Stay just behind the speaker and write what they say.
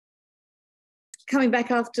coming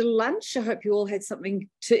back after lunch. I hope you all had something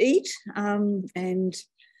to eat and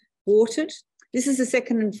watered. This is the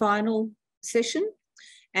second and final session,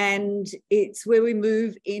 and it's where we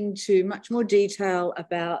move into much more detail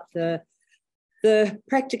about the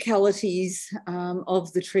practicalities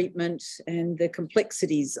of the treatment and the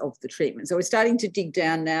complexities of the treatment. So we're starting to dig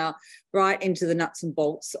down now right into the nuts and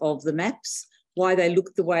bolts of the maps, why they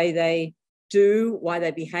look the way they do, why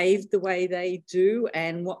they behave the way they do,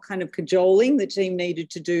 and what kind of cajoling the team needed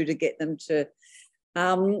to do to get them to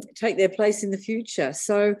take their place in the future.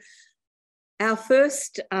 So our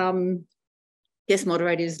first guest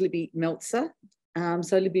moderator is Libby Meltzer.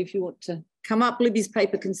 So Libby, if you want to come up, Libby's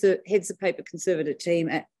heads the paper conservator team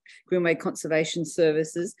at Greenway Conservation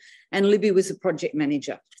Services, and Libby was a project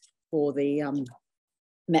manager for the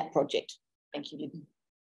map project. Thank you, Libby.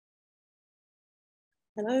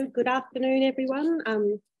 Hello, good afternoon, everyone.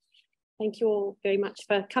 Thank you all very much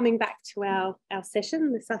for coming back to our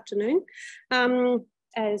session this afternoon.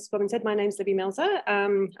 As Robin said, my name's Libby Meltzer.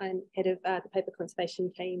 I'm head of the paper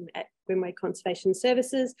conservation team at Greenway Conservation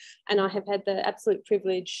Services, and I have had the absolute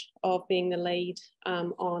privilege of being the lead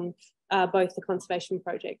on both the conservation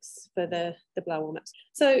projects for the Blaeu maps.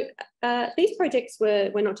 So these projects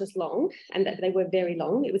were not just long, and that they were very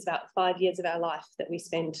long. It was about 5 years of our life that we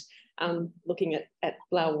spent looking at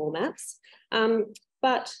Blaeu maps.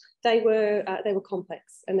 But they were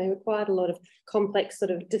complex, and they required a lot of complex sort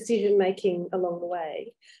of decision making along the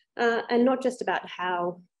way, and not just about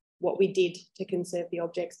what we did to conserve the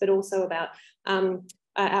objects, but also about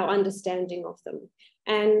our understanding of them.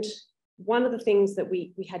 And one of the things that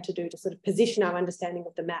we had to do to sort of position our understanding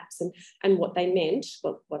of the maps and what they meant,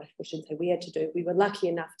 well, what I shouldn't say we had to do, we were lucky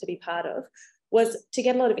enough to be part of, was to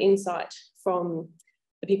get a lot of insight from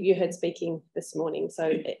the people you heard speaking this morning.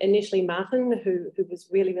 So initially Martin, who was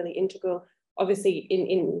really, really integral, obviously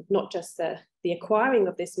in not just the acquiring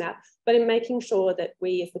of this map, but in making sure that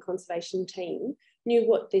we as the conservation team knew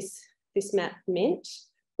what this map meant.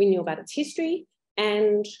 We knew about its history,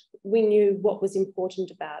 and we knew what was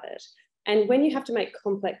important about it. And when you have to make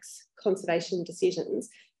complex conservation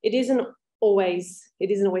decisions, it isn't always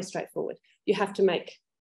straightforward. You have to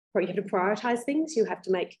prioritize things. You have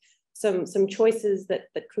to make some choices that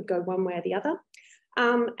could go one way or the other.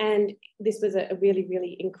 And this was a really,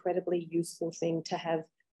 really incredibly useful thing to have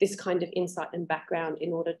this kind of insight and background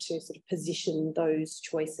in order to sort of position those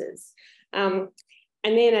choices. And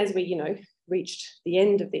then as we, reached the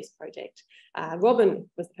end of this project, Robin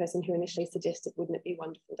was the person who initially suggested, wouldn't it be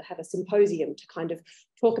wonderful to have a symposium to kind of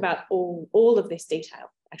talk about all of this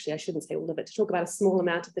detail. Actually, I shouldn't say all of it, to talk about a small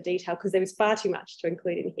amount of the detail, because there was far too much to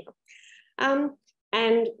include in here.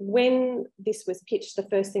 And when this was pitched, the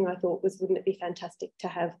first thing I thought was, wouldn't it be fantastic to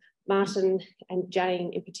have Martin and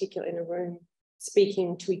Jane in particular in a room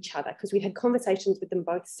speaking to each other, because we had conversations with them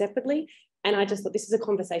both separately. And I just thought this is a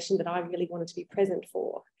conversation that I really wanted to be present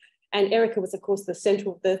for. And Erica was, of course, the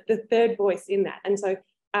central, the third voice in that. And so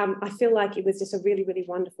I feel like it was just a really, really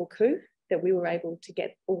wonderful coup that we were able to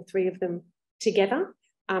get all three of them together.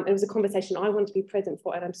 It was a conversation I wanted to be present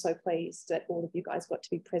for, and I'm so pleased that all of you guys got to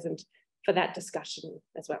be present for that discussion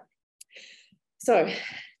as well. So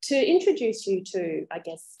to introduce you to, I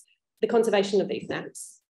guess, the conservation of these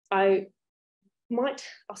maps, I'll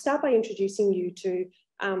start by introducing you to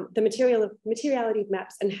the materiality of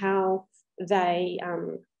maps and how they,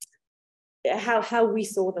 how we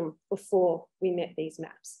saw them before we met these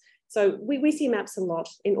maps. So we see maps a lot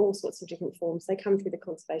in all sorts of different forms. They come through the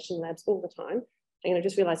conservation labs all the time. And I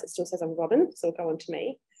just realised it still says I'm Robin, so it'll go on to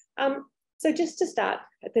me. So just to start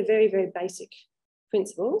at the very, very basic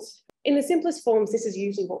principles, in the simplest forms, this is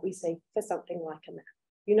usually what we see for something like a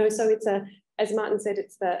map. So it's as Martin said,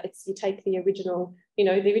 you take the original,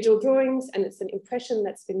 the original drawings, and it's an impression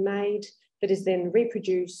that's been made that is then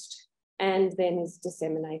reproduced and then is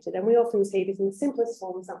disseminated. And we often see this in the simplest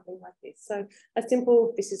form, something like this. So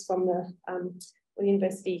this is from the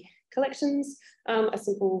university collections, a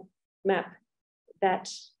simple map that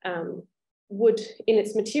would, in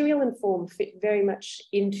its material and form, fit very much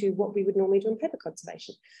into what we would normally do in paper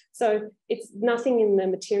conservation. So it's nothing in the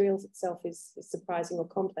materials itself is surprising or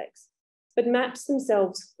complex, but maps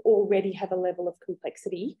themselves already have a level of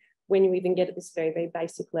complexity when you even get at this very, very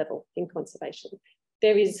basic level in conservation.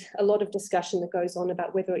 There is a lot of discussion that goes on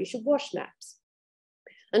about whether you should wash maps.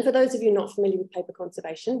 And for those of you not familiar with paper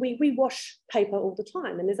conservation, we wash paper all the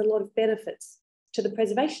time, and there's a lot of benefits to the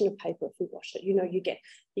preservation of paper if we wash it.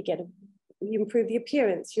 You improve the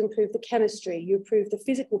appearance, you improve the chemistry, you improve the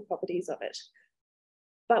physical properties of it.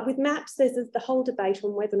 But with maps, there's the whole debate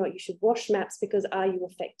on whether or not you should wash maps, because are you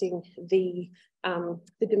affecting the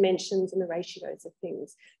dimensions and the ratios of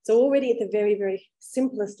things? So already at the very, very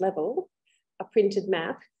simplest level, a printed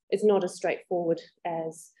map is not as straightforward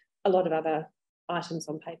as a lot of other items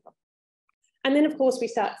on paper. And then, of course, we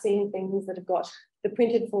start seeing things that have got the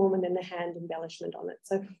printed form and then the hand embellishment on it.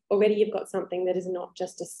 So already you've got something that is not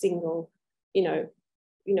just a single,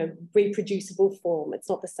 reproducible form. It's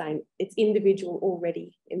not the same. It's individual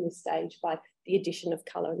already in this stage by the addition of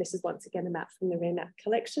colour. And this is once again a map from the Rare Map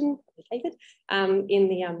collection, David,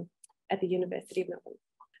 at the University of Melbourne.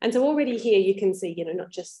 And so already here you can see,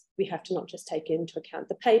 we have to not just take into account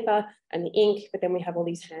the paper and the ink, but then we have all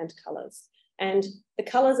these hand colours. And the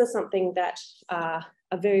colours are something that are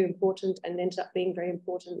very important and ended up being very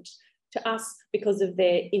important to us because of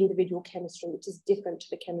their individual chemistry, which is different to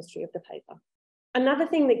the chemistry of the paper. Another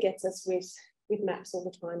thing that gets us with maps all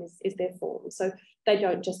the time is their form. So they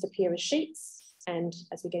don't just appear as sheets, and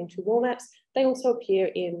as we get into wall maps, they also appear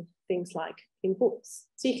in things like in books.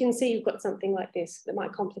 So you can see you've got something like this that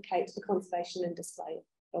might complicate the conservation and display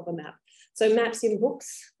of a map. So maps in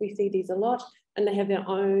books, we see these a lot, and they have their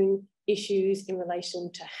own issues in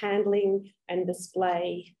relation to handling and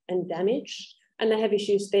display and damage. And they have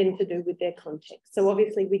issues then to do with their context. So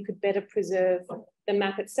obviously we could better preserve the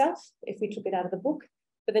map itself if we took it out of the book.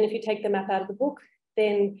 But then if you take the map out of the book,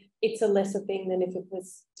 then it's a lesser thing than if it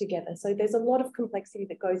was together. So there's a lot of complexity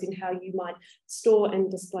that goes in how you might store and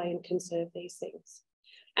display and conserve these things.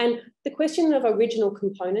 And the question of original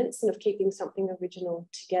components and of keeping something original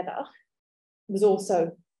together was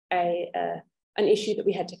also an issue that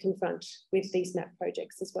we had to confront with these map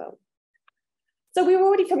projects as well. So we were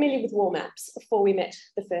already familiar with wall maps before we met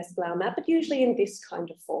the first Blaeu map, but usually in this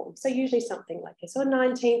kind of form. So usually something like this, or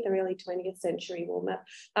 19th or early 20th century wall map.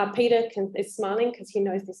 Peter is smiling because he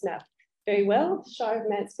knows this map very well, Shire of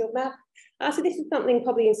Mansfield map. So this is something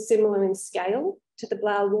probably similar in scale to the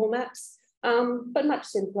Blaeu wall maps, but much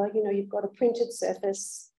simpler. You've got a printed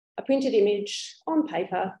surface, a printed image on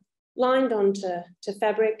paper, lined onto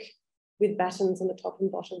fabric with battens on the top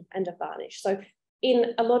and bottom and a varnish. So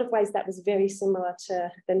in a lot of ways, that was very similar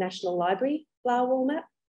to the National Library Blaeu wall map,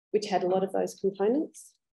 which had a lot of those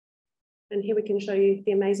components. And here we can show you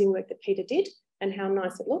the amazing work that Peter did and how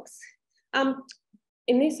nice it looks.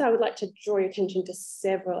 In this, I would like to draw your attention to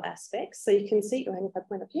several aspects. So you can see, if I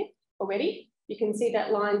point up here already, you can see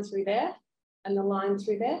that line through there and the line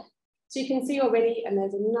through there. So you can see already, and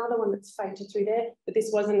there's another one that's fainted through there, but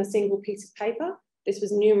this wasn't a single piece of paper. This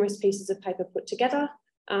was numerous pieces of paper put together,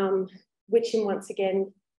 which once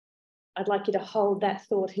again, I'd like you to hold that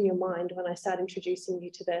thought in your mind when I start introducing you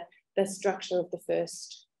to the structure of the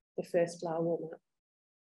first Blaeu wall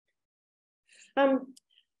map.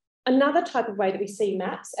 Another type of way that we see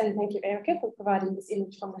maps, and thank you, Erica, for providing this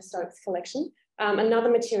image from the Stokes collection. Another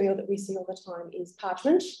material that we see all the time is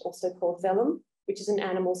parchment, also called vellum, which is an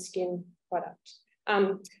animal skin product.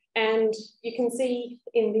 And you can see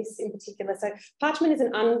in this in particular, so parchment is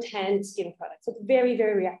an untanned skin product. So it's very,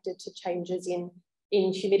 very reactive to changes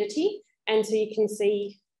in humidity. And so you can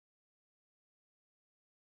see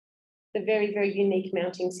the very, very unique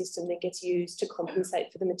mounting system that gets used to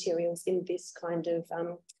compensate for the materials in this kind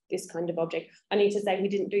of object. I need to say we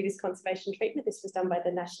didn't do this conservation treatment. This was done by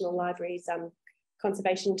the National Library's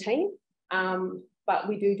conservation team. But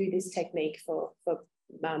we do this technique for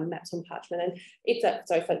maps on parchment, and it's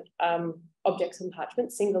for objects on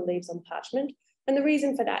parchment, single leaves on parchment. And the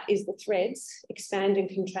reason for that is the threads expand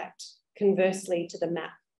and contract conversely to the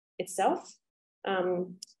map itself.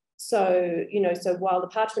 So while the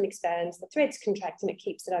parchment expands, the threads contract and it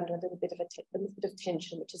keeps it under a little bit of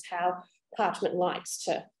tension, which is how parchment likes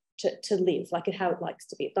to live, how it likes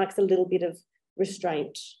to be. It likes a little bit of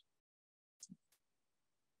restraint.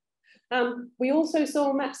 We also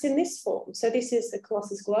saw maps in this form. So this is the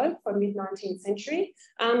Colossus globe from mid-19th century.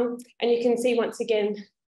 And you can see once again,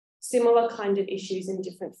 similar kind of issues in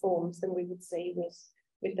different forms than we would see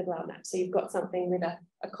with the Blaeu map. So you've got something with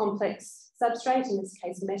a complex substrate, in this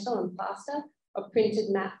case metal and plaster, a printed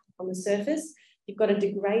map on the surface. You've got a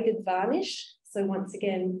degraded varnish. So once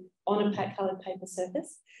again, on a coloured paper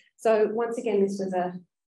surface. So once again, this was a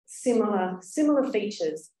similar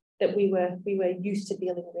features that we were used to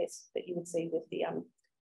dealing with, that you would see with the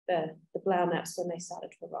Blaeu maps when they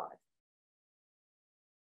started to arrive.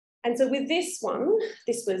 And so with this one,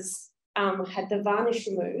 this was had the varnish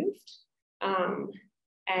removed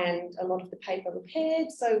and a lot of the paper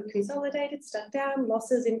repaired, so consolidated, stuck down,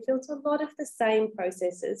 losses, infill, a lot of the same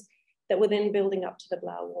processes that were then building up to the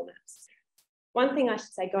Blaeu wall maps. One thing I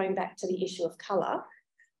should say, going back to the issue of colour,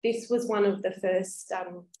 this was one of the first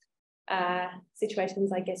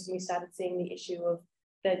situations, I guess, when we started seeing the issue of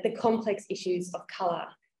the complex issues of colour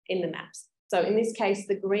in the maps. So in this case,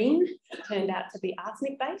 the green turned out to be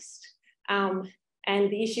arsenic-based.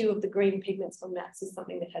 And the issue of the green pigments on maps is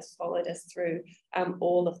something that has followed us through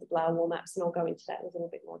all of the Blaeu war maps, and I'll go into that in a little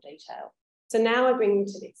bit more detail. So now I bring you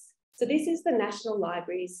to this. So this is the National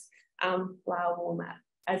Library's Blaeu war map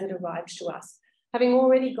as it arrived to us, having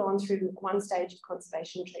already gone through one stage of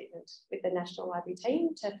conservation treatment with the National Library team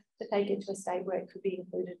to take it to a state where it could be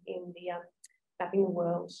included in the Mapping the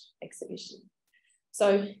World exhibition.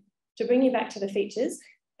 So to bring you back to the features,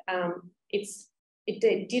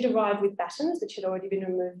 it did arrive with battens, which had already been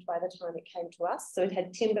removed by the time it came to us. So it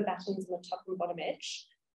had timber battens on the top and bottom edge.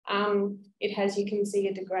 It has, you can see,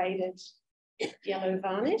 a degraded yellow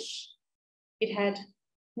varnish. It had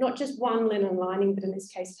not just one linen lining, but in this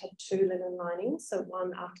case, it had two linen linings, so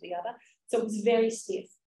one after the other. So it was very stiff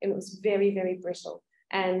and it was very, very brittle.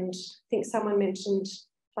 And I think someone mentioned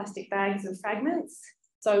plastic bags of fragments.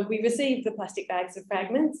 So we received the plastic bags of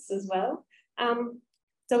fragments as well.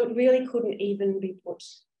 So it really couldn't even be put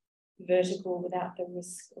vertical without the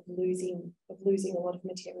risk of losing a lot of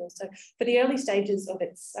material. So for the early stages of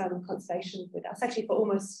its conservation with us, actually for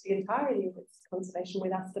almost the entirety of its conservation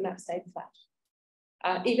with us, the map stayed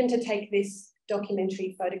flat. Even to take this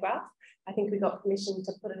documentary photograph, I think we got permission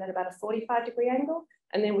to put it at about a 45-degree angle,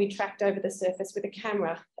 and then we tracked over the surface with a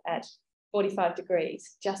camera at 45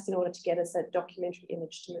 degrees, just in order to get us a documentary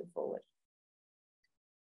image to move forward.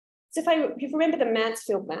 So if you remember the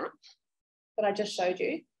Mansfield map that I just showed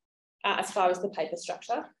you, as far as the paper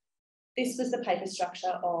structure, this was the paper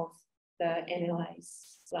structure of the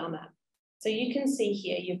NLA's Blaeu map. So you can see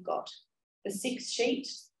here, you've got the 6 sheet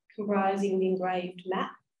comprising the engraved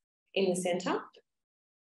map in the centre.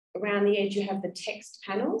 Around the edge, you have the text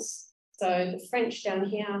panels. So the French down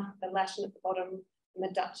here, the Latin at the bottom, and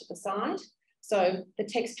the Dutch at the side. So the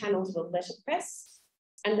text panels were letterpress,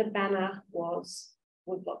 and the banner was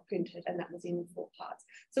woodblock printed, and that was in 4 parts.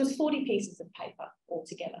 So it was 40 pieces of paper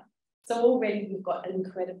altogether. So already we've got an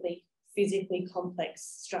incredibly physically complex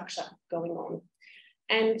structure going on.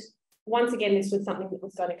 And once again, this was something that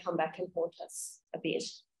was going to come back and haunt us a bit,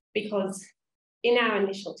 because in our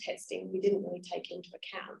initial testing, we didn't really take into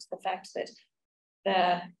account the fact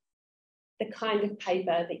that the kind of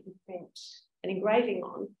paper that you print an engraving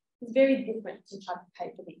on is very different to the type of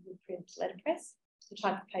paper that you would print letterpress, to the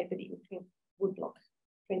type of paper that you would print woodblock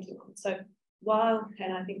printing on. So while,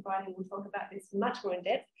 and I think Brian will talk about this much more in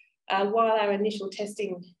depth, while our initial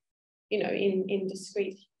testing, in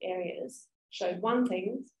discrete areas showed one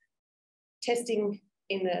thing, testing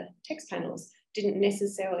in the text panels didn't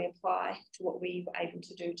necessarily apply to what we were able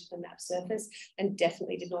to do to the map surface, and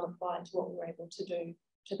definitely did not apply to what we were able to do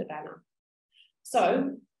to the banner.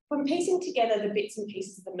 So from piecing together the bits and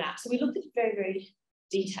pieces of the map, so we looked at a very, very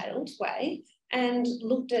detailed way and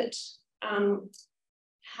looked at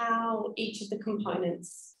how each of the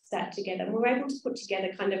components sat together. And we were able to put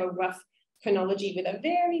together kind of a rough chronology with a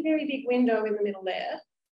very, very big window in the middle there.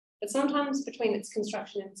 But sometimes between its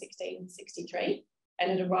construction in 1663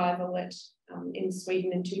 and its arrival in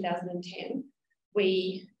Sweden in 2010,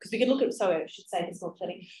 because we could look at, so I should say this more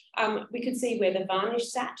clearly, we could see where the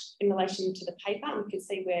varnish sat in relation to the paper, and we could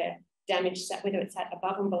see where damage sat, whether it sat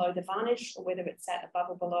above and below the varnish or whether it sat above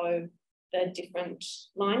or below the different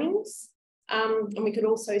linings. And we could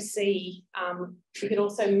also see, we could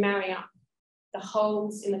also marry up the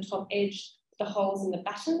holes in the top edge, the holes in the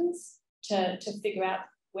battens to figure out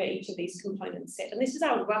where each of these components sit. And this is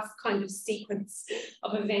our rough kind of sequence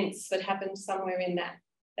of events that happened somewhere in that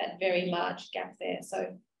very large gap there.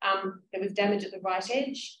 So there was damage at the right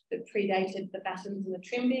edge that predated the battens and the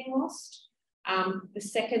trim being lost. The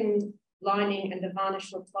second lining and the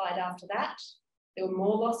varnish were applied after that. There were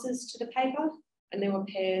more losses to the paper, and there were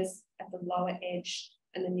repairs at the lower edge,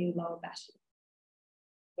 and the new lower batten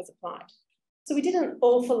was applied. So we did an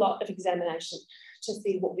awful lot of examination to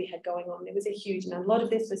see what we had going on. There was a huge amount. A lot of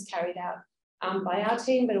this was carried out by our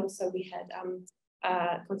team, but also we had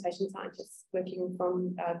conservation scientists working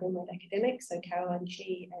from Grimwood Academics, so Caroline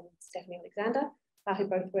Chi and Stephanie Alexander, who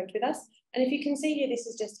both worked with us. And if you can see here, this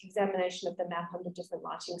is just examination of the map under different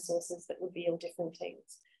lighting sources that reveal different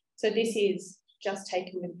things. So this is just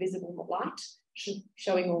taken with visible light,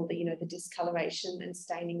 showing all the, the discoloration and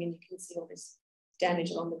staining, and you can see all this damage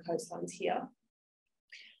along the coastlines here.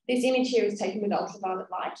 This image here is taken with ultraviolet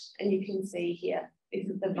light, and you can see here, this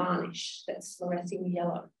is the varnish that's fluorescing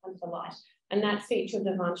yellow under the light. And that feature of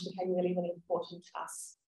the varnish became really, really important to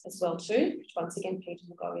us as well too, which once again, Peter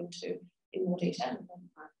will go into in more detail.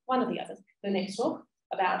 One of the others, the next talk,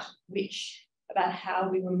 about which about how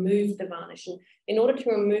we remove the varnish, and in order to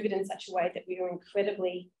remove it in such a way that we are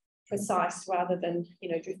incredibly precise rather than, you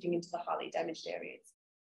know, drifting into the highly damaged areas.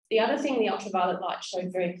 The other thing the ultraviolet light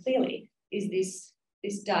showed very clearly is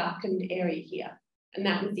this darkened area here, and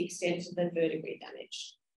that was the extent of the verdigris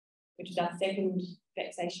damage, which is our second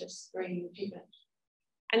vexatious green pigment.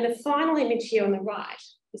 And the final image here on the right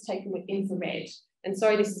is taken with infrared. And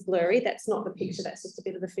sorry, this is blurry. That's not the picture. That's just a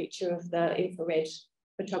bit of the feature of the infrared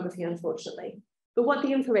photography, unfortunately. But what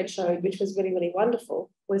the infrared showed, which was really, really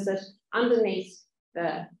wonderful, was that underneath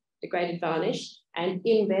the degraded varnish and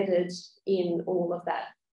embedded in all of that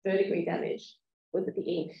verdigris damage was that the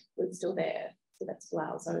ink was still there. So that's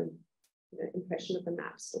Blaeu's own, you know, impression of the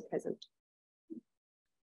map still present.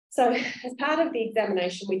 So as part of the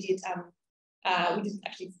examination, we did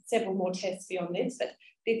actually several more tests beyond this, but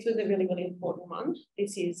this was a really, really important one.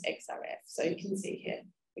 This is XRF, so you can see here,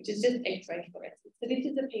 which is just X-ray fluorescence. So this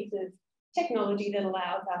is a piece of technology that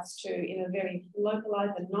allows us to, in a very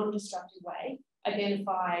localized and non-destructive way,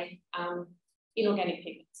 identify inorganic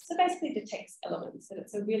pigments. So basically detects elements, and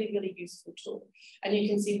it's a really, really useful tool. And you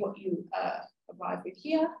can see what you arrive with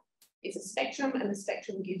here is a spectrum, and the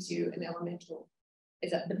spectrum gives you an elemental,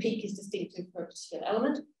 the peak is distinctive for a particular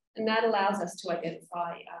element, and that allows us to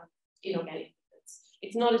identify inorganic pigments.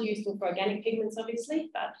 It's not as useful for organic pigments, obviously,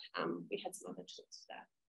 but we had some other tools for that.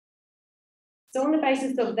 So on the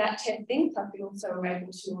basis of that testing, plus we also were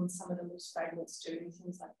able to, on some of the loose fragments, do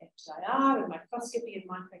things like FTIR and microscopy and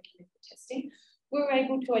microchemical testing, we were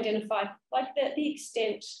able to identify like the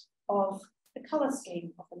extent of the colour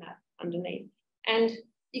scheme of the map underneath. And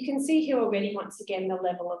you can see here already, once again, the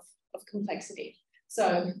level of complexity.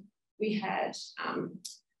 So we had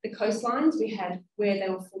the coastlines, we had where they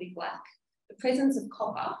were fully black. The presence of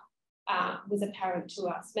copper was apparent to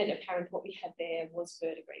us, made apparent what we had there was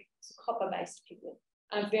verdigris. So copper-based pigment,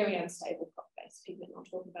 a very unstable copper-based pigment. I'll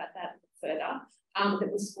talk about that further,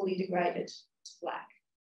 that was fully degraded to black.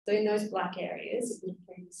 So in those black areas, it would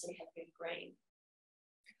previously have been green.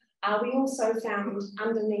 We also found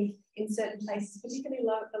underneath, in certain places, particularly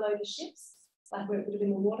below the ships, like where it would have been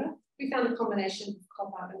in the water, we found a combination of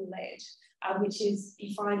copper and lead, which is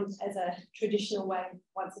defined as a traditional way of,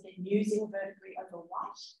 once again, using verdigris over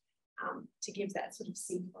white to give that sort of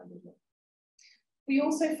sieve look. We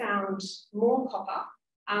also found more copper,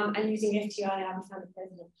 and using FTIR, we found the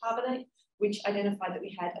presence of carbonate, which identified that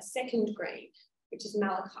we had a second green, which is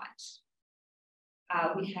malachite.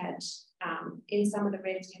 We had, in some of the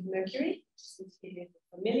reds, we had mercury, which is indicative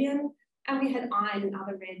of vermilion, and we had iron and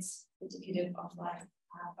other reds indicative of like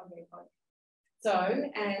a red body. So,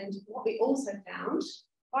 and what we also found,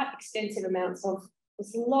 quite extensive amounts of,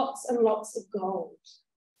 was lots and lots of gold.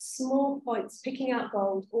 Small points, picking out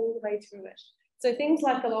gold all the way through it. So things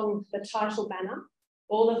like along the title banner,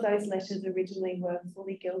 all of those letters originally were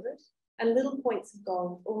fully gilded, and little points of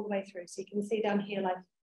gold all the way through. So you can see down here, like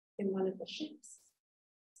in one of the ships.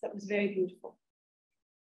 So that was very beautiful.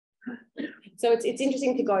 So it's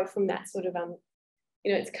interesting to go from that sort of,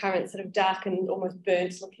 you know, its current sort of dark and almost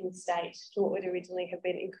burnt looking state to what would originally have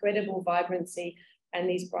been incredible vibrancy and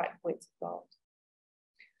these bright points of gold.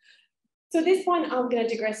 So at this point, I'm going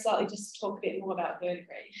to digress slightly just to talk a bit more about verdigris.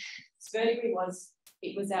 Verdigris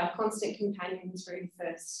was our constant companion through the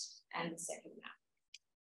first and the second map.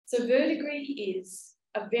 So verdigris is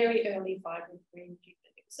a very early vibrant green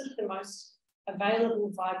pigment. It's sort of the most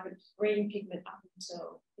available vibrant green pigment up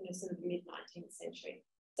until, you know, sort of the mid-19th century.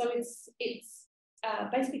 So it's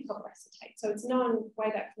basically copper acetate. So it's known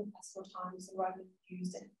way back from classical times, the Romans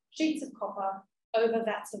used it. Sheets of copper over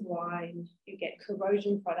vats of wine, you get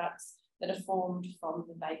corrosion products that are formed from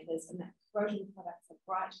the vapours, and that corrosion products are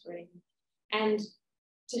bright green. And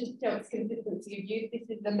to show its consistency of use, this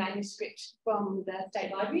is the manuscript from the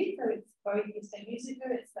State Library. So it's both the State Musica,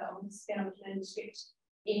 it's the oldest found manuscript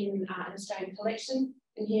in an Australian collection.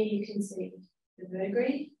 And here you can see the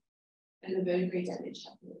verdigris and the verdigris damage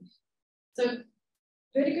happening. So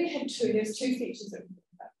verdigris had there's two features of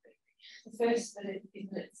verdigris. The first is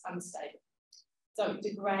that it's unstable. So it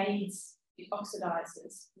degrades, it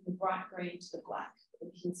oxidizes from the bright green to the black that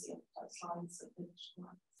we can see on the coastlines of the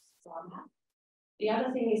slide map. The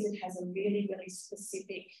other thing is it has a really, really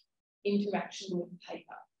specific interaction with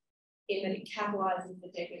paper in that it catalyzes the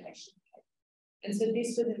degradation of paper. And so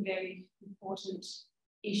this was a very important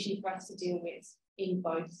issue for us to deal with in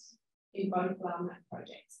both Blaeu map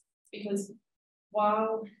projects, because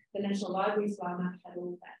while the National Library's Blaeu map had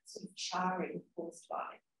all that sort of charring caused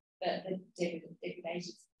by the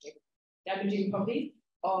damaging properties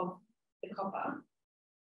of the copper,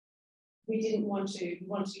 we didn't want to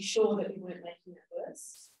be sure that we weren't making it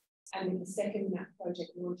worse. And with the second map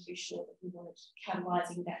project, we wanted to be sure that we wanted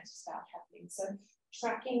catalysing that to start happening. So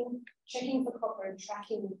checking for copper and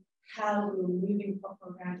tracking how we were moving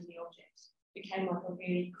copper around in the object became like a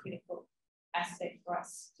really critical aspect for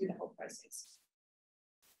us through the whole process.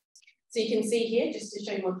 So you can see here, just to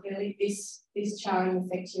show you more clearly, this charring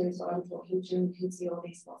effect here is what I'm talking to, and you can see all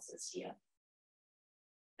these losses here.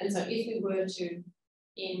 And so if we were to,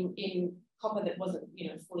 in copper that wasn't,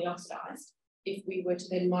 fully oxidized, if we were to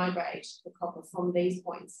then migrate the copper from these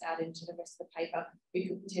points out into the rest of the paper, we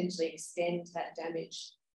could potentially extend that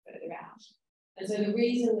damage further out. And so the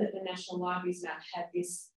reason that the National Library's map had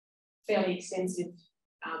this fairly extensive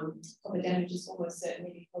copper damage is almost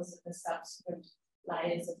certainly because of the subsequent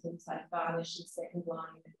layers of things like varnish and second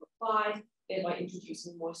lining that were applied, thereby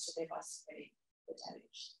introducing moisture, thereby spreading the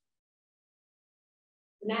damage.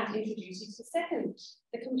 Now introduces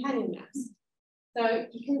the companion maps. So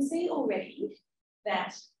you can see already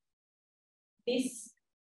that this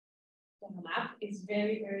flower map is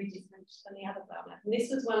very, very different than the other flower map. And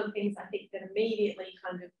this was one of the things I think that immediately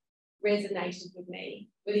kind of resonated with me,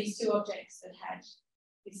 were these two objects that had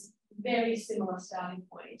this very similar starting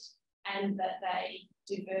point and that they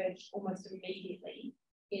diverged almost immediately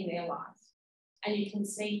in their life. And you can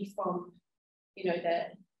see from, the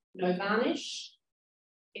no varnish,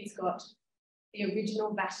 it's got the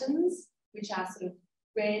original battens, which are sort of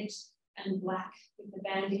red and black with the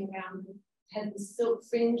banding around them. It has the silk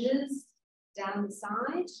fringes down the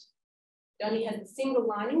side. It only has a single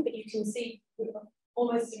lining, but you can see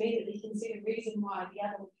almost immediately, you can see the reason why the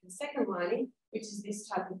other one has a second lining, which is this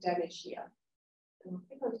type of damage here. And I'll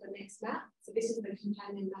click onto the next map. So this is the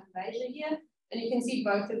companion map of Asia here. And you can see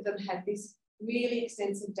both of them have this really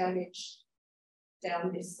extensive damage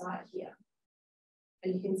down this side here.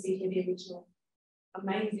 And you can see here the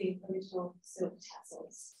amazing original silk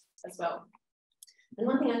tassels as well. And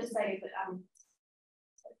one thing I have to say is that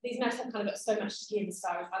these maps have kind of got so much to give as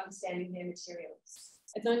far as understanding their materials.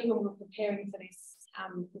 It's only when we're preparing for this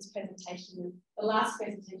this presentation, and the last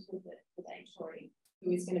presentation was with Tori,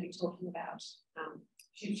 who is going to be talking about,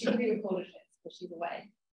 she pre-recorded it because she's away,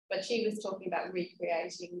 but she was talking about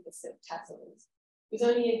recreating the silk tassels. It was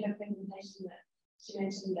only in her presentation that she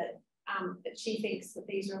mentioned that that she thinks that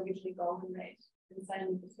these are originally golden red, and same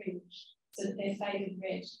with the fringe, so that they're faded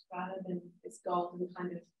red rather than this golden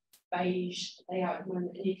kind of beige that they are at the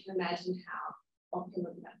moment. And you can imagine how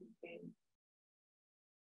opulent that would be.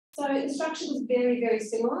 So the structure was very, very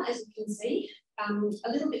similar, as you can see.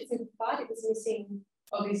 A little bit simplified. It was missing,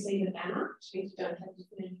 obviously, the banner, which means you don't have a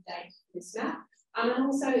definitive date for this map. And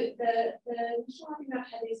also the National Library map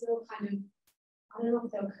had these little kind of, I don't know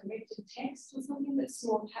if they were corrected text or something, but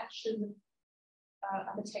small patches of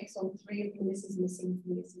other text on 3 of them. This is missing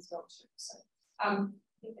from this as well too. So I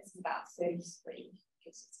think this is about 33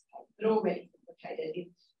 pieces of paper, but already complicated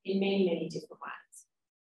in many, many different ways.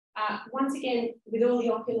 Once again, with all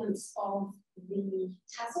the opulence of the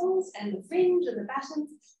tassels and the fringe and the battens,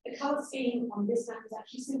 the colour scheme on this map is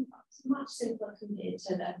actually simpler. It's much simpler compared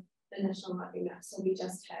to the National Library map. So we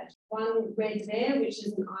just had one red there, which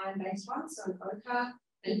is an iron-based one, so an ochre,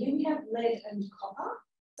 and here we have lead and copper.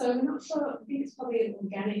 So I'm not sure, I think it's probably an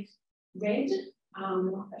organic red,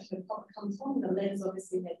 not actually where copper comes from. The lead is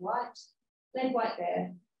obviously lead white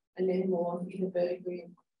there, and then more in the verdigris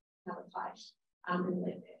and another plate, and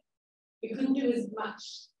lead there. We couldn't do as much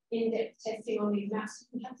in-depth testing on these maps.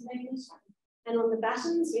 We had to make them straight. And on the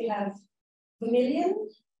battens, we have vermilion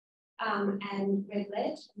and red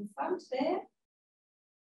lead in the front there,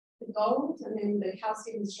 the gold, and then the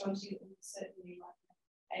calcium is shown to you certainly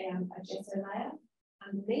like a gesso layer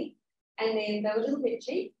underneath. And then they were a little bit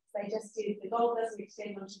cheap. They just did, the gold doesn't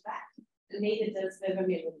extend onto the back, and neither does the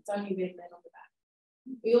vermilion. It's only red lead on the back.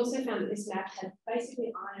 We also found that this map had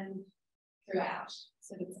basically iron throughout.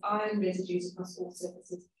 So there's iron residues across all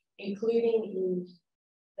surfaces, including in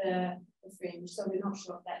the fringe. So we're not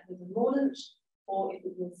sure if that was a mordant or if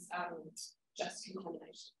it was just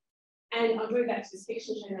contamination. And I'll go back to this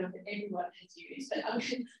picture showing that everyone has used, but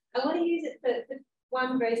I want to use it for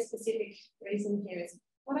one very specific reason here is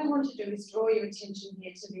what I want to do is draw your attention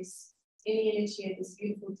here to this, in the image here, this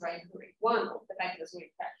beautiful drapery. One, the fact that it's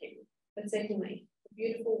really cracking, but secondly, the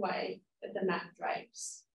beautiful way that the map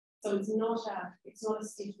drapes. So it's not a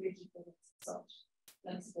stiff, rigid thing, it's a soft,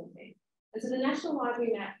 flexible thing. And so the National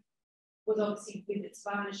Library map was obviously with its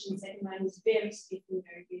varnish and second line was very stiff and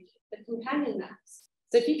very rigid. The companion maps.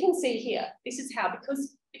 So if you can see here, this is how,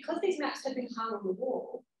 because these maps had been hung on the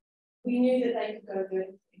wall, we knew that they could go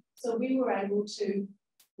vertically. So we were able to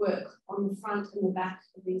work on the front and the back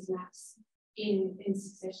of these maps in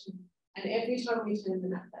succession. And every time we turned the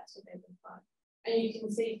map, that's what they look like. And you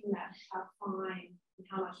can see from that how fine and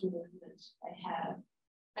how much movement they have.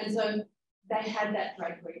 And so they had that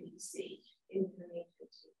drapery that you see in the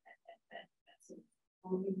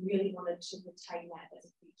we really wanted to retain that as a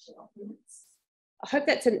feature of maps. I hope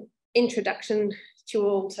that's an introduction to you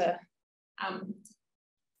all to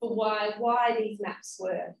for why these maps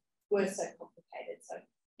were so complicated. So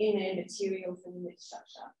in their materials and in their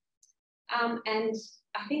structure. And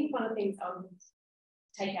I think one of the things I would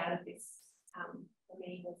take out of this for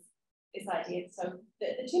me was this idea. So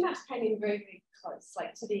the two maps came in very, very close,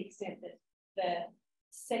 like to the extent that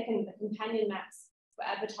the companion maps were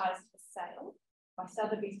advertised for sale by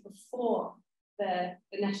Sotheby's before the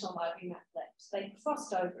National Library map left. They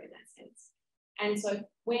crossed over in that sense. And so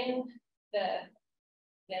when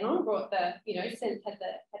then on brought had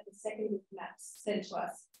the second maps sent to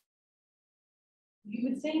us, you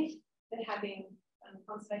would think that having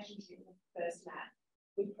conservation treatment of the first map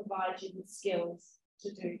would provide you with skills to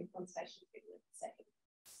do the conservation treatment of the second,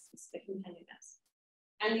 the companion maps.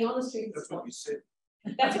 And the honest truth is, that's what we said.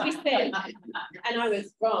 That's what we said, and I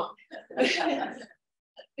was wrong.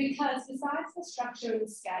 Because besides the structure and the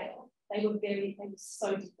scale, they were so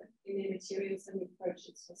different in their materials, and the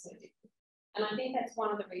approaches were so different. And I think that's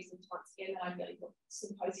one of the reasons, once again, that I really thought the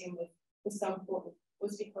Symposium was so important,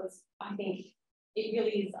 was because I think it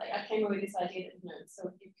really is. I came up with this idea that, so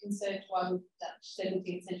if you've conserved one Dutch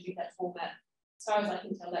 17th century Dutch format, as far as I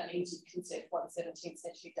can tell, that means you've conserved one 17th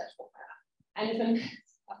century Dutch format. And if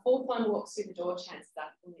a fourth one walks through the door, chances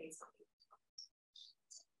are will need something.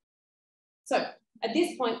 So at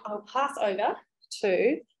this point, I'll pass over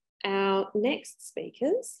to our next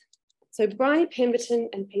speakers. So Bryony Pemberton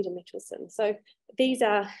and Peter Mitchelson. So these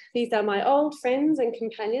are my old friends and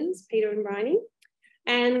companions, Peter and Bryony.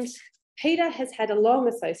 And Peter has had a long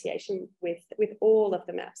association with all of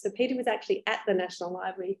the maps. So Peter was actually at the National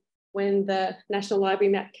Library when the National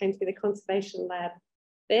Library map came through the conservation lab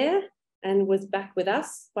there, and was back with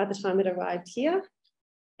us by the time it arrived here.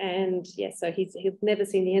 And yeah, so he's never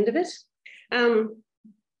seen the end of it.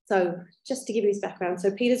 So just to give you his background,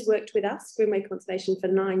 so Peter's worked with us, Greenway Conservation, for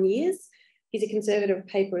 9 years. He's a conservator of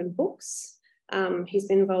paper and books. He's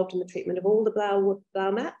been involved in the treatment of all the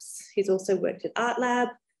Blaeu maps. He's also worked at Art Lab,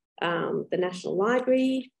 the National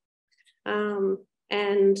Library,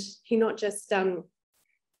 and he not just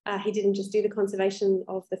he didn't just do the conservation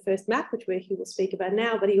of the first map, which he will speak about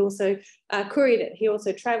now, but he also couriered it. He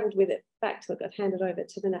also travelled with it back till it got handed over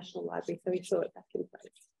to the National Library, so he saw it back in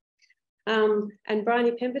place. And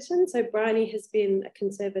Bryony Pemberton, so Bryony has been a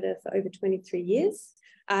conservator for over 23 years.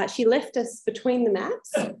 She left us between the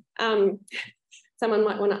maps. Someone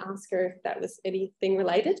might want to ask her if that was anything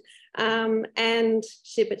related.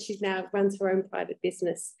 But she now runs her own private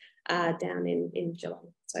business down in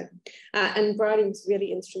Geelong. So, and Bryony was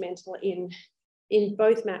really instrumental in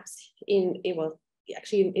both maps,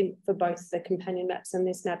 for both the companion maps and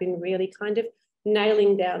this map, in really kind of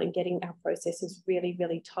nailing down and getting our processes really,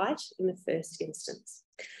 really tight in the first instance.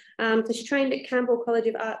 So she trained at Campbell College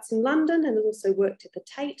of Arts in London and also worked at the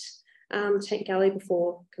Tate Gallery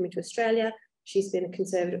before coming to Australia. She's been a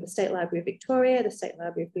conservator at the State Library of Victoria, the State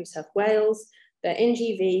Library of New South Wales, the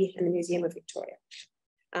NGV, and the Museum of Victoria.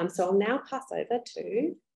 So I'll now pass over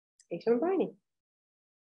to Peter and Bryony.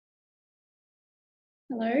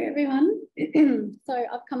 Hello, everyone. So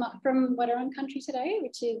I've come up from Wadawurrung country today,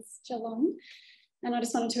 which is Geelong, and I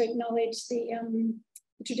just wanted to acknowledge the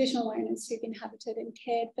traditional owners who've inhabited and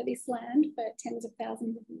cared for this land for tens of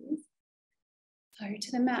thousands of years. So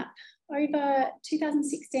to the map, over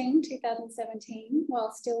 2016, 2017,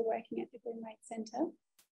 while still working at the Greenway Centre,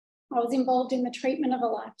 I was involved in the treatment of a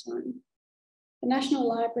lifetime. The National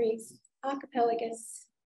Library's Archipelagus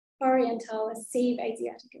Orientalis, sive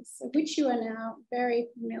Asiaticus, of which you are now very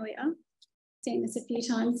familiar. Seen this a few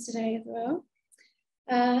times today as well.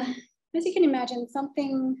 As you can imagine,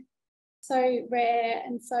 something so rare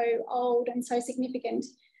and so old and so significant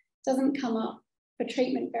doesn't come up for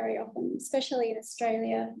treatment very often, especially in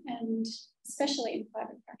Australia and especially in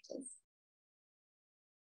private practice.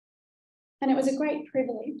 And it was a great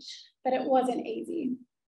privilege, but it wasn't easy.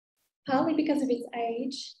 Partly because of its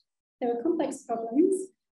age, there were complex problems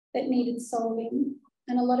that needed solving,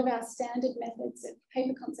 and a lot of our standard methods of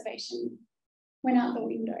paper conservation went out the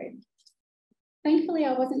window. Thankfully,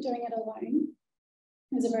 I wasn't doing it alone.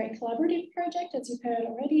 It was a very collaborative project, as you've heard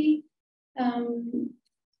already.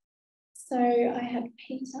 So I had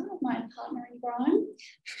Peter, my partner in crime,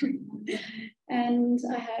 and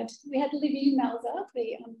we had Libby Melzer,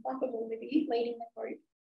 the unflappable Libby, leading the group.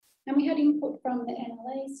 And we had input from the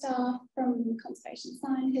NLA staff, from conservation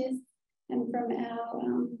scientists, and from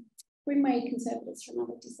our Greenway conservators from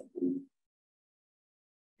other disciplines.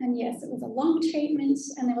 And yes, it was a long treatment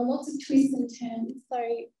and there were lots of twists and turns. So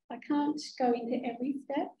I can't go into every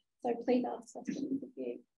step. So please ask questions if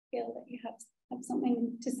you feel that you have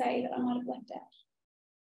something to say that I might have left out.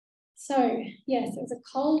 So yes, it was a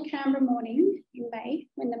cold Canberra morning in May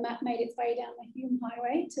when the map made its way down the Hume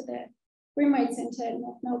Highway to the Grimwade Centre in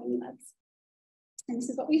North Melbourne Labs. And this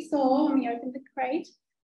is what we saw when we opened the crate.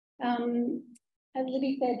 As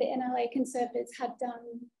Libby said, the NLA conservators had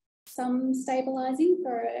done some stabilising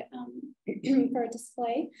for a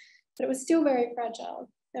display, but it was still very fragile.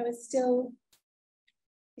 There was still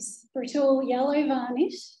this brittle yellow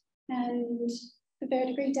varnish and the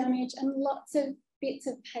verdigris damage and lots of bits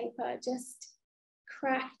of paper just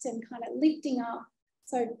cracked and kind of lifting up,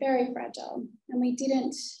 so very fragile. And we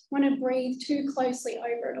didn't want to breathe too closely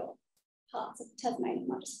over it, or parts of Tasmania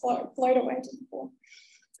might just float away to the floor.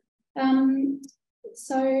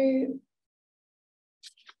 So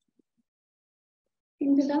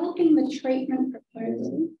in developing the treatment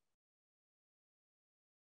proposal,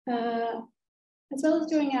 as well as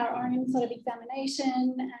doing our own sort of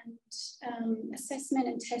examination and assessment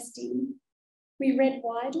and testing, we read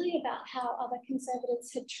widely about how other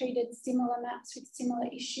conservators had treated similar maps with similar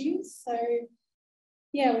issues. So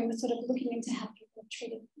yeah, we were sort of looking into how people have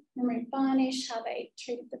treated removed varnish, how they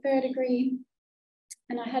treated the verdigris.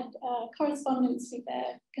 And I had correspondence with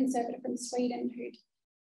a conservator from Sweden who'd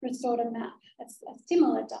restored a map, a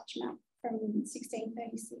similar Dutch map from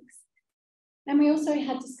 1636. And we also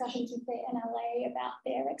had discussions with the NLA about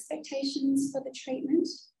their expectations for the treatment.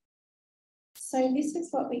 So this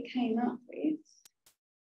is what we came up with.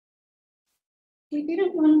 We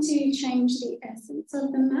didn't want to change the essence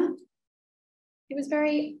of the map. It was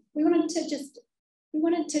we wanted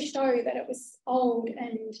to show that it was old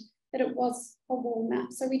and that it was a wall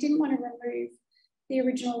map. So we didn't want to remove the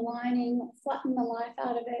original lining or flatten the life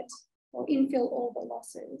out of it or infill all the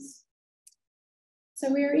losses.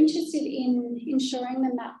 So we were interested in ensuring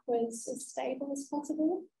the map was as stable as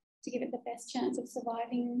possible to give it the best chance of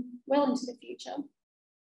surviving well into the future.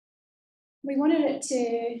 We wanted it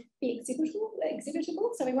to be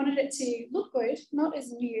exhibitable, so we wanted it to look good, not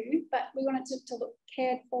as new, but we wanted it to look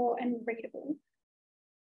cared for and readable.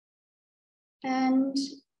 And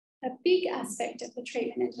a big aspect of the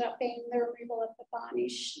treatment ended up being the removal of the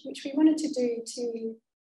varnish, which we wanted to do to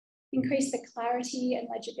increase the clarity and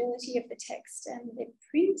legibility of the text and the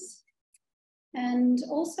print, and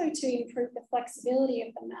also to improve the flexibility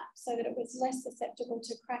of the map so that it was less susceptible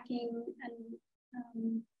to cracking and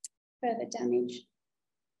further damage.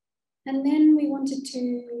 And then we wanted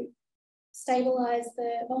to stabilise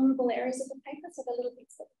the vulnerable areas of the paper, so the little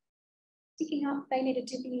bits that were sticking up, they needed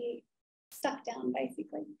to be stuck down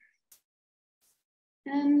basically.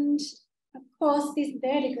 And of course, this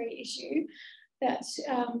verdigris issue that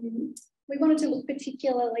we wanted to look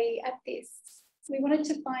particularly at this. We wanted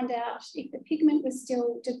to find out if the pigment was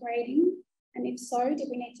still degrading, and if so, did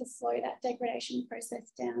we need to slow that degradation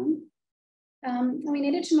process down? And we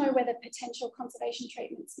needed to know whether potential conservation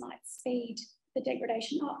treatments might speed the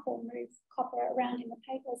degradation up or move copper around in the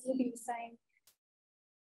paper. As Libby was saying,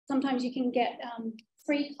 sometimes you can get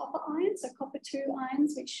free copper ions, so copper 2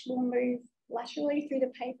 ions, which will move laterally through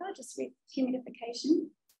the paper just with humidification.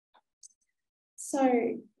 So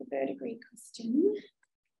the verdigris question.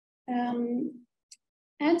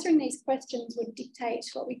 Answering these questions would dictate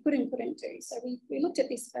what we could and couldn't do. So we looked at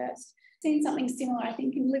this first, seen something similar, I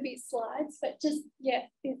think, in Libby's slides, but just, yeah,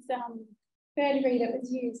 this verdigris that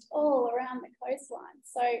was used all around the coastline.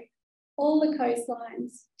 So all the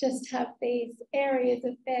coastlines just have these areas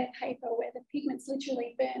of bare paper where the pigment's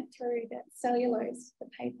literally burnt through the cellulose of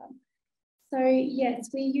the paper. So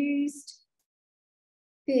yes, we used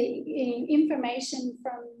the information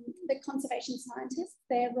from the conservation scientists,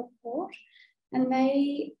 their report, and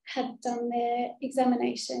they had done their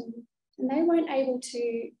examination and they weren't able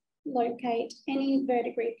to locate any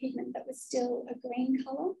verdigris pigment that was still a green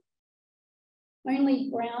colour, only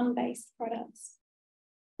brown-based products,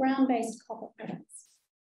 brown-based copper products.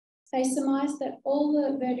 They surmised that all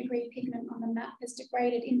the verdigris pigment on the map has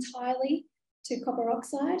degraded entirely to copper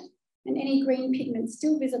oxide, and any green pigment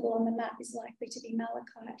still visible on the map is likely to be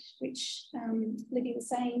malachite, which Libby was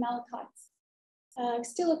saying, malachite's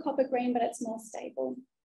still a copper green, but it's more stable.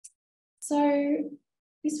 So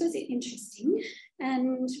this was interesting,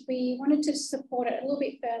 and we wanted to support it a little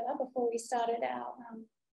bit further before we started our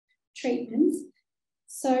treatments.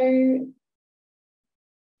 So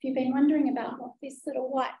if you've been wondering about what this little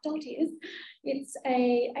white dot is, it's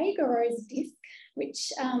a agarose disc,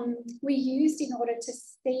 which we used in order to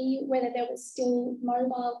see whether there was still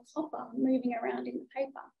mobile copper moving around in the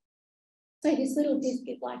paper. So this little disc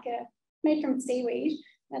is like made from seaweed,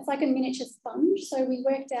 It's like a miniature sponge. So we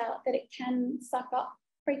worked out that it can suck up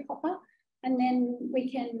free copper, and then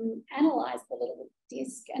we can analyse the little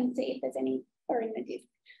disc and see if there's any copper in the disc.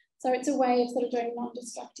 So it's a way of sort of doing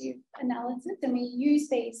non-destructive analysis, and we use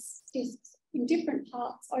these discs in different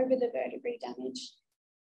parts over the vertebrate damage.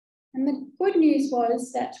 And the good news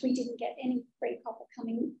was that we didn't get any free copper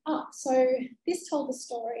coming up. So this told the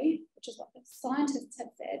story, which is what the scientists had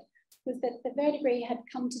said, was that the vertebrae had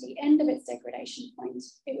come to the end of its degradation point.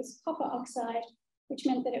 It was copper oxide, which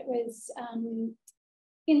meant that it was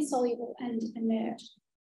insoluble and inert.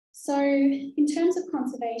 So in terms of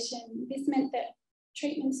conservation, this meant that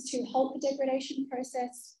treatments to halt the degradation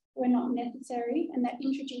process were not necessary, and that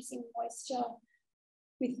introducing moisture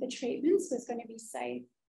with the treatments was going to be safe.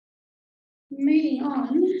 Moving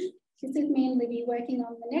on, this is me and Libby working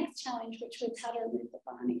on the next challenge, which was how to remove the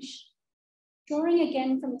varnish. Drawing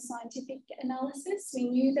again from the scientific analysis, we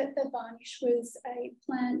knew that the varnish was a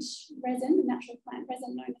plant resin, a natural plant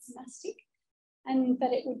resin known as mastic, and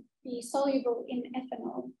that it would be soluble in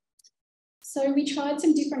ethanol. So we tried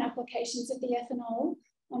some different applications of the ethanol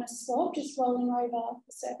on a swab, just rolling over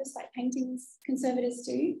the surface like paintings conservators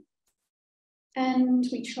do. And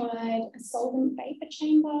we tried a solvent vapor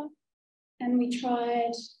chamber, and we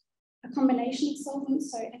tried a combination of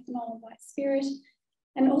solvents, so ethanol and white spirit.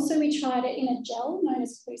 And also we tried it in a gel known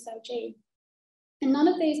as G. And none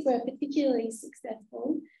of these were particularly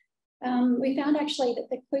successful. We found actually that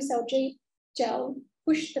the G gel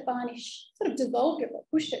pushed the varnish, sort of dissolved it, but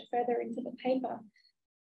pushed it further into the paper.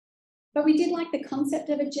 But we did like the concept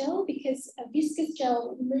of a gel, because a viscous gel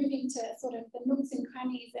would move into sort of the nooks and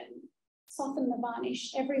crannies and soften the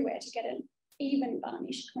varnish everywhere to get an even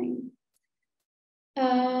varnish clean.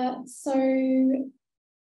 So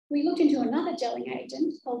we looked into another gelling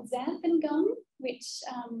agent called xanthan gum, which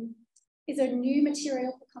is a new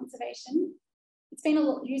material for conservation. It's been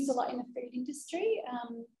used a lot in the food industry,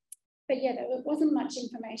 but yeah, there wasn't much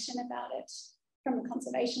information about it from the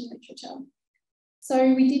conservation literature.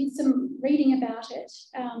 So we did some reading about it,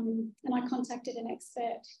 and I contacted an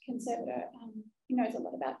expert conservator who knows a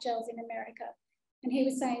lot about gels in America, and he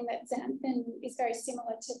was saying that xanthan is very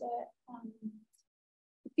similar to the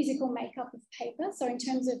physical makeup of paper. So in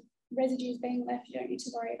terms of residues being left, you don't need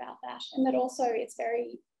to worry about that. And that also it's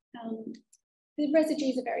very, the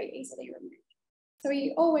residues are very easily removed. So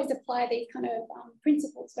we always apply these kind of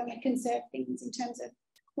principles when we conserve things in terms of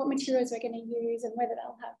what materials we're going to use and whether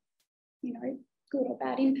they'll have, you know, good or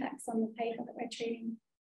bad impacts on the paper that we're treating.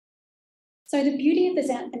 So the beauty of the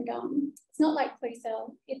xanthan gum, it's not like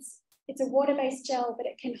Clucel, it's a water-based gel, but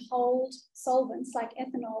it can hold solvents like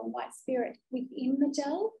ethanol and white spirit within the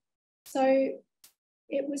gel. So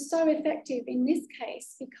it was so effective in this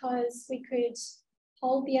case because we could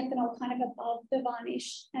hold the ethanol kind of above the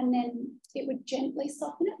varnish, and then it would gently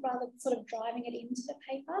soften it rather than sort of driving it into the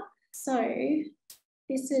paper. So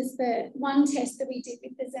this is the one test that we did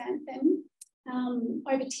with the xanthan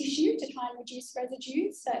over tissue to try and reduce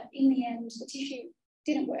residues, but in the end the tissue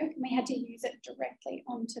didn't work and we had to use it directly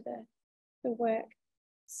onto the work.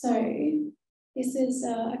 So this is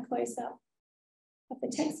a close-up of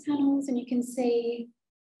the text panels, and you can see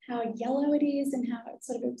how yellow it is and how it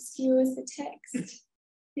sort of obscures the text.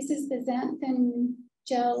 This is the xanthan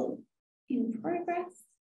gel in progress.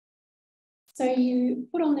 So you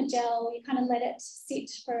put on the gel, you kind of let it sit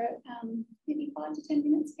for maybe 5 to 10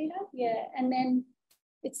 minutes, Peter. Yeah, and then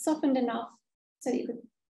it's softened enough so that you could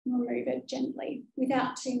remove it gently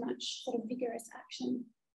without too much sort of vigorous action.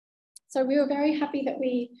 So we were very happy that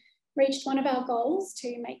we reached one of our goals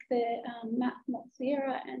to make the map more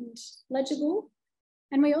clearer and legible.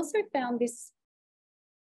 And we also found this,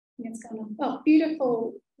 it's going on, well,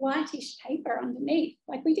 beautiful whitish paper underneath.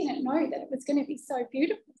 Like, we didn't know that it was going to be so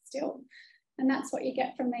beautiful still. And that's what you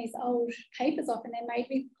get from these old papers often. They're made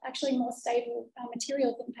with actually more stable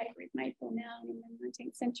materials than paper is made for now in the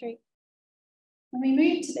 19th century. When we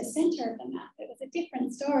moved to the centre of the map, it was a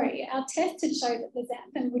different story. Our test had showed that the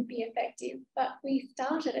xanthan would be effective, but we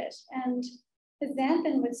started it and the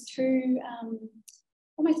xanthan was too,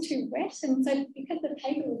 almost too wet. And so because the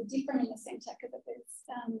paper was different in the centre, because it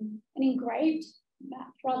was an engraved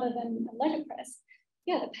map rather than a letterpress,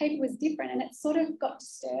 yeah, the paper was different and it sort of got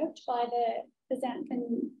disturbed by the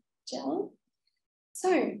xanthan gel.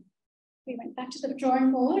 So we went back to the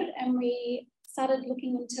drawing board and we started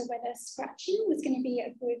looking into whether scratching was going to be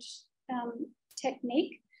a good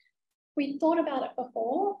technique. We thought about it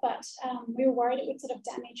before, but we were worried it would sort of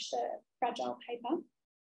damage the fragile paper.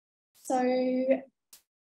 So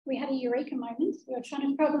we had a eureka moment. We were trying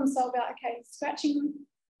to problem solve out, okay, scratching,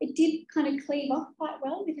 it did kind of cleave off quite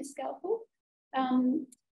well with a scalpel.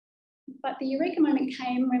 But the eureka moment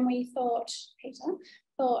came when we thought, Peter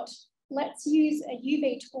thought, let's use a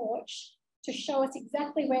UV torch to show us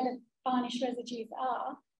exactly where the varnish residues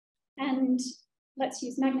are, and let's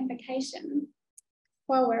use magnification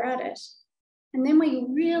while we're at it. And then we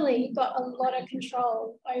really got a lot of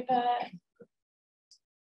control over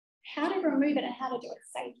how to remove it and how to do it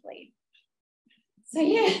safely. So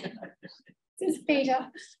yeah, this is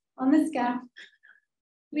Peter on the scarf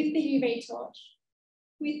with the UV torch,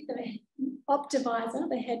 with the optivisor,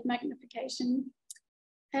 the head magnification.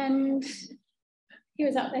 And he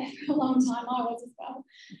was up there for a long time, I was as well.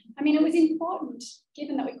 I mean, it was important,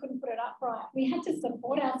 given that we couldn't put it upright. We had to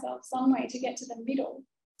support ourselves some way to get to the middle.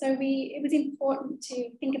 So it was important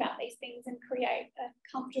to think about these things and create a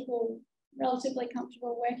comfortable, relatively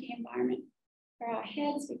comfortable working environment for our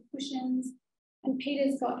heads with cushions. And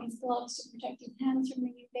Peter's got his gloves to protect his hands from the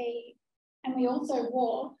UV. And we also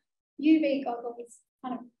wore UV goggles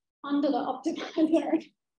kind of under the optimizer.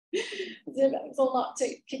 It was a lot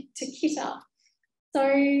to kit up. So,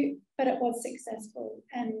 but it was successful.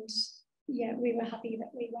 And yeah, we were happy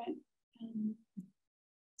that we weren't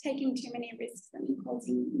taking too many risks and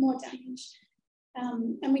causing more damage.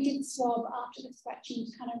 And we did swab after the scratching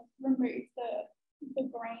to kind of remove the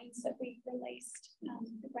grains that we released,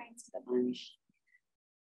 the grains of the varnish.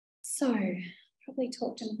 So probably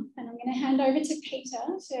talked enough, and I'm going to hand over to Peter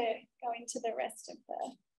to go into the rest of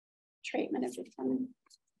the treatment of the salmon.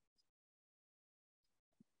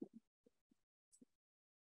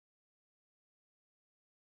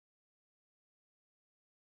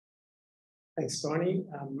 Thanks, Bryony.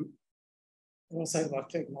 I'd also like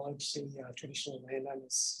to acknowledge the traditional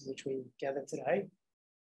landowners in which we gather today.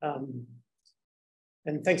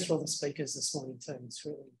 And thanks for all the speakers this morning too. It's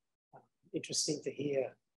really interesting to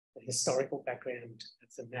hear the historical background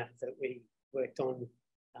of the map that we worked on,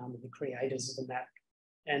 the creators of the map.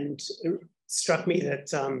 And it struck me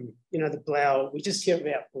that, you know, the Blaeu, we just hear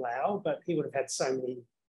about Blaeu, but he would have had so many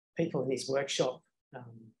people in his workshop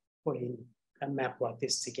putting a map like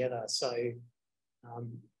this together. So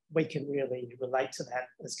we can really relate to that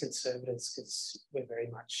as conservators because we're very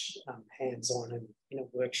much hands-on and in a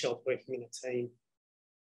workshop working in a team.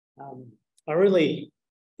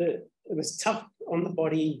 It was tough on the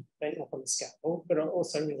body being up on the scaffold, but I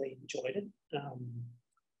also really enjoyed it.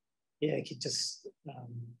 Yeah, it could just,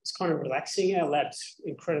 it's kind of relaxing. Our lab's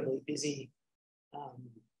incredibly busy.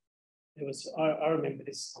 I remember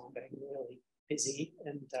this time being really busy,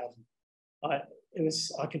 and I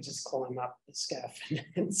could just climb up the scaff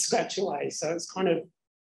and scratch away. So it's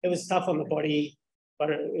it was tough on the body, but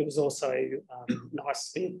it was also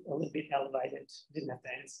nice to be a little bit elevated. Didn't have to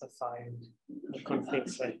answer the phone, that kind of thing.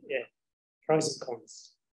 So yeah, pros and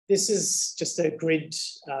cons. This is just a grid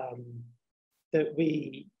that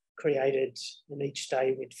we created, and each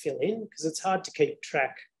day we'd fill in because it's hard to keep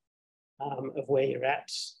track of where you're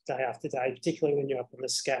at day after day, particularly when you're up on the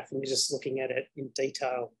scaff and you're just looking at it in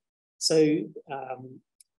detail. So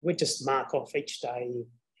we'd just mark off each day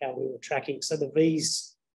how we were tracking. So the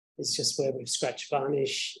V's is just where we've scratched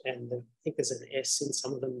varnish, and I think there's an S in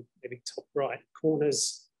some of them, maybe top right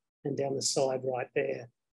corners and down the side right there.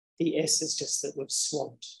 The S is just that we've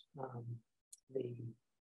swabbed the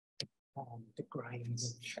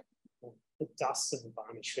grains and the dust of the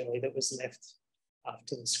varnish really that was left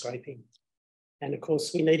after the scraping. And of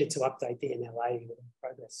course we needed to update the NLA with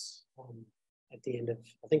progress at the end of,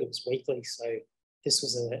 I think it was weekly. So this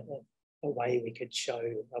was a way we could show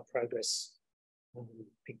our progress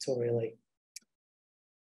pictorially.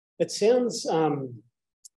 It sounds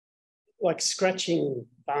like scratching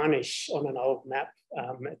varnish on an old map.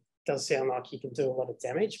 It does sound like you can do a lot of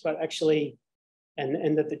damage, but actually,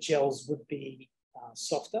 and that the gels would be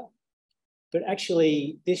softer. But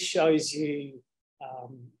actually, this shows you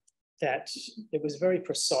that it was very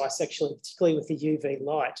precise, actually, particularly with the UV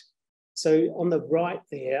light. So on the right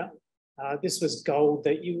there, this was gold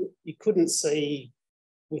that you couldn't see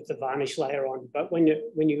with the varnish layer on, but when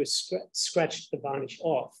you scratched the varnish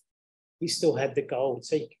off, you still had the gold.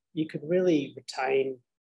 So you could really retain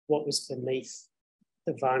what was beneath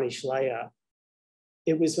the varnish layer.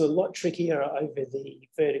 It was a lot trickier over the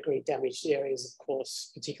verdigris damaged areas, of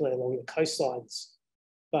course, particularly along the coastlines.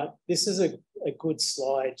 But this is a good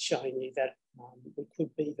slide showing you that we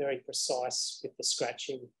could be very precise with the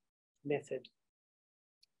scratching method.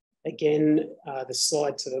 Again, the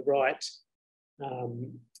slide to the right,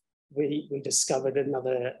 we discovered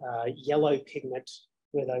another yellow pigment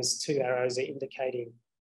where those two arrows are indicating.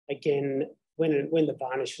 Again, when the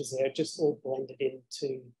varnish was there, it just all blended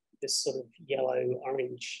into this sort of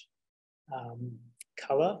yellow-orange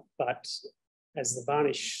colour. But as the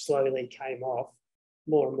varnish slowly came off,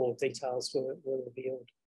 more and more details were revealed.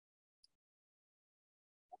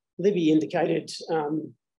 Libby indicated,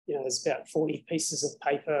 you know, there's about 40 pieces of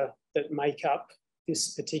paper that make up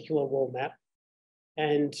this particular wall map,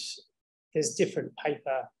 and there's different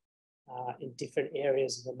paper in different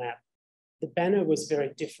areas of the map. The banner was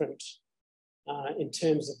very different in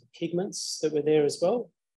terms of the pigments that were there as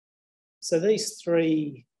well. So these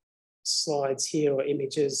three slides here, or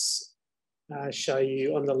images, show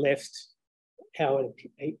you on the left how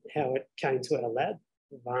it came to our lab,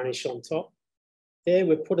 the varnish on top. There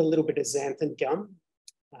we put a little bit of xanthan gum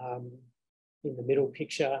in the middle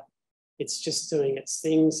picture. It's just doing its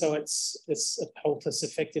thing. So it's a poultice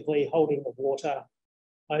effectively holding the water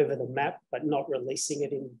over the map, but not releasing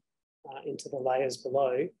it into the layers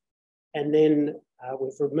below. And then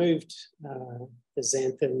we've removed the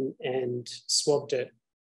xanthan and swabbed it.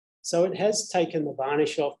 So it has taken the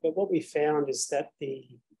varnish off, but what we found is that the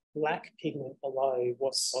black pigment below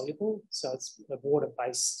was soluble. So it's a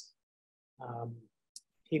water-based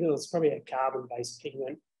pigment. It's probably a carbon-based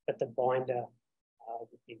pigment, but the binder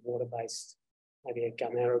would be water-based, maybe a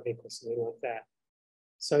gum arabic or something like that.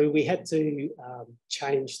 So we had to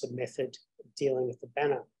change the method of dealing with the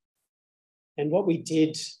banner. And what we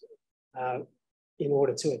did in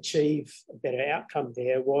order to achieve a better outcome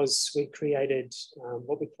there was we created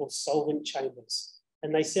what we call solvent chambers.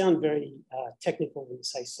 And they sound very technical when you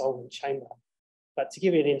say solvent chamber, but to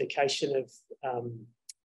give you an indication of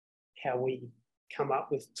how we come up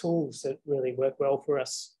with tools that really work well for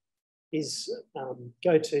us is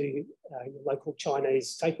go to your local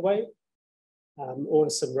Chinese takeaway, order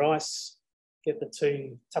some rice, get the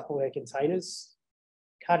 2 Tupperware containers,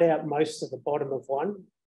 cut out most of the bottom of one.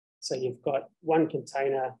 So you've got one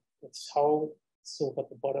container that's whole, still got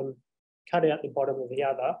the bottom, cut out the bottom of the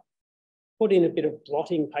other, put in a bit of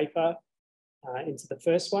blotting paper into the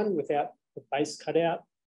first one without the base cut out,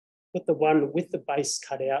 put the one with the base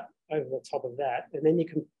cut out over the top of that, and then you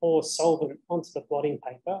can pour solvent onto the blotting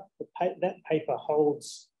paper. That paper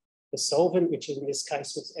holds the solvent, which in this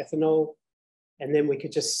case was ethanol, and then we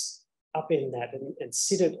could just upend that and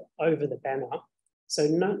sit it over the banner. So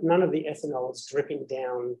none of the ethanol is dripping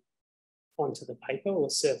down onto the paper or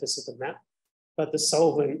surface of the map, but the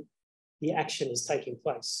solvent, the action is taking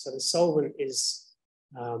place. So the solvent is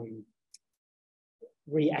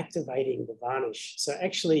reactivating the varnish. So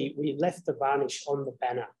actually we left the varnish on the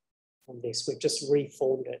banner on this, we've just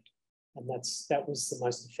reformed it. And that was the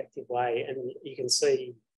most effective way. And you can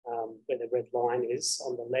see where the red line is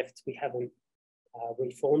on the left, we haven't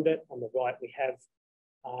reformed it. On the right we have,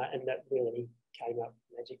 and that really came up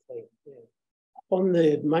magically. Yeah. On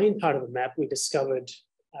the main part of the map, we discovered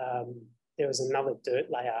there was another dirt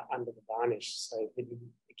layer under the varnish. So you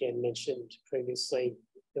again mentioned previously,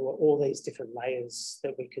 there were all these different layers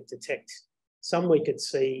that we could detect. Some we could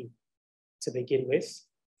see to begin with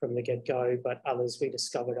from the get-go, but others we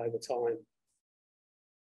discovered over time.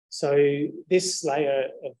 So this layer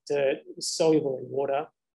of dirt is soluble in water.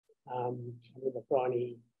 With the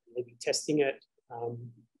briny, maybe testing it,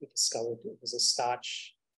 we discovered it was a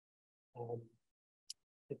starch.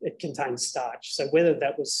 It contained starch. So whether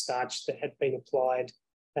that was starch that had been applied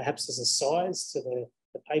perhaps as a size to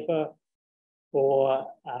the paper or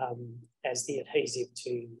as the adhesive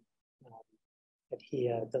to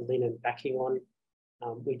adhere the linen backing on,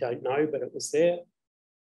 we don't know, but it was there.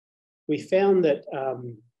 We found that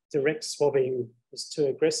direct swabbing was too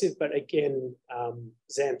aggressive, but again,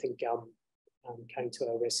 xanthan gum came to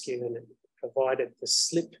our rescue and it provided the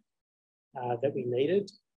slip that we needed.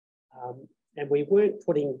 And we weren't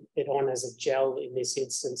putting it on as a gel in this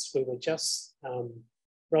instance. We were just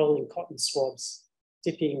rolling cotton swabs,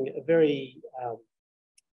 dipping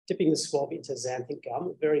the swab into xanthan gum,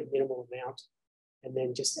 a very minimal amount, and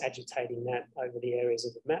then just agitating that over the areas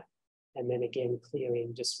of the map, and then again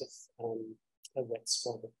clearing just with a wet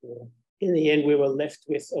swab of water. In the end, we were left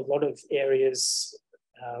with a lot of areas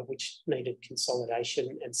which needed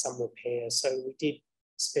consolidation and some repair. So we did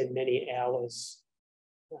spend many hours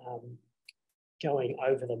going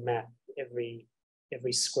over the map, every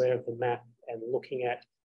square of the map, and looking at,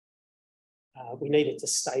 we needed to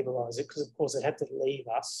stabilise it because of course it had to leave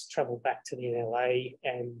us, travel back to the NLA,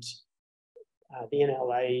 and the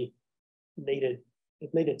NLA needed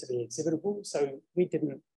to be exhibitable. So we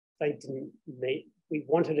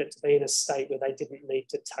wanted it to be in a state where they didn't need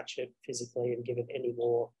to touch it physically and give it any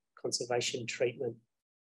more conservation treatment.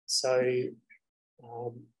 So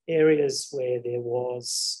areas where there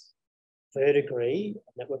was verdigris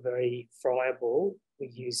that were very friable, we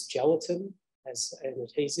used gelatin as an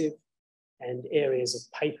adhesive, and areas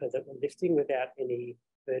of paper that were lifting without any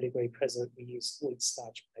verdigris present, we used wheat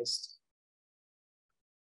starch paste.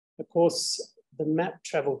 Of course, the map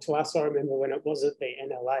travelled to us. I remember when it was at the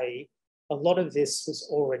NLA, a lot of this was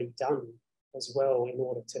already done as well in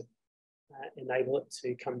order to enable it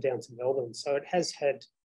to come down to Melbourne. So it has had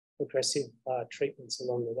progressive treatments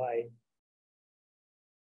along the way.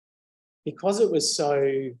 Because it was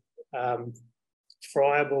so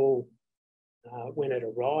friable when it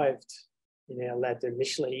arrived in our lab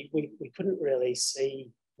initially, we couldn't really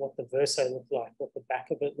see what the verso looked like, what the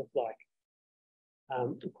back of it looked like.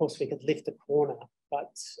 Of course, we could lift a corner,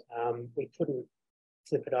 but we couldn't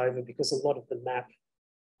flip it over because a lot of the map,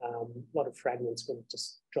 a lot of fragments would have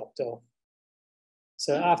just dropped off.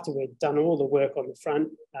 So after we'd done all the work on the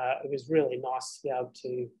front, it was really nice to be able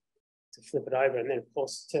to flip it over and then, of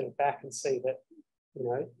course, turn it back and see that, you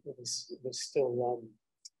know, it was still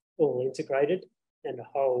all integrated and a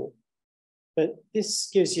whole. But this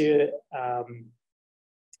gives you an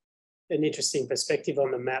interesting perspective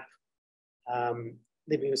on the map.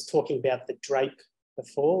 Libby was talking about the drape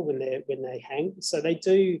before when they hang. So they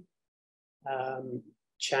do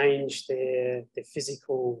change their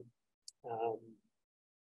physical,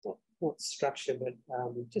 not structure, but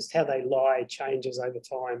just how they lie changes over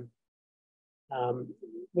time.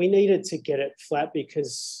 We needed to get it flat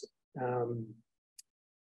because the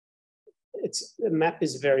map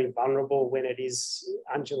is very vulnerable when it is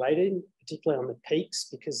undulating, particularly on the peaks,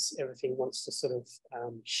 because everything wants to sort of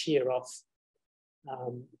shear off.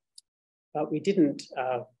 But we didn't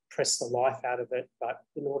press the life out of it, but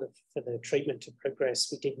in order for the treatment to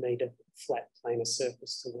progress, we did need a flat planar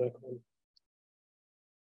surface to work on.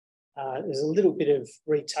 There's a little bit of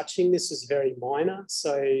retouching. This is very minor.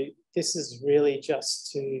 So this is really just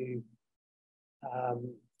to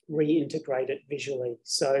reintegrate it visually.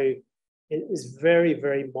 So it is very,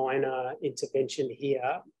 very minor intervention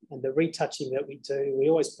here. And the retouching that we do, we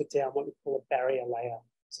always put down what we call a barrier layer.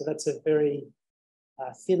 So that's a very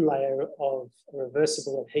thin layer of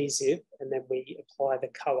reversible adhesive, and then we apply the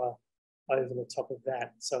colour over the top of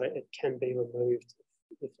that. So it can be removed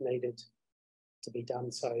if needed to be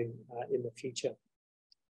done so in the future.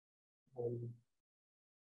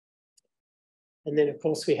 And then, of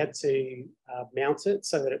course, we had to mount it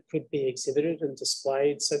so that it could be exhibited and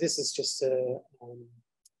displayed. So this is just a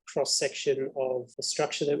cross-section of the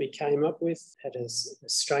structure that we came up with. Had a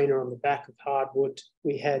strainer on the back of hardwood.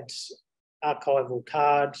 We had archival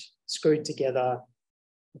card screwed together,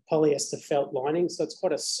 a polyester felt lining. So it's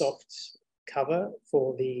quite a soft cover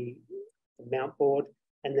for the mount board,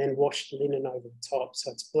 and then washed linen over the top. So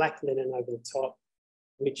it's black linen over the top,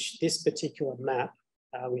 which this particular map,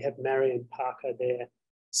 we have Marion Parker there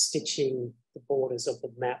stitching the borders of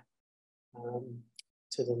the map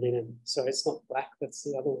to the linen. So it's not black, that's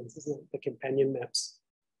the other ones, isn't it? The companion maps.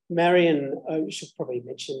 Marion, I should probably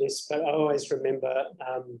mention this, but I always remember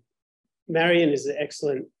Marion is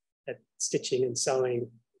excellent at stitching and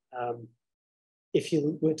sewing. If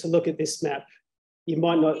you were to look at this map, you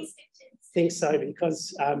might not think so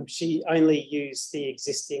because she only used the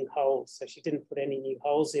existing holes. So she didn't put any new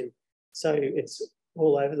holes in. So it's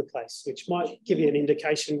all over the place, which might give you an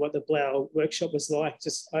indication what the Blaeu workshop was like.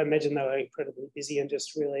 Just, I imagine they were incredibly busy and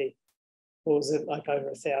just really, what was it, like over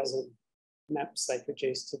 1,000 maps they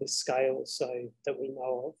produced to this scale, so that we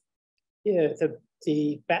know of. Yeah,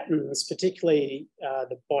 the battens, particularly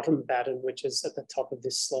the bottom batten, which is at the top of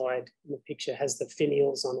this slide in the picture, has the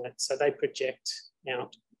finials on it. So they project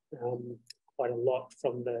out quite a lot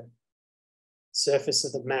from the surface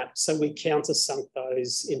of the map. So we countersunk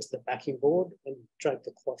those into the backing board and draped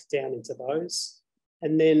the cloth down into those.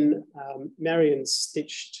 And then Marion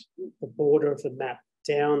stitched the border of the map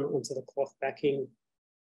down onto the cloth backing.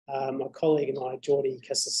 My colleague and I, Geordie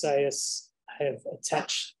Casaseas, have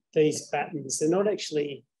attached these battens. They're not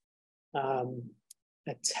actually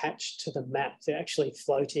attached to the map. They're actually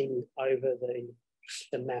floating over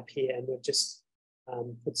the map here, and we've just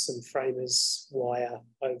put some framers wire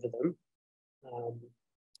over them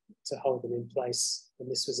to hold them in place.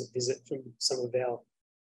 And this was a visit from some of our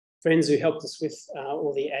friends who helped us with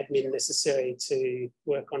all the admin necessary to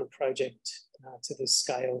work on a project to this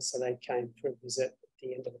scale. So they came for a visit at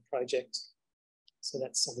the end of the project. So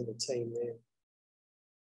that's some of the team there.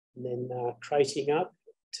 And then crating up,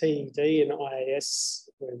 TED and IAS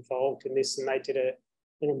were involved in this, and they did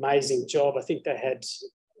an amazing job. I think they had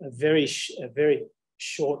a very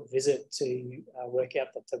short visit to work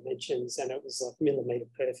out the dimensions, and it was like millimetre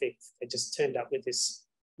perfect. They just turned up with this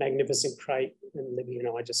magnificent crate, and Libby and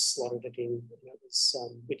I just slotted it in. And it was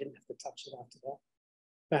we didn't have to touch it after that.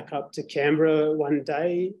 Back up to Canberra one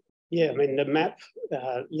day. Yeah, I mean, the map,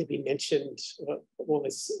 Libby mentioned all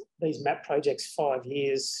these map projects, 5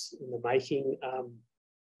 years in the making.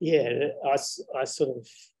 Yeah, I sort of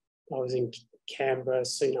I was in Canberra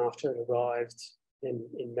soon after it arrived, then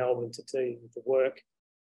in Melbourne to do the work,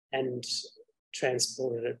 and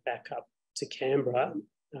transported it back up to Canberra.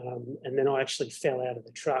 And then I actually fell out of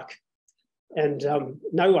the truck, and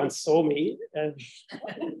no one saw me. I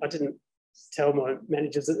didn't tell my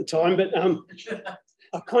managers at the time, but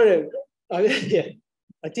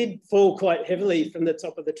I did fall quite heavily from the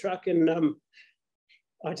top of the truck, and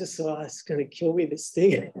I just thought, it's going to kill me, this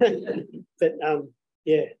thing. But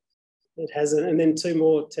yeah, it hasn't. And then 2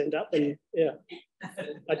 more turned up, and yeah,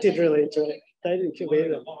 I did really enjoy it. They didn't kill me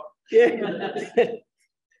either. Yeah.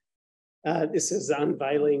 This is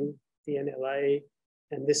unveiling the NLA,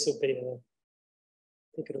 and this will be I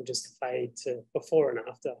think it'll just fade to before and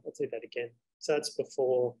after. I'll do that again. So it's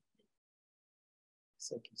before,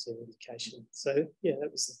 so it gives you an indication. So yeah,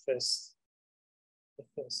 that was the first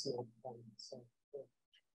one. So, yeah.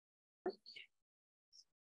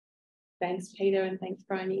 Thanks, Peter, and thanks,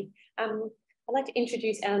 Bryony. I'd like to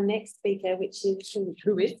introduce our next speaker, who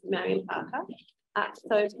is Marion Parker.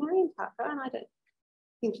 So Marion Parker, and I don't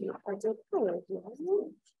think you're not quite doing,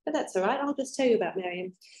 but that's all right. I'll just tell you about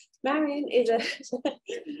Marion. Marion is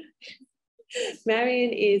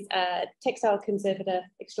a textile conservator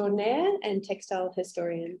extraordinaire and textile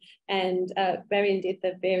historian, and Marion did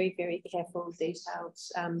the very, very careful, detailed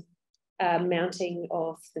mounting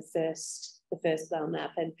of the first Blaeu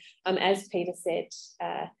map. And as Peter said,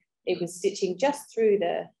 it was stitching just through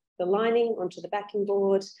the lining onto the backing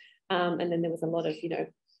board, and then there was a lot of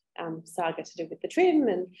saga to do with the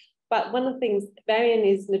trim. But one of the things, Marion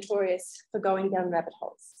is notorious for going down rabbit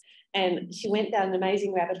holes, and she went down an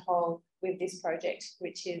amazing rabbit hole with this project,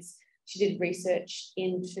 which is she did research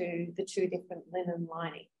into the 2 different linen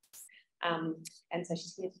linings. And so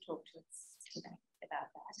she's here to talk to us today about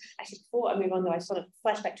that. Actually, before I move on though, I just want to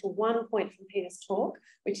flash back to one point from Peter's talk,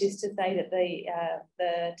 which is to say that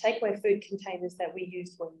the takeaway food containers that we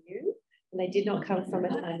used were new, and they did not come from a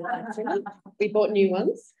time factory. We bought new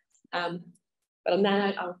ones. But on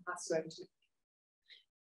that, I'll pass you over to you.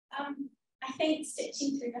 I think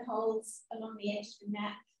stitching through the holes along the edge of the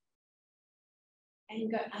map,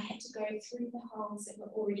 and I had to go through the holes that were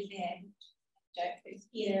already there. Joke with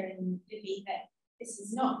Peter and Libby that this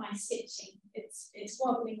is not my stitching. It's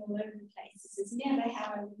wobbling all over the place. This is never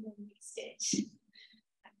how I would normally stitch.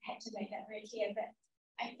 I had to make that very clear. But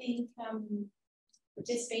I think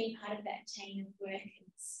just being part of that chain of work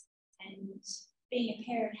and being a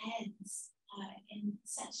pair of hands in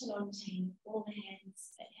such a long chain, all the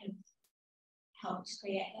hands that have helped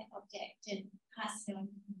create that object and pass it on in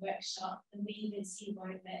the workshop, the weavers who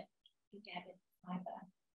wove it, who gathered fibre.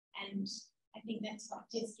 And I think that's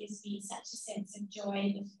what just gives me such a sense of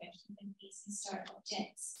joy with working with these historic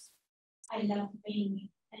objects. I love being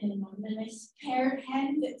an anonymous pair of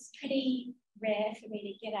hands. It's pretty rare for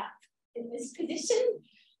me to get up in this position.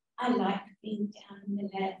 I like being down in the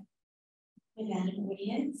lab without an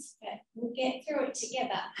audience, but we'll get through it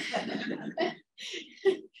together.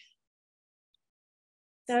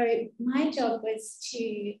 So my job was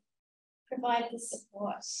to provide the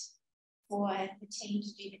support for the team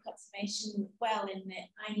to do the conservation well, in that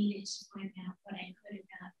I needed to find out what I could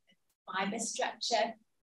about the fibre structure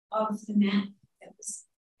of the map that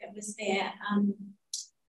was there,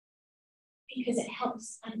 because it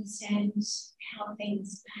helps understand how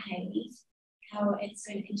things behave, how it's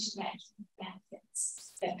going to interact with the map.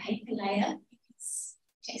 That's the paper layer, because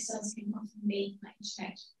textiles can often be like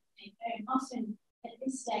interact with paper, and often at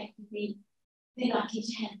this stage they're likely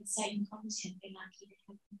to have the same content. They're likely to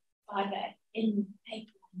have fibre in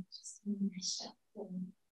paper and just in mashed up form.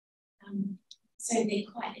 So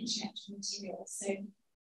they're quite interactive materials. So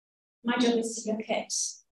my job is to look at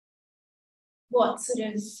what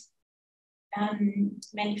sort of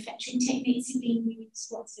manufacturing techniques have been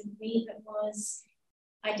used, what sort of weave it was,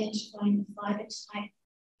 identifying the fibre type,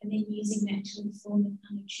 and then using that to inform the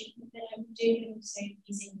kind of treatment that I would do, and also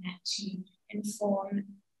using that to inform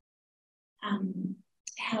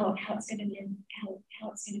how it's going to live, how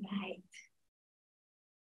it's going to behave.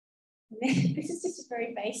 This is just a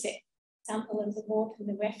very basic sample of the warp and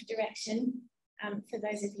the weft direction. For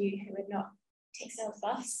those of you who are not textile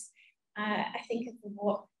buffs, I think of the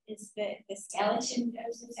warp is the skeleton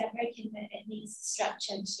of the fabric, and that it needs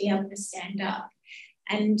structure to be able to stand up.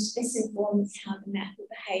 And this informs how the map will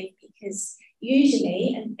behave, because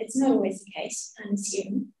usually, and it's not always the case, I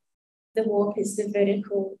assume, the warp is the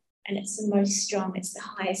vertical and it's the most strong, it's the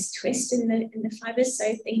highest twist in the fibres.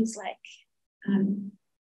 So things like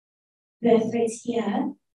the threads here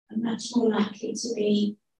are much more likely to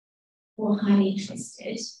be more highly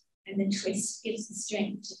twisted, and the twist gives the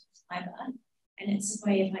strength to the fibre, and it's a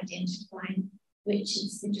way of identifying which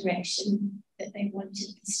is the direction that they wanted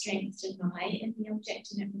the strength to lie in the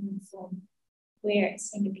object, and it will inform where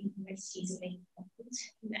it's going to be most easily coupled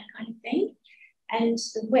and that kind of thing. And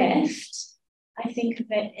the weft, I think of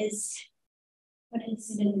it as one of the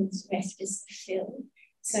synonyms of weft is the fill.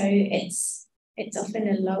 So it's often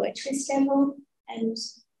a lower twist level, and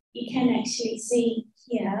you can actually see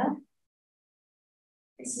here,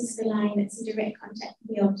 this is the line that's in direct contact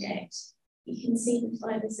with the object. You can see the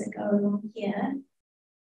fibres that go along here.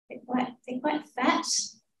 They're quite fat,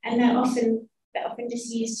 and they're often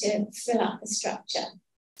just used to fill up the structure.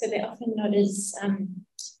 So they're often not as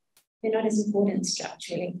important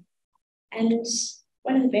structurally. And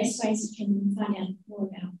one of the best ways you can find out more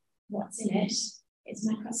about what's in it is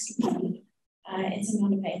microscopy. It's a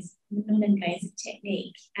non-invasive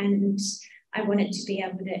technique, and I wanted to be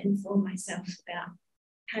able to inform myself about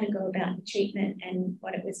how to go about the treatment and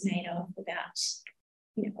what it was made of without,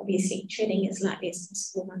 obviously treading as lightly as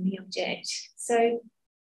possible on the object. So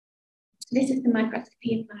this is the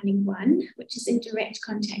microscopy of lining 1, which is in direct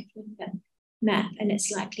contact with the map, and it's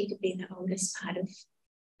likely to be the oldest part of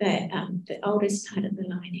the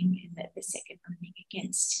lining, and the second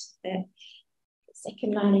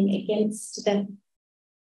lining against the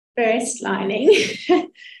first lining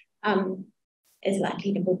is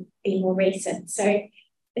likely to be more recent. So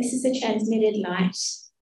this is the transmitted light.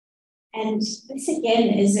 And this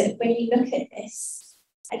again is that when you look at this,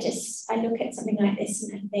 I look at something like this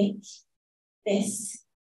and I think this,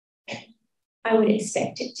 I would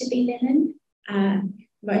expect it to be linen.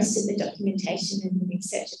 Most of the documentation and the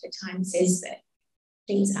research at the time says that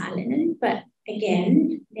things are linen, but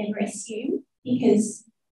again, never assume, because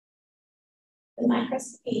the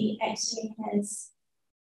microscopy actually has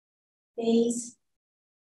these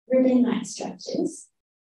ribbon-like structures,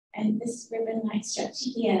 and this ribbon-like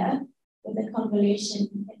structure here with a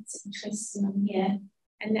convolution that's in twists along here,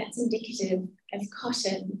 and that's indicative of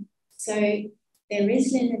cotton. So there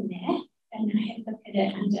is linen there, and I have looked at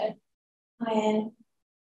it under higher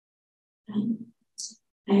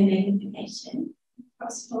magnification,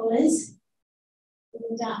 cross polars with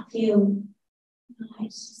a dark field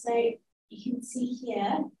light. So you can see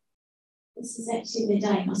here, this is actually the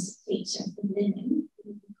diagnostic feature of the linen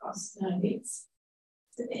with the cross nodes.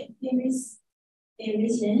 So there is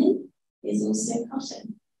linen, there's also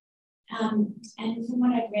cotton. And from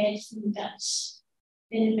what I've read from the Dutch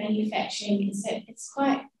linen manufacturing, is that it's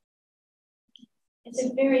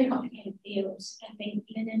a very complicated field. I think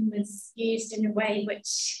linen was used in a way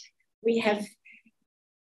which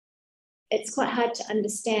it's quite hard to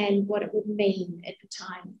understand what it would mean at the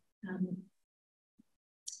time,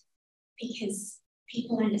 because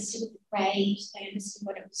people understood the grade, they understood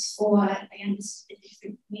what it was for, they understood the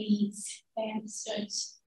different needs, they understood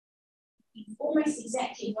almost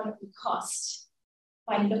exactly what it would cost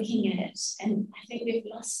by looking at it. And I think we've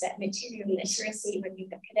lost that material literacy when we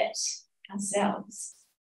look at it ourselves.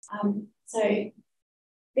 So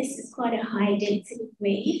this is quite a high density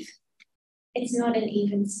weave. It's not an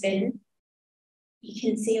even spin. You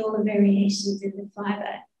can see all the variations in the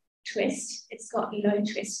fibre twist. It's got low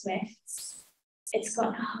twist wefts. It's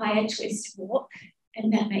got a higher twist warp,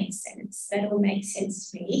 and that makes sense. That all makes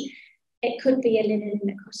sense to me. It could be a linen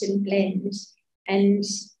and a cotton blend. And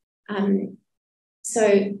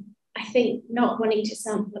so I think not wanting to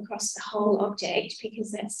sample across the whole object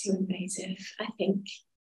because that's too invasive, I think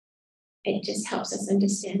it just helps us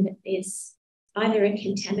understand that there's either a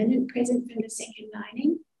contaminant present from the second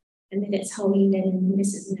lining and that it's wholly linen and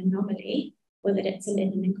this is an anomaly, or that it's a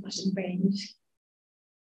linen and cotton blend.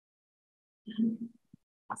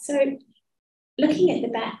 So looking at the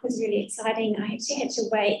back was really exciting. I actually had to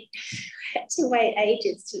wait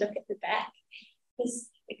ages to look at the back because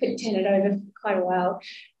I couldn't turn it over for quite a while.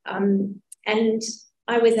 And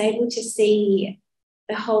I was able to see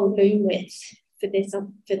the whole loom width for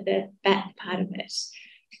the back part of it.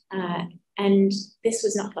 And this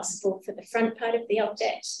was not possible for the front part of the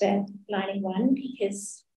object, the lining 1,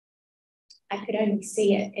 because I could only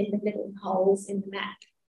see it in the little holes in the map.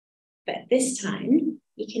 But this time,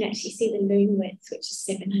 you can actually see the loom width, which is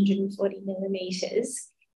 740 millimeters.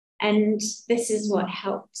 And this is what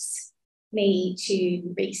helps me to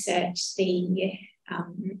research the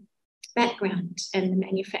background and the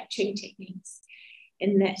manufacturing techniques,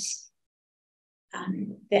 in that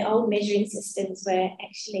the old measuring systems were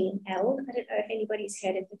actually in L. I don't know if anybody's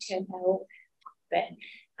heard of the term L, but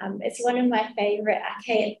it's one of my favorite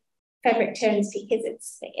archaic fabric terms because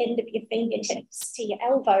it's the end of your fingertips to your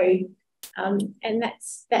elbow. And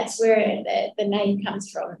that's where the name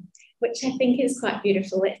comes from, which I think is quite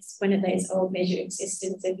beautiful. It's one of those old measuring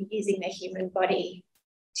systems of using the human body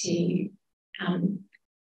to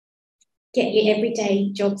get your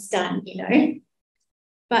everyday jobs done, you know.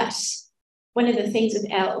 But one of the things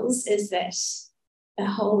with L's is that the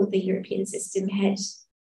whole of the European system had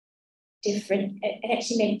different, it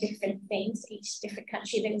actually meant different things for each different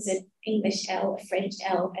country. There was an English L, a French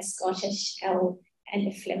L, a Scottish L, and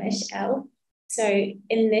a Flemish L. So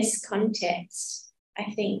in this context,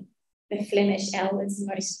 I think the Flemish L is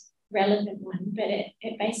the most relevant one, but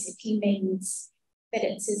it basically means that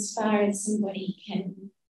it's as far as somebody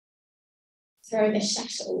can throw the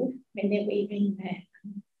shuttle when they're weaving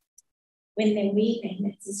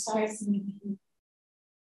it's as far as somebody can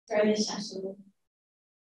throw the shuttle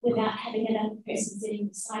without having another person sitting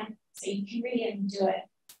beside them. So you can really only do it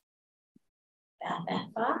about that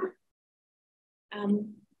far.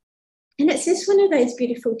 And it's just one of those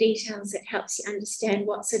beautiful details that helps you understand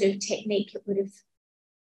what sort of technique it would have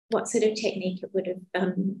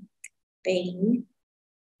been.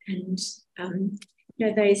 And you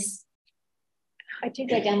know, those, I do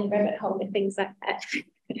go down the rabbit hole with things like that.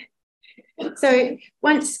 So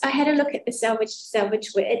once I had a look at the salvage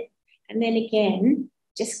width, and then again,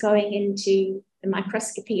 just going into the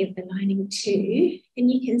microscopy of the lining too,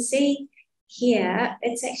 and you can see here,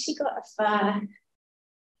 it's actually got a far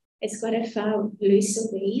looser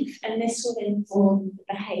weave, and this will inform the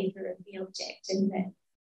behaviour of the object. And that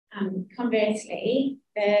conversely,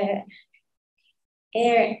 the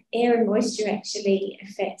air and moisture actually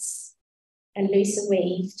affects a looser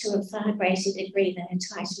weave to a far greater degree than a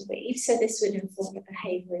tighter weave. So this would inform the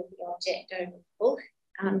behaviour of the object overall.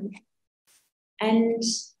 And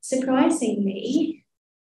surprisingly,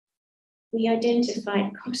 we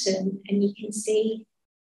identified cotton, and you can see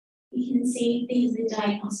these are the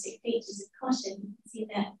diagnostic features of cotton. You can see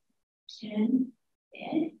that turn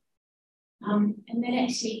there. And that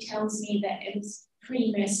actually tells me that it was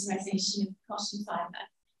pre-mercerization of cotton fibre,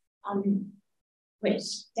 which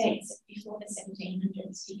dates before the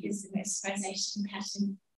 1700s, because the mercerization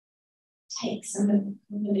pattern takes some of the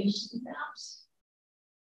convolutions out.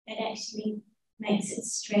 It actually makes it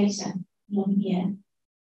straighter along here.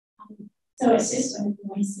 So it's just one of the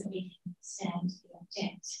ways that we can understand the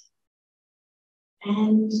object.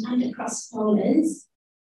 And under cross polars,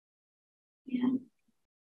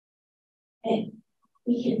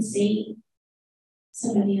 we can see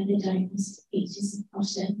some of the other diagnostic features of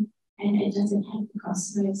cotton, and it doesn't have the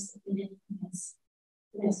cross rows that the linen has.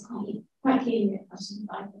 So that's quite clearly a cotton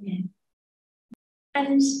fibre there.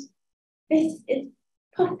 And this is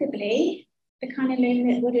possibly the kind of loom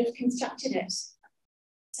that would have constructed it.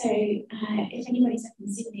 So if anybody's up in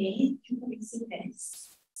Sydney, you can probably see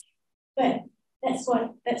this. But that's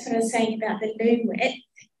what I was saying about the loom width,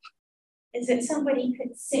 is that somebody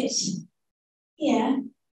could sit here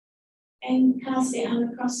and cast their arm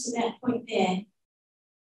across to that point there.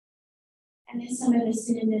 And there's some of the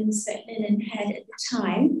synonyms that linen had at the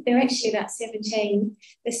time. There are actually about 17.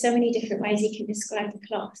 There's so many different ways you can describe the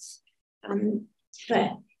cloth.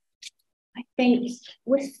 But I think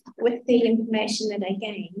with the information that I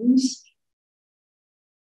gained,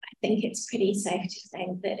 I think it's pretty safe to say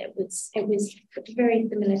that it was a very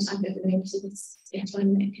similar type of loom to this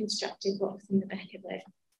one that constructed what was in the back of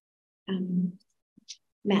the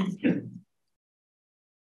map.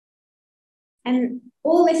 And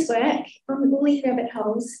all this work on all these rabbit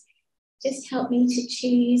holes just helped me to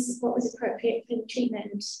choose what was appropriate for the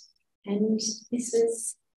treatment. And this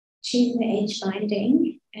was choosing the edge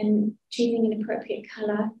binding and choosing an appropriate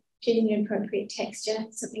colour, choosing an appropriate texture,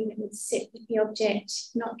 something that would sit with the object,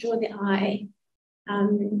 not draw the eye,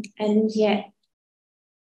 and yet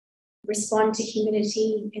respond to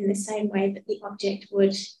humidity in the same way that the object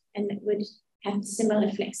would, and that would have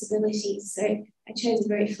similar flexibility. So I chose a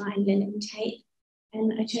very fine linen tape,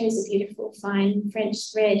 and I chose a beautiful fine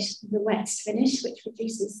French thread with a waxed finish, which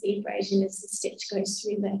reduces the abrasion as the stitch goes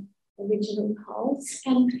through the original holes.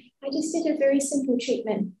 And I just did a very simple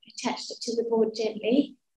treatment, attached it to the board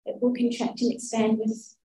gently. It will contract and expand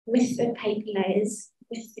with the paper layers,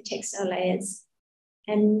 with the textile layers.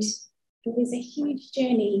 And it was a huge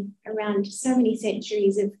journey around so many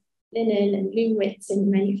centuries of linen and loom widths and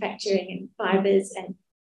manufacturing and fibres and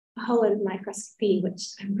a whole lot of microscopy,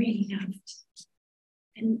 which I really loved.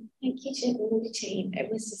 And thank you to all the team.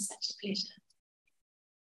 It was just such a pleasure.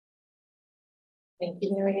 Thank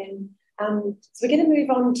you, Marianne. So we're going to move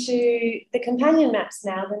on to the companion maps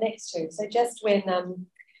now, the next two. So just when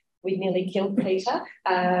we nearly killed Peter,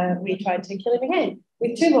 we tried to kill him again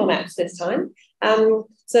with two more maps this time.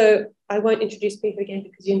 So I won't introduce Peter again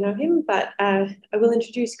because you know him, but I will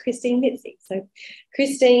introduce Christine Mitzi. So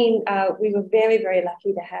Christine, we were very, very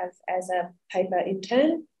lucky to have as a paper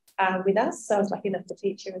intern. with us. So I was lucky enough to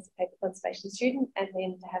teach her as a paper conservation student and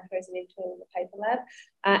then to have her as an intern in the paper lab.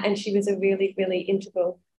 And she was a really, really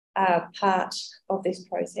integral part of this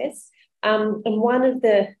process. And one of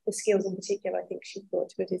the skills in particular I think she brought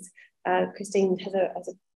to it is Christine has a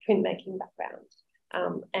printmaking background.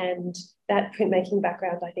 And that printmaking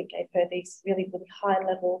background I think gave her these really, really high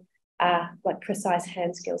level, like precise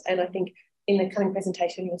hand skills. And I think in the coming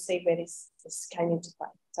presentation, you'll see where this came into play.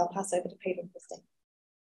 So I'll pass over to Peter and Christine.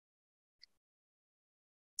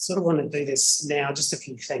 Sort of want to do this now, just a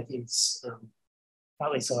few thank yous,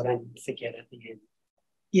 partly so I don't forget at the end.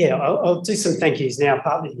 Yeah, I'll do some thank yous now,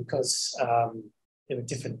 partly because there were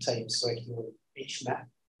different teams working on each map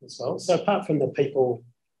as well. So apart from the people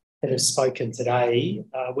that have spoken today,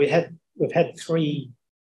 we've had 3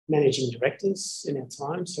 managing directors in our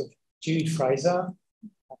time. So Jude Fraser,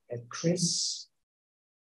 and Chris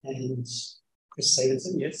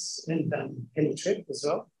Stevenson, yes, and Penny Tripp as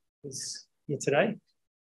well is here today.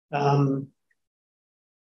 There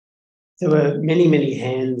were many, many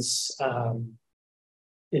hands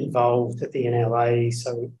involved at the NLA.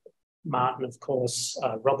 So Martin, of course,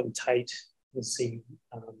 Robin Tate was the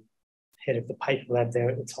head of the paper lab there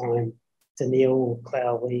at the time, Danielle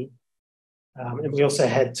Clowley. And we also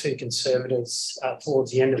had 2 conservators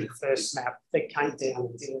towards the end of the first map that came down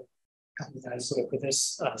and did a couple of days' work with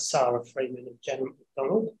us, Sarah Freeman and Janet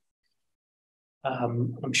McDonald.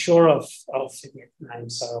 I'm sure I'll forget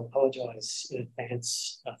names, so I apologise in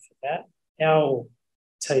advance for that. Our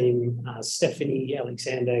team, Stephanie,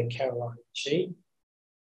 Alexander, Caroline, G,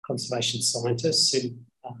 conservation scientists who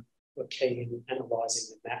were key in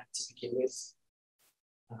analysing the map to begin with.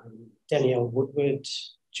 Danielle Woodward,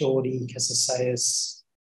 Geordie Casaseas.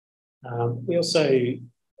 We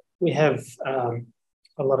have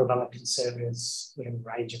a lot of other conservators. We have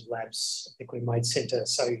a range of labs at the Greenwade Centre,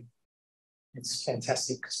 so it's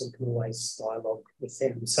fantastic because we can always dialogue with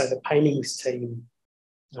them. So the paintings team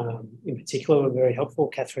in particular were very helpful.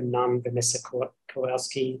 Catherine Nunn, Vanessa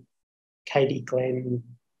Kowalski, Katie Glenn,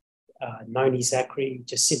 Noni Zachary,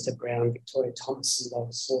 Jacinta Brown, Victoria Thomas, and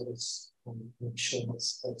Lola Saunders. I'm sure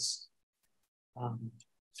was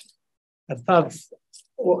above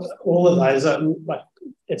all of those, like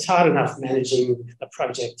it's hard enough managing a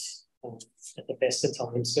project at the best of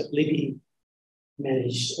times, but Libby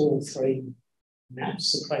managed all 3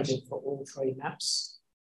 maps, the project for all 3 maps,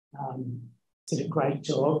 did a great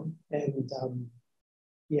job, and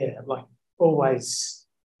yeah, like always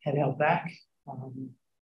had our back.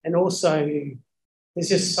 And also there's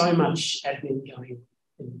just so much admin going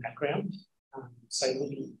in the background. So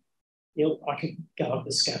Libby, I could go up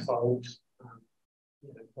the scaffold,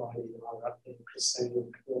 Brian and I were up there, Christine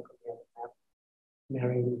could walk on the other map,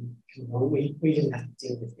 Marion, we didn't have to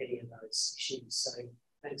deal with any of those issues. So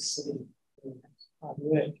thanks to them for hard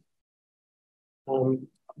work.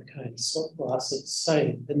 Okay, swap glasses.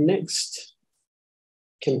 So the next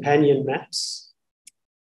companion maps,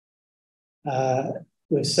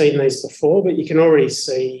 we've seen these before, but you can already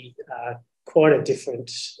see quite a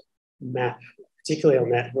different map, particularly on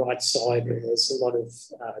that right side where there's a lot of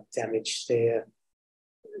damage there.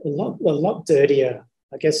 A lot dirtier.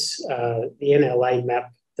 I guess the NLA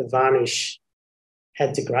map, the varnish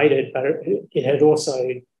had degraded, but it had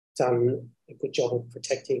also done a good job of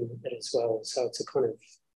protecting it as well. So it's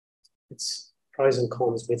it's pros and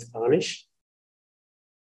cons with varnish.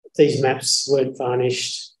 These maps weren't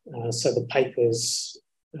varnished, so the paper's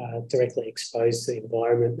directly exposed to the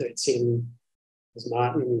environment that it's in. As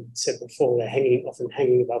Martin said before, they're often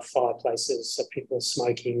hanging above fireplaces, so people are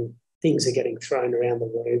smoking, things are getting thrown around the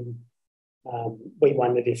room. We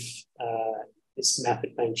wondered if this map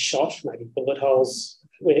had been shot, maybe bullet holes.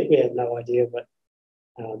 We had no idea, but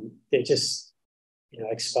they're just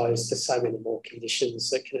exposed to so many more conditions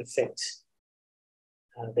that can affect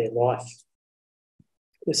their life.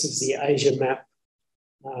 This is the Asia map.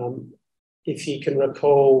 If you can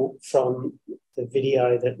recall from the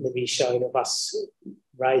video that Libby showed of us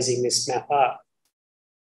raising this map up,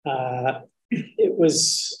 it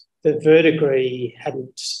was the verdigris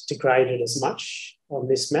hadn't degraded as much on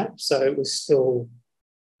this map, so it was still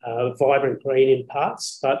vibrant green in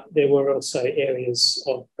parts, but there were also areas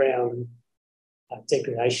of brown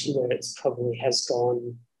degradation where it probably has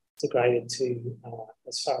gone degraded to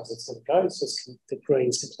as far as it's going to go. So the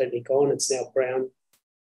green's completely gone, it's now brown.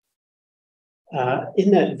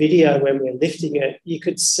 In that video, when we're lifting it, you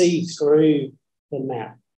could see through the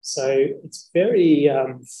map. So it's very,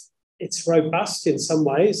 it's robust in some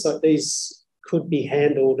ways. Like these could be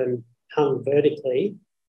handled and hung vertically,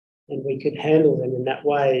 and we could handle them in that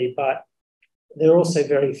way, but they're also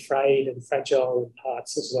very frayed and fragile in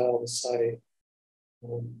parts as well. So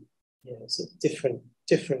Yeah, so different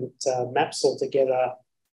maps altogether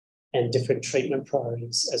and different treatment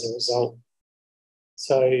priorities as a result.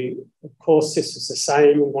 So, of course, this was the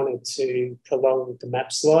same. We wanted to prolong the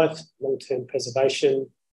map's life, long-term preservation,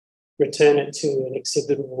 return it to an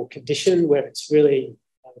exhibitable condition where it's really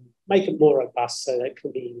make it more robust so that it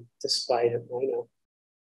can be displayed at Blaeu.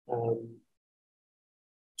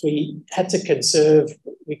 We had to conserve.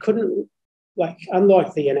 We couldn't, like,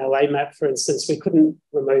 unlike the NLA map, for instance, we couldn't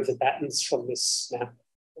remove the battens from this map.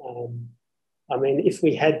 I mean, if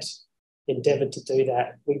we had endeavoured to do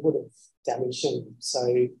that, we would have damaged them.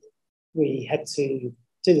 So we had to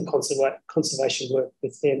do the conservation work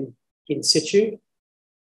with them in situ.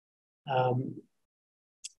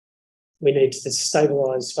 We need to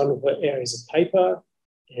stabilise vulnerable areas of paper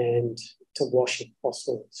and to wash if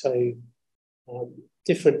possible. So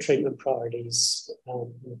different treatment priorities,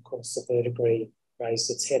 and of course the verdigris raised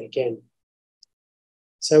its head again.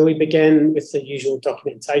 So we began with the usual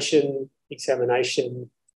documentation,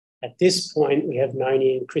 examination. At this point, we have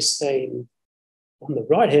Noni and Christine on the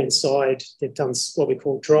right-hand side. They've done what we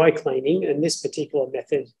call dry cleaning, and this particular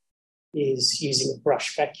method is using a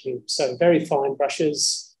brush vacuum. So very fine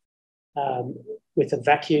brushes with a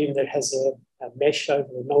vacuum that has a mesh over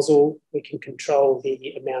the nozzle. We can control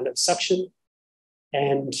the amount of suction.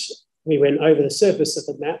 And we went over the surface of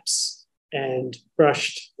the maps and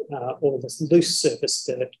brushed all this loose surface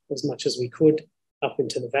dirt as much as we could up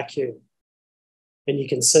into the vacuum. And you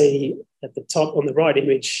can see at the top, on the right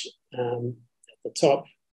image, at the top,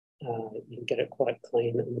 you can get it quite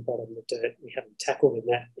clean, and the bottom, the dirt, we haven't tackled in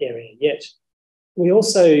that area yet. We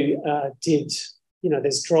also did,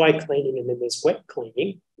 there's dry cleaning and then there's wet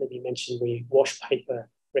cleaning. As you mentioned, we wash paper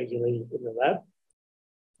regularly in the lab.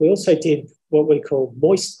 We also did what we call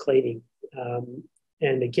moist cleaning.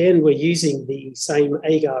 And again, we're using the same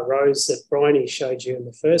agar rows that Bryony showed you in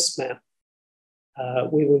the first map.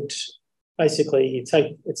 We would basically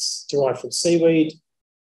it's derived from seaweed.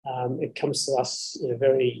 It comes to us in a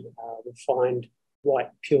very refined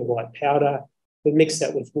pure white powder. We mix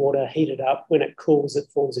that with water, heat it up. When it cools, it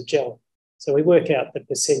forms a gel. So we work out the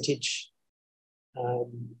percentage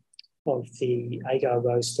of the agar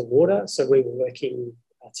rose to water. So we were working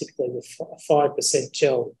typically with 5%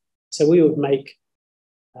 gel. So we would make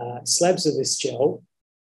slabs of this gel,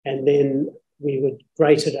 and then we would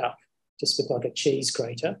grate it up just with like a cheese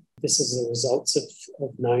grater. This is the results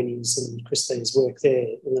of Noni's and Christine's work there.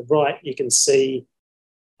 On the right, you can see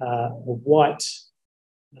a white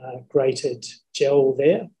grated gel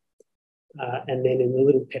there. And then in the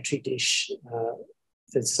little Petri dish,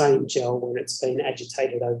 the same gel when it's been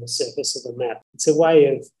agitated over the surface of the map. It's a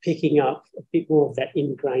way of picking up a bit more of that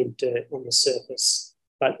ingrained dirt on the surface,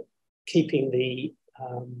 but keeping the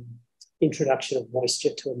introduction of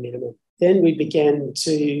moisture to a minimum. Then we began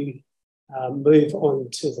to move on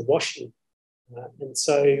to the washing. And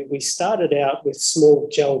so we started out with small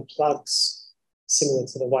gel plugs, similar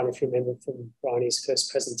to the one, if you remember, from Bryony's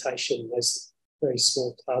first presentation, those very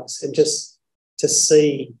small plugs, and just to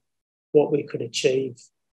see what we could achieve.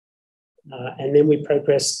 And then we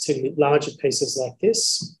progressed to larger pieces like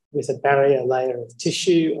this with a barrier layer of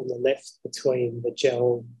tissue on the left between the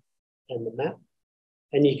gel and the map.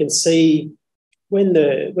 And you can see when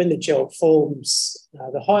the gel forms,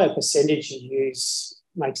 the higher percentage you use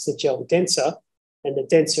makes the gel denser, and the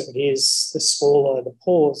denser it is, the smaller the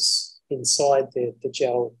pores inside the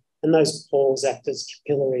gel, and those pores act as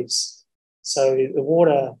capillaries. So the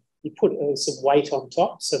water, you put some weight on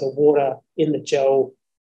top, so the water in the gel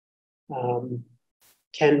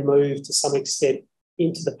can move to some extent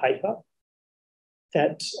into the paper.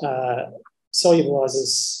 That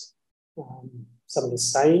solubilizes some of the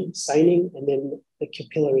staining, and then the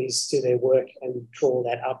capillaries do their work and draw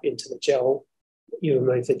that up into the gel. You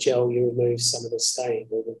remove the gel, you remove some of the stain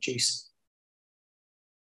or reduce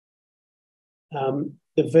it.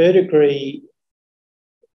 The verdigris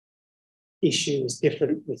issue is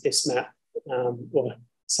different with this map. Well,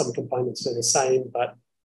 some components are the same, but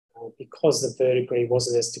because the verdigris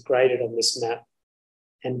wasn't as degraded on this map,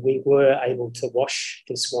 and we were able to wash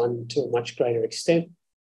this one to a much greater extent,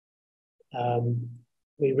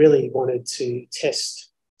 we really wanted to test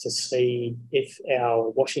to see if our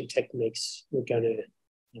washing techniques were going to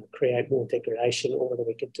create more degradation, or whether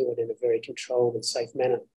we could do it in a very controlled and safe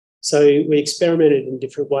manner. So we experimented in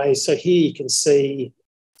different ways. So here you can see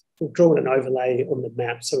we've drawn an overlay on the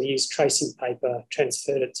map. So we used tracing paper,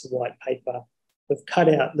 transferred it to white paper. We've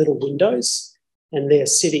cut out little windows, and they're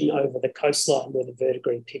sitting over the coastline where the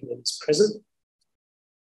verdigris pigment is present.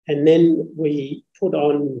 And then we put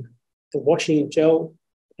on the washing gel,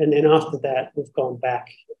 and then after that, we've gone back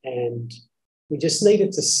and we just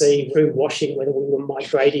needed to see through washing whether we were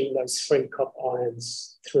migrating those free copper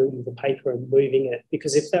ions through the paper and moving it,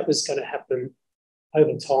 because if that was going to happen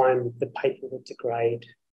over time, the paper would degrade.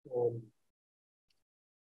 You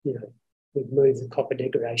know, we'd move the copper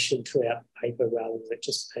degradation throughout the paper rather than it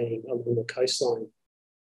just being along the coastline.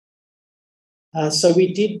 So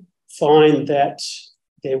we did find that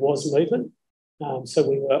there was movement. So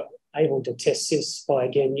we were able to test this by,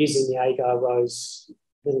 again, using the agar rose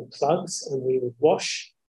little plugs, and we would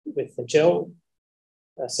wash with the gel,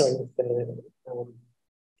 with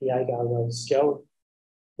the agar rose gel.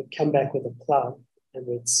 We'd come back with a plug and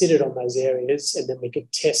we'd sit it on those areas, and then we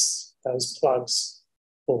could test those plugs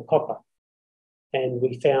for copper. And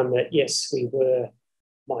we found that, yes, we were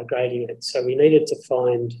migrating it. So we needed to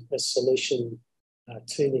find a solution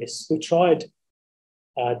to this. We tried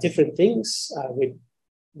different things.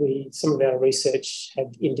 Some of our research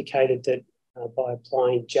had indicated that by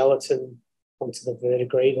applying gelatin onto the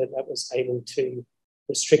verdigris, that was able to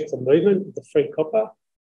restrict the movement of the free copper.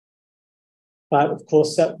 But of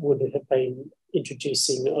course, that would have been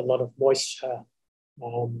introducing a lot of moisture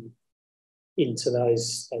into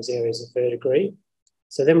those areas of verdigris.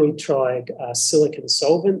 So then we tried silicon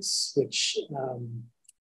solvents, which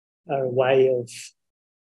are a way of,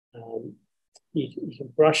 you can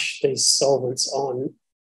brush these solvents on.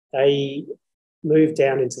 They move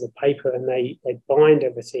down into the paper and they bind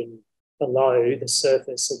everything below the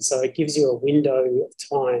surface. And so it gives you a window of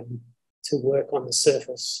time to work on the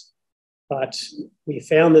surface. But we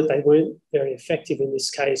found that they weren't very effective in this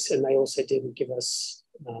case, and they also didn't give us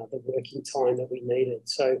the working time that we needed.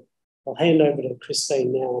 So I'll hand over to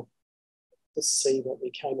Christine now to see what we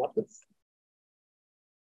came up with.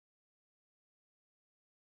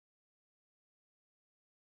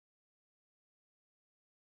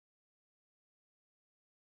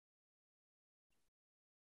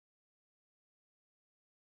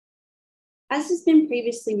 As has been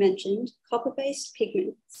previously mentioned, copper-based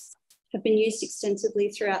pigments have been used extensively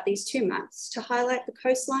throughout these two maps to highlight the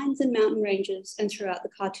coastlines and mountain ranges and throughout the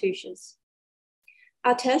cartouches.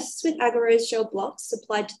 Our tests with agarose gel blocks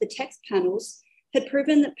applied to the text panels had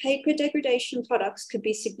proven that paper degradation products could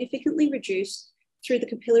be significantly reduced through the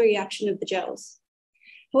capillary action of the gels.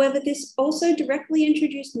 However, this also directly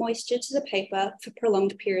introduced moisture to the paper for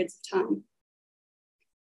prolonged periods of time.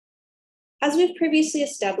 As we've previously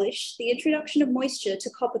established, the introduction of moisture to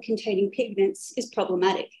copper-containing pigments is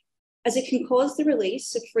problematic, as it can cause the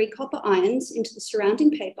release of free copper ions into the surrounding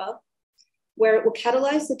paper, where it will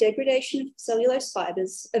catalyze the degradation of cellulose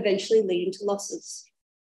fibers, eventually leading to losses.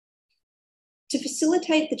 To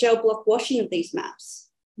facilitate the gel block washing of these maps,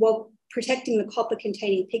 while protecting the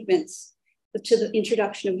copper-containing pigments to the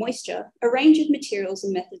introduction of moisture, a range of materials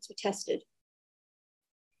and methods were tested.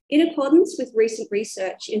 In accordance with recent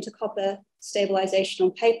research into copper stabilization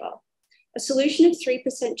on paper, a solution of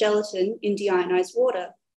 3% gelatin in deionized water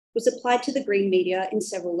was applied to the green media in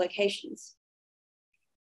several locations.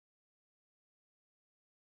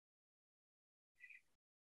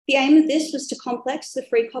 The aim of this was to complex the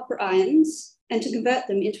free copper ions and to convert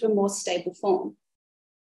them into a more stable form.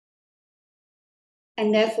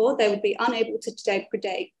 And therefore, they would be unable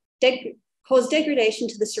to cause degradation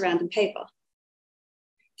to the surrounding paper.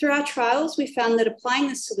 Through our trials, we found that applying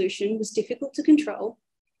this solution was difficult to control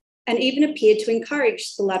and even appeared to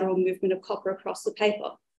encourage the lateral movement of copper across the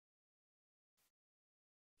paper.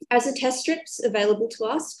 As the test strips available to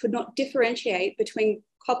us could not differentiate between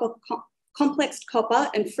complexed copper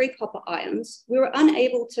and free copper ions, we were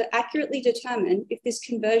unable to accurately determine if this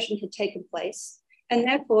conversion had taken place and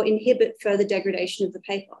therefore inhibit further degradation of the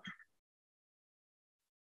paper.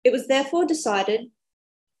 It was therefore decided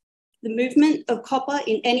the movement of copper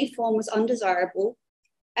in any form was undesirable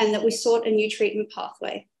and that we sought a new treatment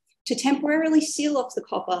pathway to temporarily seal off the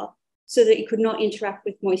copper so that it could not interact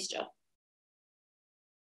with moisture.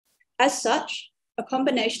 As such, a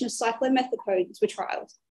combination of cyclomethacones were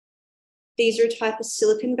trialed. These are a type of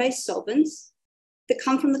silicon-based solvents that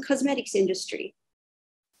come from the cosmetics industry.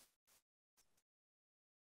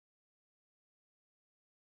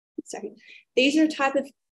 These are a type of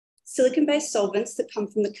silicon-based solvents that come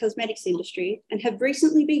from the cosmetics industry and have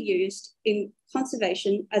recently been used in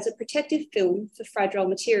conservation as a protective film for fragile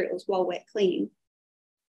materials while wet cleaning.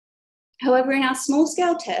 However, in our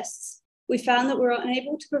small-scale tests, we found that we were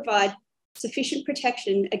unable to provide sufficient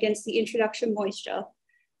protection against the introduction of moisture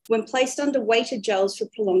when placed under weighted gels for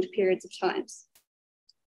prolonged periods of time.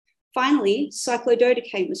 Finally,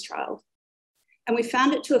 cyclododecane was trialed, and we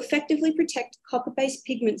found it to effectively protect copper-based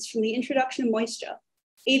pigments from the introduction of moisture,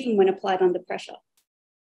 even when applied under pressure.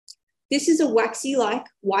 This is a waxy-like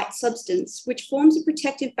white substance which forms a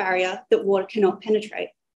protective barrier that water cannot penetrate.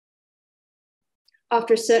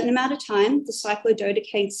 After a certain amount of time, the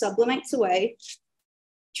cyclododecane sublimates away,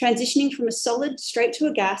 transitioning from a solid straight to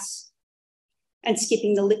a gas and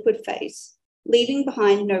skipping the liquid phase, leaving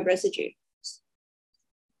behind no residue.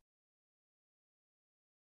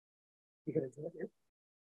 You gotta do it now.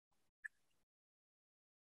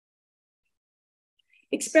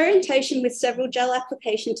 Experimentation with several gel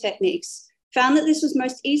application techniques found that this was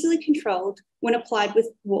most easily controlled when applied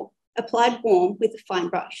warm with a fine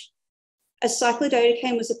brush. As such,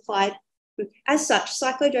 cyclododecane was applied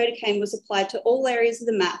to all areas of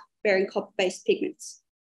the map bearing copper-based pigments,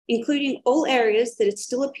 including all areas that had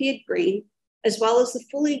still appeared green, as well as the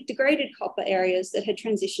fully degraded copper areas that had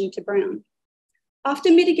transitioned to brown.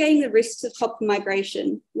 After mitigating the risks of copper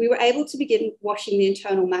migration, we were able to begin washing the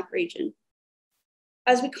internal map region.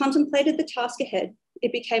 As we contemplated the task ahead,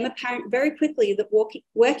 it became apparent very quickly that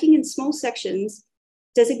working in small sections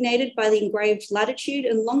designated by the engraved latitude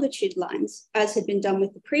and longitude lines, as had been done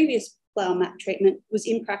with the previous Blaeu map treatment, was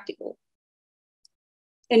impractical.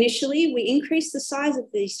 Initially, we increased the size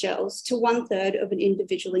of these gels to 1/3 of an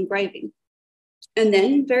individual engraving, and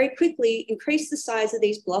then very quickly increased the size of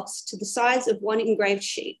these blocks to the size of one engraved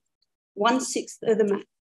sheet, 1/6 of the map.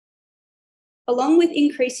 Along with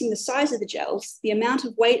increasing the size of the gels, the amount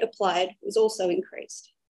of weight applied was also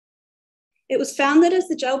increased. It was found that as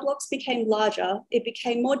the gel blocks became larger, it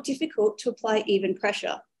became more difficult to apply even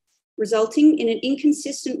pressure, resulting in an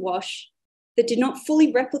inconsistent wash that did not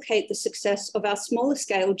fully replicate the success of our smaller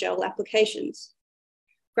scale gel applications.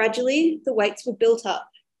 Gradually, the weights were built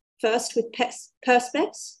up, first with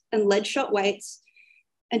perspex and lead shot weights,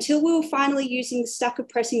 until we were finally using the stack of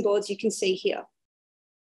pressing boards you can see here.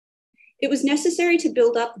 It was necessary to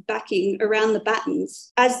build up backing around the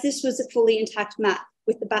battens, as this was a fully intact map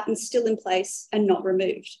with the battens still in place and not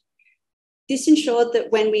removed. This ensured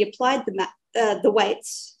that when we applied the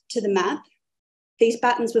weights to the map, these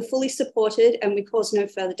battens were fully supported and we caused no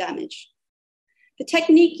further damage. The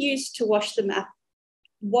technique used to wash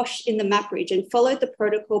in the map region followed the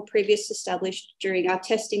protocol previously established during our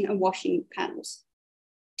testing and washing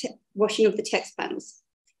of the text panels.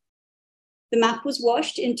 The map was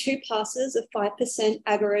washed in 2 passes of 5%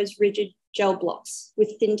 agarose rigid gel blocks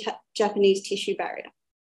with thin Japanese tissue barrier.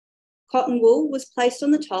 Cotton wool was placed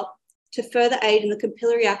on the top to further aid in the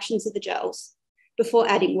capillary actions of the gels before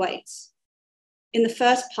adding weights. In the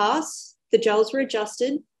first pass, the gels were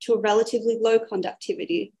adjusted to a relatively low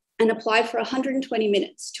conductivity and applied for 120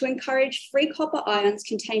 minutes to encourage free copper ions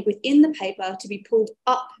contained within the paper to be pulled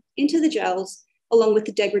up into the gels along with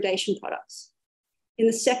the degradation products. In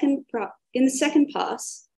the second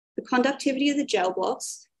pass, the conductivity of the gel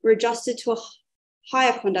blocks were adjusted to a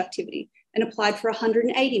higher conductivity and applied for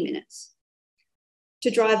 180 minutes to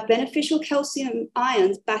drive beneficial calcium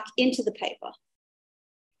ions back into the paper.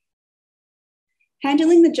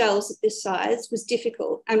 Handling the gels at this size was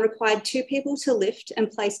difficult and required 2 people to lift and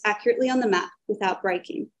place accurately on the map without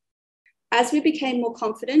breaking. As we became more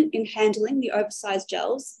confident in handling the oversized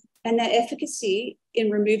gels and their efficacy in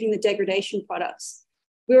removing the degradation products,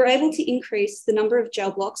 we were able to increase the number of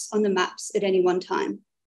gel blocks on the maps at any one time.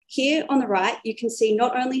 Here on the right, you can see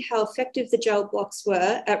not only how effective the gel blocks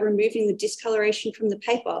were at removing the discoloration from the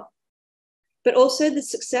paper, but also the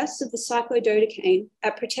success of the cyclododecane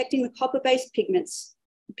at protecting the copper-based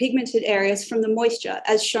pigmented areas from the moisture,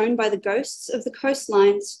 as shown by the ghosts of the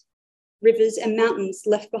coastlines, rivers, and mountains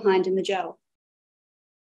left behind in the gel.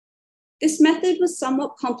 This method was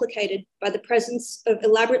somewhat complicated by the presence of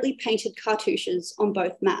elaborately painted cartouches on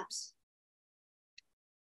both maps,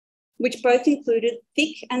 which both included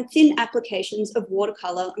thick and thin applications of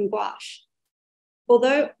watercolor and gouache.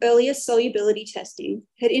 Although earlier solubility testing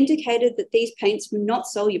had indicated that these paints were not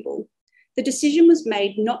soluble, the decision was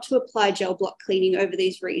made not to apply gel block cleaning over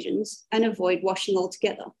these regions and avoid washing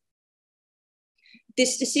altogether.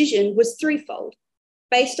 This decision was threefold,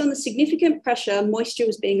 based on the significant pressure moisture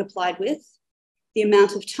was being applied with, the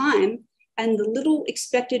amount of time, and the little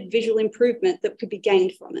expected visual improvement that could be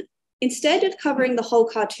gained from it. Instead of covering the whole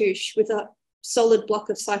cartouche with a solid block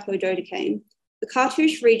of cyclododecane, the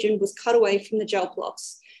cartouche region was cut away from the gel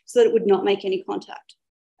blocks so that it would not make any contact.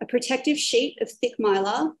 A protective sheet of thick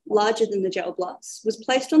mylar, larger than the gel blocks, was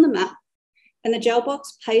placed on the map and the gel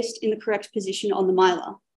blocks placed in the correct position on the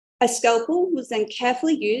mylar. A scalpel was then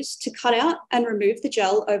carefully used to cut out and remove the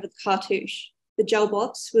gel over the cartouche. The gel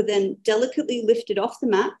blocks were then delicately lifted off the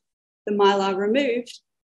map, the mylar removed,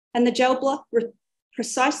 and the gel block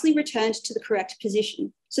precisely returned to the correct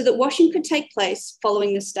position so that washing could take place following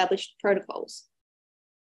the established protocols.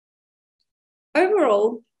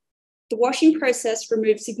 Overall, The washing process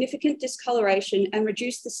removed significant discoloration and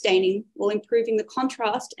reduced the staining while improving the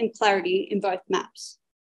contrast and clarity in both maps.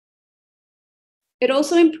 It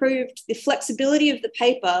also improved the flexibility of the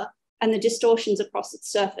paper and the distortions across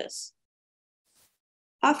its surface.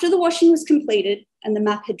 After the washing was completed and the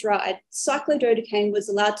map had dried, cyclododecane was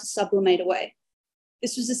allowed to sublimate away.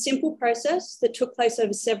 This was a simple process that took place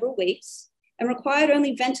over several weeks and required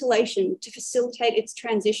only ventilation to facilitate its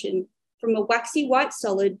transition from a waxy white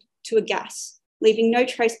solid to a gas, leaving no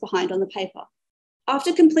trace behind on the paper.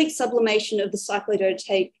 After complete sublimation of the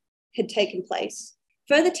cyclododecane had taken place,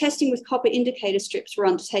 further testing with copper indicator strips were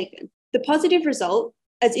undertaken. The positive result,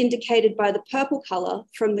 as indicated by the purple colour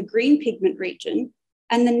from the green pigment region,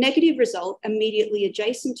 and the negative result immediately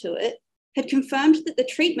adjacent to it, had confirmed that the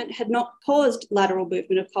treatment had not caused lateral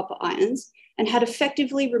movement of copper ions and had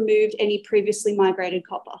effectively removed any previously migrated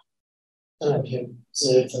copper. I don't know if you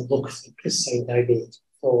observed the look that Christine gave me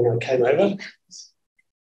before I came over.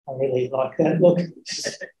 I really like that look.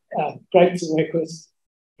 Great to work with,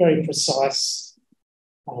 very precise,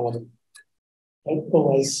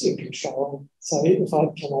 always in control. So if I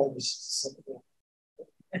come over,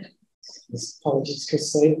 apologies,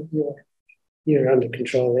 Christine, you're under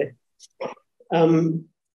control there.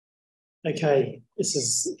 Okay, this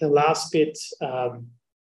is the last bit.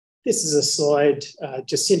 This is a slide.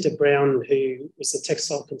 Jacinta Brown, who was the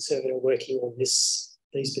textile conservator working on these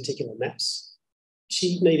particular maps,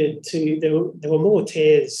 she needed to. There were more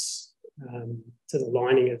tears to the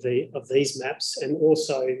lining of these maps, and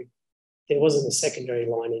also there wasn't a secondary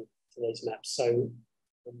lining to these maps, so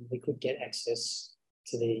we could get access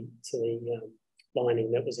to the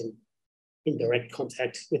lining that was in direct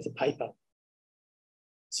contact with the paper.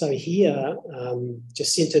 So here,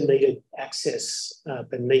 Jacinta needed access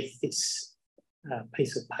beneath this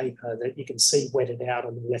piece of paper that you can see wetted out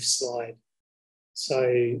on the left slide.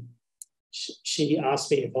 So she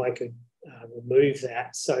asked me if I could remove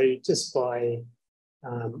that. So just by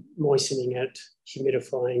moistening it,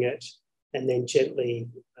 humidifying it, and then gently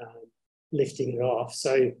lifting it off.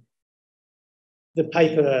 So the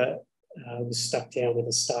paper was stuck down with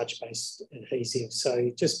a starch-based adhesive.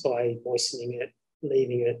 So just by moistening it,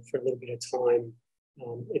 leaving it for a little bit of time,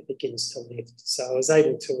 it begins to lift. So I was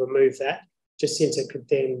able to remove that. Jacinta could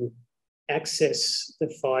then access the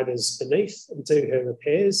fibres beneath and do her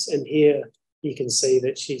repairs. And here you can see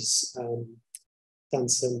that she's done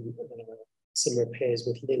some repairs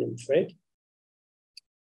with linen thread.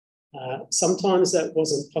 Sometimes that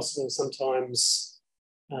wasn't possible. Sometimes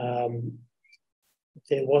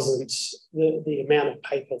there wasn't the amount of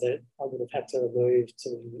paper that I would have had to remove to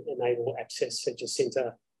enable access for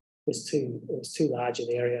Jacinta was too large an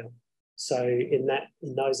area. So in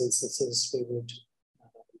those instances, we would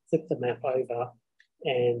flip the map over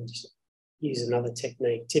and use another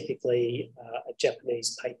technique, typically a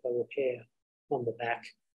Japanese paper repair on the back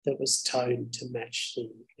that was toned to match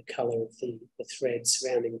the colour of the thread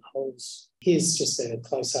surrounding the holes. Here's just a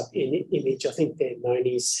close-up image. I think they're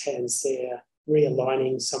Noni's hands there,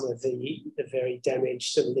 realigning some of the very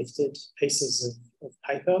damaged and lifted pieces of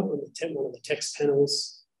paper on one of the text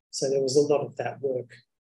panels. So there was a lot of that work.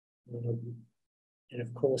 And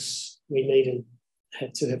of course, we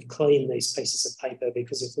had to have cleaned these pieces of paper,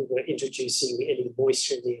 because if we were introducing any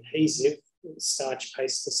moisture in the adhesive, starch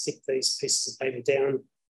paste to stick these pieces of paper down,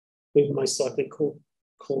 we would most likely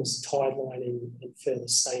cause tide lining and further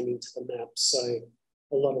staining to the map. So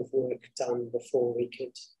a lot of work done before we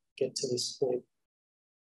could get to this point.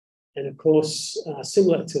 And of course,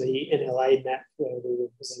 similar to the NLA map where we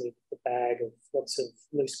were presented with a bag of lots of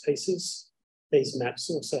loose pieces, these maps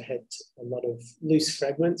also had a lot of loose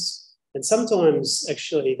fragments. And sometimes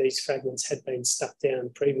actually these fragments had been stuck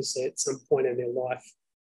down previously at some point in their life,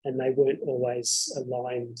 and they weren't always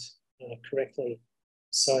aligned correctly.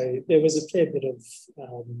 So there was a fair bit of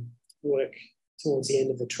work towards the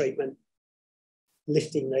end of the treatment,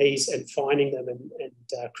 lifting these and finding them.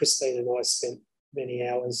 And Christine and I spent many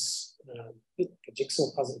hours with a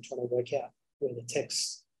jigsaw puzzle trying to work out where the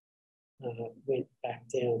text went back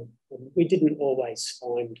down. And we didn't always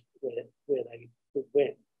find where they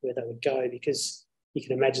would go, because you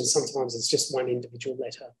can imagine sometimes it's just one individual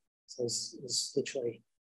letter. So it's literally,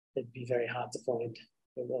 it'd be very hard to find.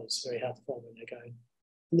 It was very hard to find where they go.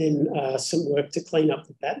 And then some work to clean up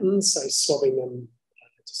the battens, so swabbing them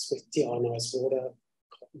just with deionised water,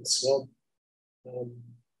 cotton swab.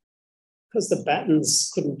 Because the battens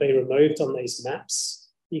couldn't be removed on these maps,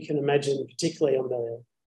 you can imagine, particularly on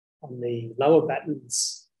the lower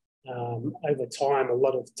battens, over time, a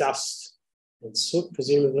lot of dust and soot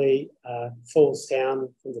presumably falls down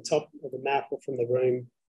from the top of the map or from the room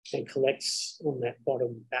and collect on that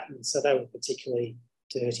bottom batten. So they were particularly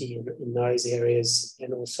dirty in those areas,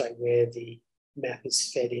 and also where the map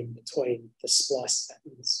is fed in between the spliced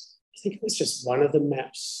battens. I think it was just one of the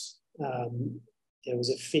maps. There was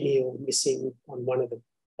a finial missing on one of the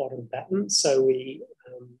bottom battens. So we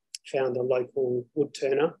found a local wood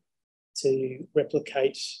turner to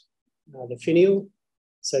replicate the finial.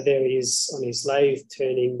 So there he is on his lathe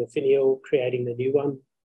turning the finial, creating the new one.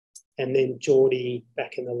 And then Geordie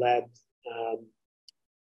back in the lab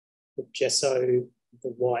with gesso, the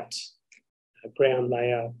white ground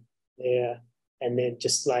layer there, and then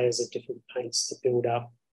just layers of different paints to build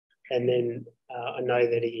up. And then I know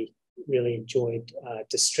that he really enjoyed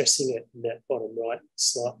distressing it in that bottom right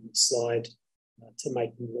slide to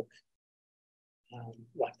make them look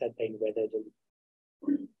like they'd been weathered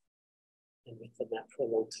and with the map for a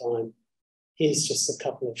long time. Here's just a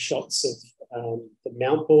couple of shots of the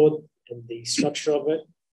mount board and the structure of it,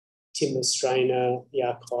 timber strainer, the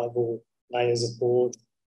archival layers of board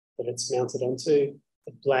that it's mounted onto,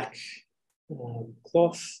 the black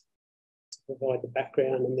cloth to provide the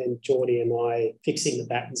background, and then Geordie and I fixing the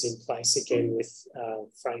battens in place again with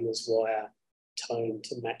framers wire tone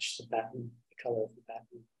to match the batten, the colour of the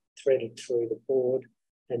batten, threaded through the board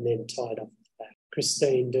and then tied up with the back.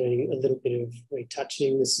 Christine doing a little bit of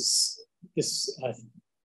retouching. This is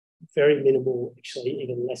very minimal, actually,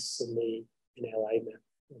 even less than the LA map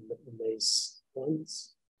in these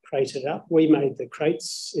ones. Crated up. We made the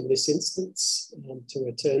crates in this instance to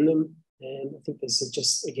return them. And I think this is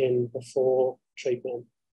just, again, before treatment,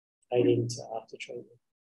 fading to after treatment.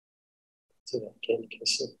 To that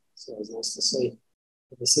Asiaticus. So it was nice to see.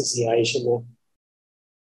 This is the Asian map.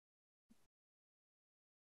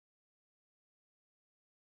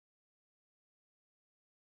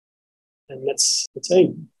 And that's the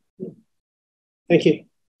team. Thank you. Thank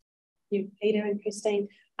you, Peter and Christine.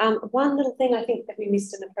 One little thing I think that we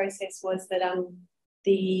missed in the process was that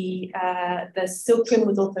the silk trim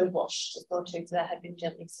was also washed as well too, so that had been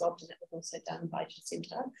gently swabbed, and that was also done by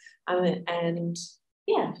Jacinta. And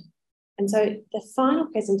so the final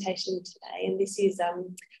presentation today, and this is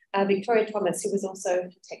Victoria Thomas, who was also a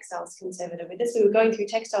textiles conservator with us. We were going through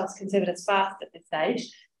textiles conservators fast at this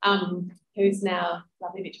stage, who's now,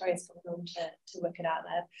 lovely Victoria's coming on to work at Art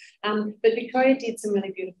Lab. But Victoria did some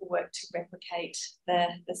really beautiful work to replicate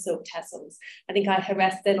the silk tassels. I think I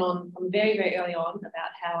harassed Zenon from very, very early on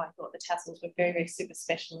about how I thought the tassels were very, very super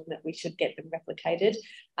special and that we should get them replicated.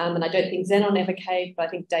 And I don't think Zenon ever came, but I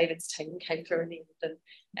think David's team came through in the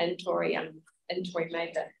end, and Tori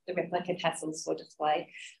made the replica tassels for display.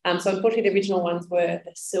 So unfortunately, the original ones the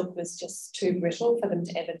silk was just too brittle for them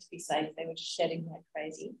to ever be safe. They were just shedding like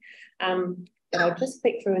crazy. But I'll just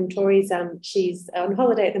click through, and Tori's, she's on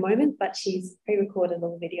holiday at the moment, but she's pre-recorded a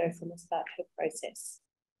little video from us about her process.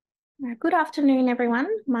 Good afternoon, everyone.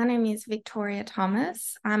 My name is Victoria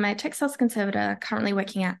Thomas. I'm a textiles conservator currently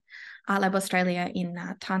working at Art Lab Australia in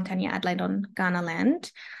Tantania, Adelaide on Kaurna land.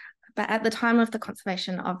 But at the time of the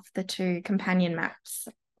conservation of the two companion maps,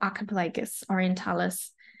 Archipelagus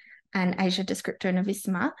Orientalis and Asia Descriptor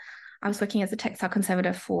Novisima, I was working as a textile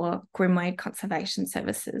conservator for Grimwade Conservation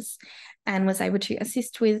Services and was able to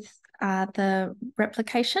assist with the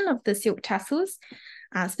replication of the silk tassels,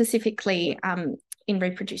 specifically in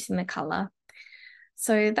reproducing the colour.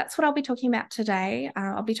 So that's what I'll be talking about today.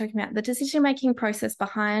 I'll be talking about the decision-making process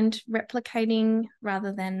behind replicating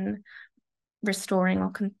rather than restoring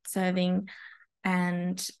or conserving,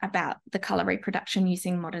 and about the colour reproduction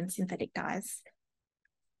using modern synthetic dyes.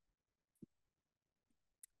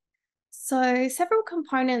 So several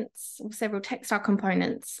textile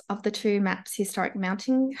components of the two maps' historic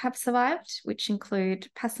mounting have survived, which include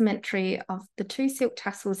passementry of the two silk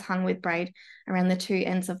tassels hung with braid around the two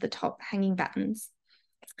ends of the top hanging battens.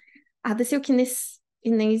 The silk in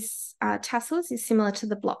these tassels is similar to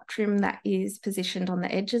the block trim that is positioned on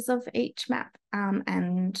the edges of each map,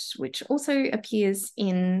 and which also appears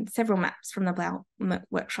in several maps from the Blaeu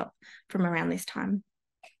workshop from around this time.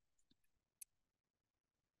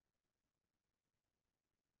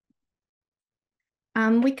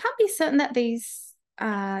 We can't be certain that these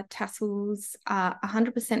tassels are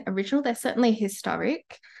 100% original. They're certainly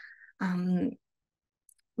historic.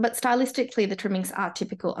 But stylistically, the trimmings are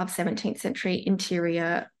typical of 17th century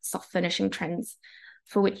interior soft furnishing trends,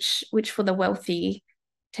 which for the wealthy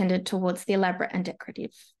tended towards the elaborate and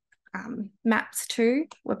decorative. Maps too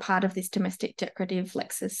were part of this domestic decorative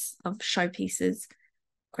lexus of showpieces,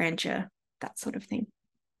 grandeur, that sort of thing.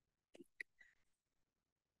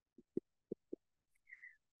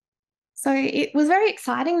 So it was very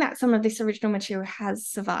exciting that some of this original material has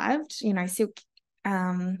survived. You know, silk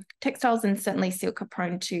textiles and certainly silk are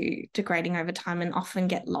prone to degrading over time and often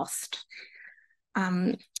get lost.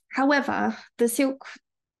 However, the silk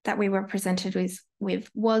that we were presented with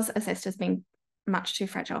was assessed as being much too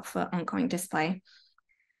fragile for ongoing display.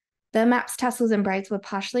 The maps, tassels and braids were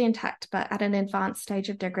partially intact, but at an advanced stage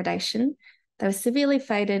of degradation. They were severely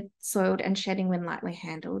faded, soiled and shedding when lightly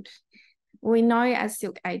handled. We know as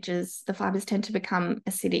silk ages, the fibres tend to become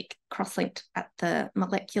acidic, cross-linked at the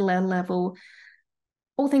molecular level,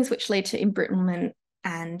 all things which lead to embrittlement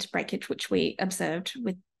and breakage, which we observed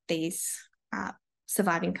with these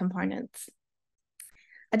surviving components.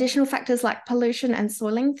 Additional factors like pollution and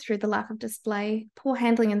soiling through the life of display, poor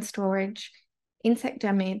handling and storage, insect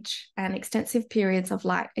damage, and extensive periods of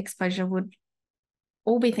light exposure would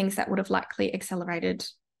all be things that would have likely accelerated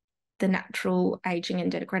the natural aging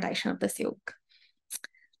and degradation of the silk.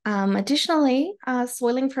 Additionally,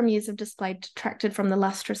 soiling from years of display detracted from the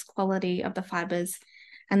lustrous quality of the fibres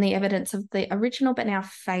and the evidence of the original but now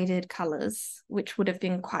faded colours, which would have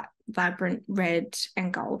been quite vibrant red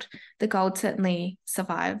and gold. The gold certainly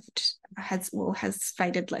survived, has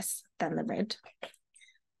faded less than the red.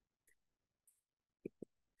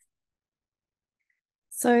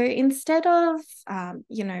 So instead of,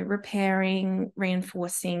 repairing,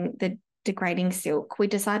 reinforcing the degrading silk, we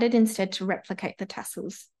decided instead to replicate the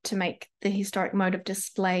tassels to make the historic mode of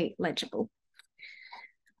display legible.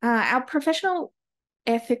 Our professional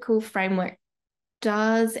ethical framework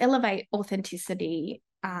does elevate authenticity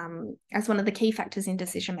as one of the key factors in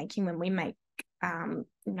decision-making when we make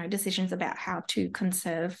decisions about how to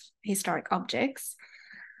conserve historic objects.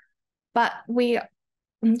 But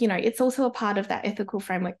it's also a part of that ethical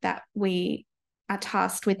framework that we are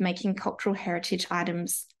tasked with making cultural heritage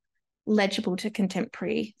items legible to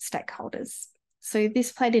contemporary stakeholders. So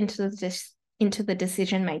this played into the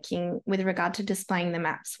decision-making with regard to displaying the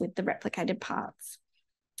maps with the replicated parts.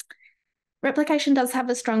 Replication does have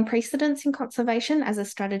a strong precedence in conservation as a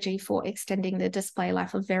strategy for extending the display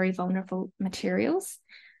life of very vulnerable materials,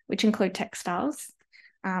 which include textiles.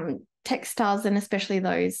 Textiles, and especially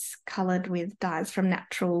those coloured with dyes from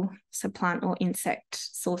natural, so plant or insect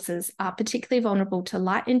sources, are particularly vulnerable to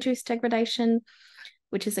light-induced degradation,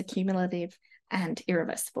 which is accumulative and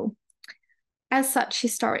irreversible. As such,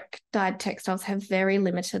 historic dyed textiles have very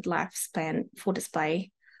limited lifespan for display,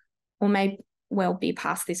 or may well be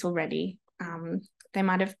past this already. They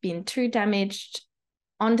might have been too damaged,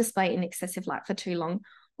 on display in excessive light for too long,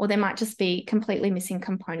 or they might just be completely missing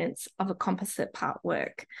components of a composite part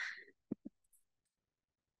work.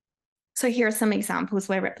 So here are some examples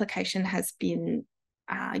where replication has been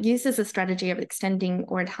used as a strategy of extending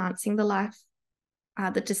or enhancing the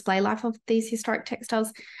display life of these historic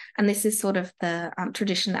textiles. And this is sort of the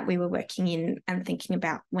tradition that we were working in and thinking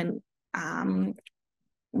about when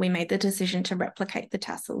we made the decision to replicate the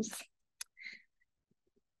tassels.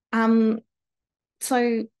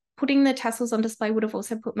 So putting the tassels on display would have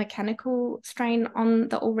also put mechanical strain on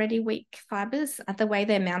the already weak fibres. The way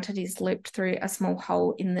they're mounted is looped through a small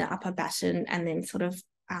hole in the upper batten and then sort of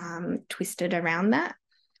twisted around that.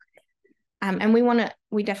 And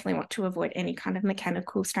we definitely want to avoid any kind of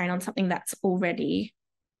mechanical strain on something that's already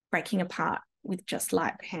breaking apart with just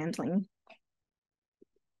light handling.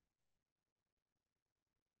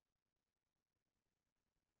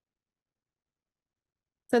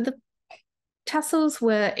 So the tassels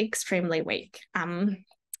were extremely weak.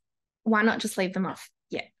 Why not just leave them off?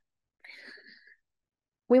 Yeah.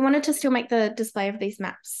 We wanted to still make the display of these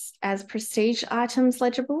maps as prestige items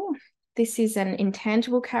legible. This is an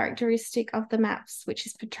intangible characteristic of the maps, which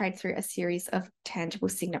is portrayed through a series of tangible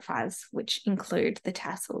signifiers, which include the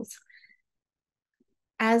tassels.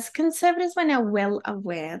 As conservators, we're now well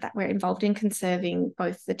aware that we're involved in conserving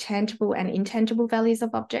both the tangible and intangible values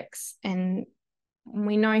of objects, and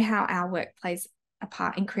we know how our work plays a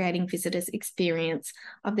part in creating visitors' experience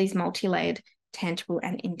of these multi-layered tangible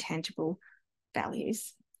and intangible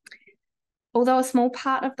values. Although a small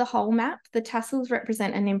part of the whole map, the tassels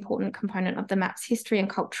represent an important component of the map's history and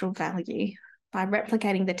cultural value. By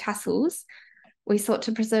replicating the tassels, we sought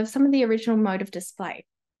to preserve some of the original mode of display,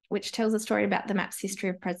 which tells a story about the map's history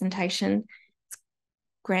of presentation, its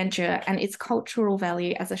grandeur, and its cultural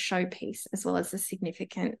value as a showpiece, as well as a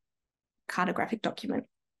significant cartographic document.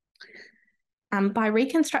 By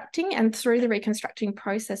reconstructing and through the reconstructing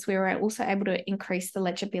process, we were also able to increase the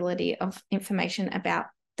legibility of information about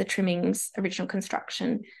the trimming's original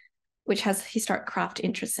construction, which has historic craft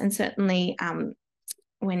interests. And certainly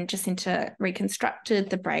when Jacinta reconstructed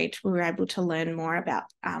the braid, we were able to learn more about,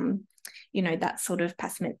 that sort of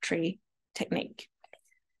passementerie technique.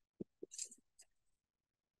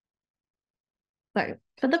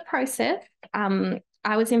 So For the process,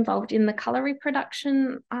 I was involved in the colour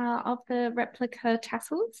reproduction of the replica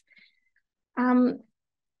tassels.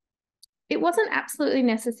 It wasn't absolutely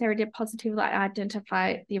necessary to positively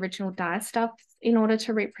identify the original dye stuffs in order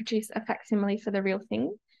to reproduce a facsimile for the real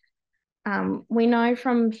thing. We know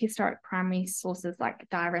from historic primary sources like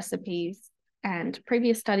dye recipes and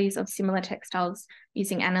previous studies of similar textiles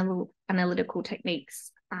using analytical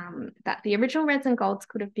techniques that the original reds and golds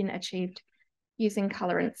could have been achieved using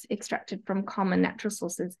colorants extracted from common natural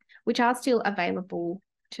sources, which are still available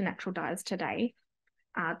to natural dyes today.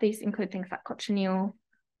 These include things like cochineal,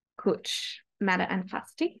 couch, madder, and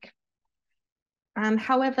plastic.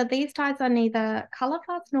 However, these dyes are neither colour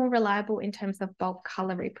fast nor reliable in terms of bulk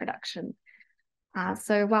colour reproduction.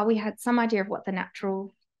 So while we had some idea of what the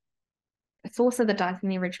natural source of the dyes in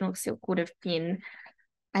the original silk would have been,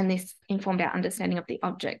 and this informed our understanding of the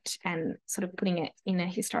object and sort of putting it in a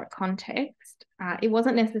historic context, it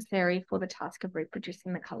wasn't necessary for the task of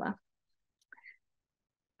reproducing the colour.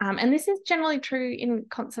 And this is generally true in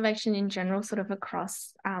conservation in general, sort of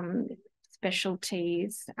across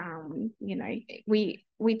specialties. You know,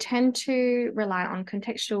 we tend to rely on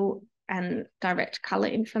contextual and direct colour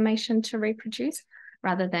information to reproduce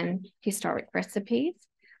rather than historic recipes.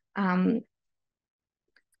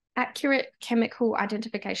 Accurate chemical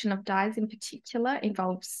identification of dyes in particular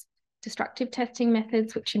involves destructive testing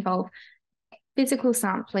methods, which involve physical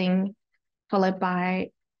sampling followed by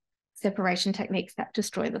separation techniques that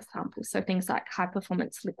destroy the sample. So things like high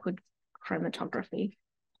performance liquid chromatography.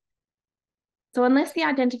 So unless the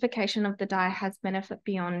identification of the dye has benefit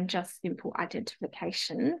beyond just simple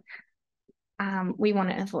identification, we want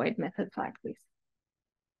to avoid methods like this.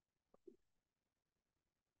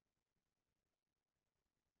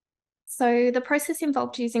 So the process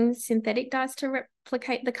involved using synthetic dyes to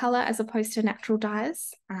replicate the colour as opposed to natural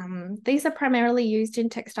dyes. These are primarily used in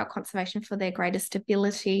textile conservation for their greater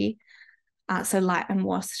stability, so light and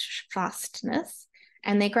wash fastness,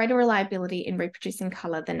 and their greater reliability in reproducing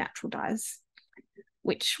colour than natural dyes,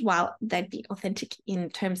 which, while they'd be authentic in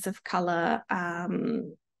terms of colour,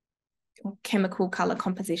 or chemical colour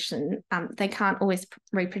composition, they can't always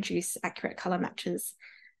reproduce accurate colour matches,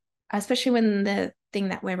 especially when the thing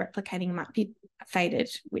that we're replicating might be faded,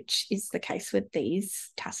 which is the case with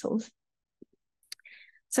these tassels.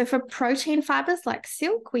 So for protein fibres like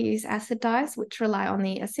silk, we use acid dyes, which rely on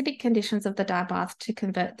the acidic conditions of the dye bath to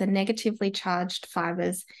convert the negatively charged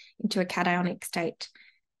fibres into a cationic state,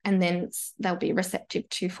 and then they'll be receptive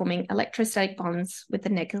to forming electrostatic bonds with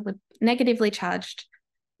the negatively charged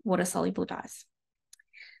water-soluble dyes.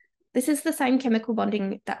 This is the same chemical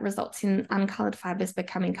bonding that results in uncoloured fibres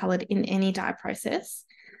becoming coloured in any dye process.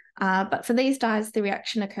 But for these dyes, the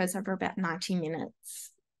reaction occurs over about 90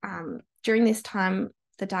 minutes. During this time,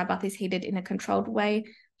 the dye bath is heated in a controlled way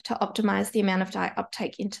to optimise the amount of dye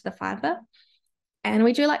uptake into the fibre. And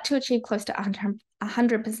we do like to achieve close to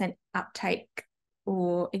 100% uptake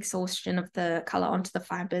or exhaustion of the colour onto the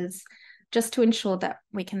fibres, just to ensure that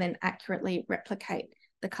we can then accurately replicate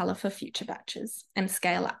the colour for future batches and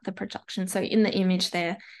scale up the production. So in the image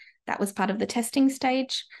there, that was part of the testing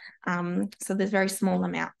stage. So there's very small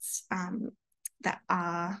amounts that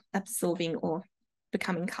are absorbing or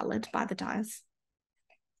becoming coloured by the dyes.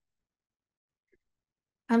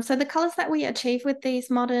 So the colours that we achieve with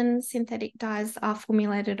these modern synthetic dyes are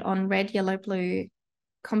formulated on red, yellow, blue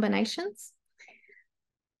combinations.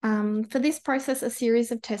 For this process, a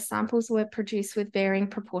series of test samples were produced with varying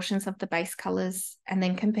proportions of the base colours and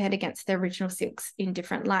then compared against the original silks in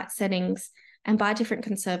different light settings and by different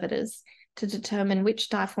conservators to determine which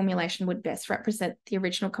dye formulation would best represent the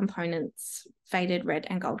original components, faded red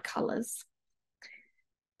and gold colours.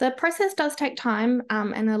 The process does take time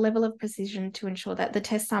and a level of precision to ensure that the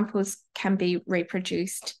test samples can be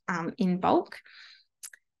reproduced in bulk.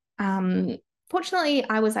 Fortunately,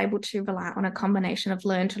 I was able to rely on a combination of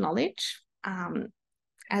learned knowledge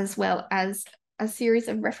as well as a series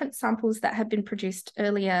of reference samples that had been produced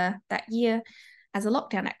earlier that year as a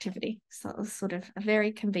lockdown activity. So it was sort of a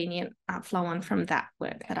very convenient flow on from that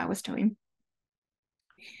work that I was doing.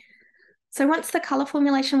 So once the colour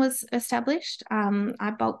formulation was established,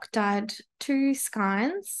 I bulk dyed 2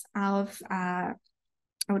 skeins of,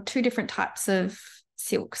 or 2 different types of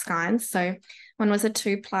silk skeins. So one was a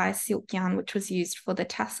 2-ply silk yarn, which was used for the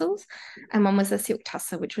tassels, and one was a silk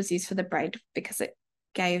tussar, which was used for the braid because it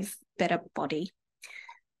gave better body.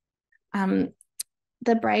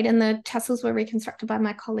 The braid and the tassels were reconstructed by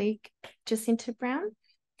my colleague Jacinta Brown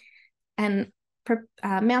and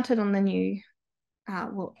mounted on the new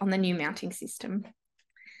mounting system.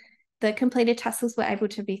 The completed tassels were able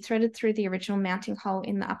to be threaded through the original mounting hole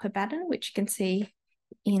in the upper batten, which you can see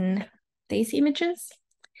in these images.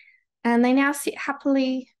 And they now sit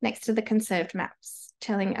happily next to the conserved maps,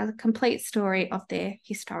 telling a complete story of their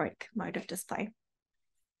historic mode of display.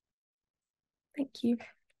 Thank you.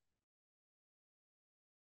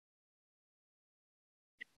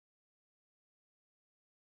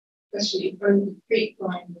 Question from the Greek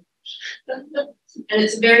line. And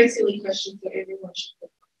it's a very silly question for everyone.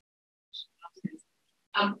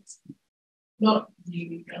 Not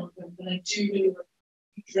really relevant, but I do really want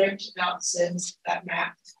to dreamt about the service of that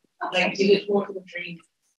map. Like, did it walk in the dream?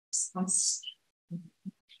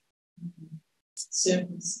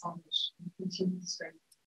 Servants on it and continue to scream.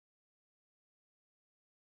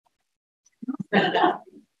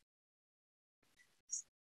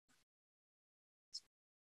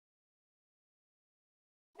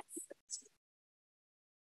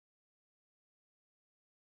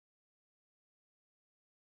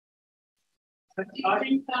 I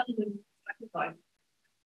think that is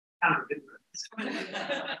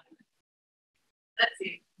that's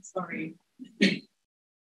it. Sorry. Good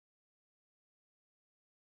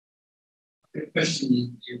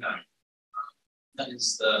question, you know. That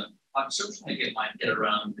is the. I'm still trying to get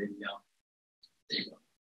around the. I'm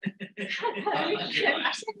still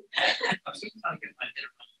trying to get my head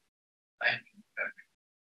around banking.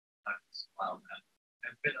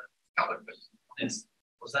 I've been a couple of questions. One is,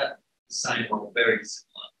 was that the same or very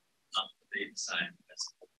similar to be the same as?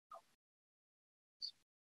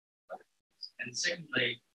 And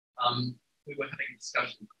secondly, we were having a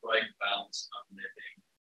discussion with Greg about there being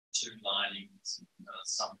two linings,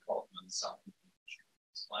 some column and some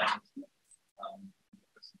explained in the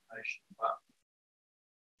presentation. But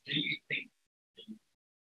do you think,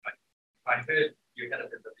 I heard you had a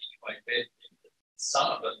bit of a that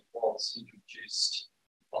some of it was introduced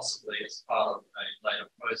possibly as part of a later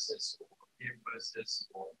process or peer process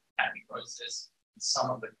or happy process, and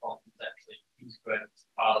some of the content actually integrated as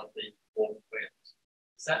part of the web.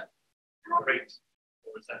 Is that correct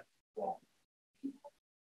or is that wrong?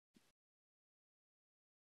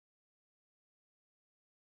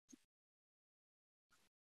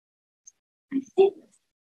 I think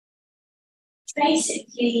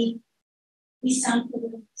basically we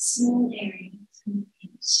sampled a small area from the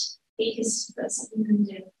pitch because to put something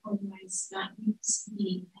under otherwise that needs to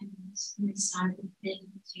be and we started with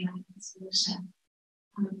the islands water.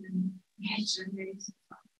 We had to remove the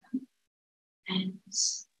problem and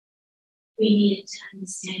we needed to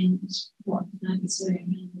understand what the numbers were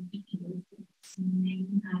and how we could do the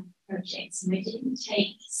main projects. And we didn't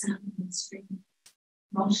take samples from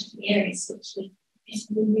multiple areas, which we, if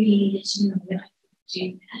we really needed to know that I could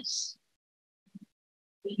do that,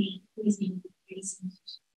 we needed good reason.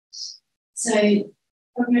 So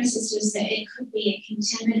prognosis was that it could be a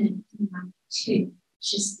contaminant in line 2,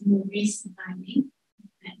 which is the more recent lining.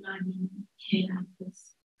 That lining came up with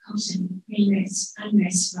cotton,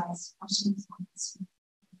 unmercerized cotton fibers.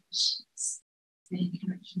 The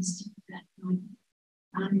characteristic of that lining.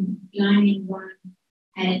 Lining 1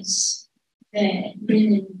 had the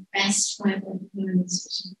linen bast fiber nodes,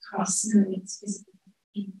 which are across nodes visible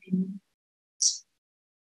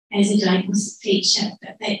as a diagnostic feature,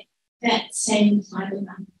 but that same fiber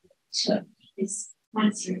line took because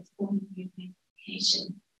once you're forming your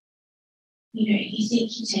application, you know, you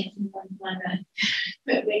think you're taking one fiber,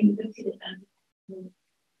 but when you look at it,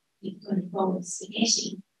 you've got a bowl of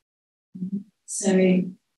spaghetti. So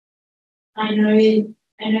I know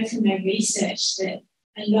from my research that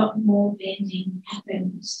a lot more blending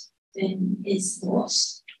happened than is thought.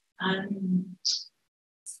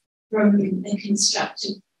 From the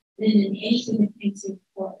constructed linen, anything that brings a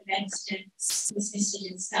report of accidents was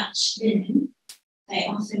listed as Dutch linen, they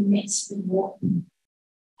often mix the warp.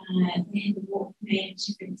 They had the warp made of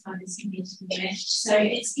different fibers compared to the rest. So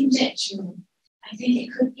it's conjectural. I think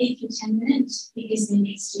it could be a contaminant because they're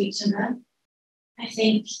next to each other. I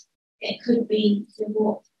think it could be the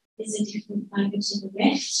warp is a different fiber to the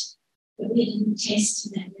rest, but we didn't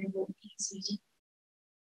test that level because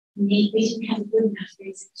we didn't have a good enough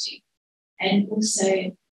reason to. And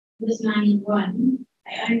also with lining 1,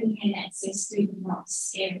 I only had access through the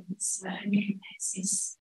moss areas, so I only had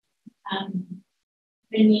access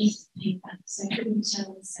beneath the paper, so I couldn't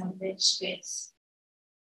tell the salvage width.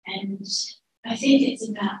 And I think it's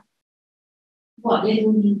about what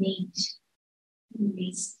level you need in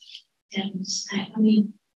these dams. I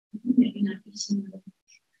mean, maybe not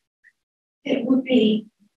it would be,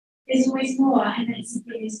 there's always more, and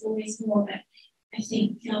there's always more, but I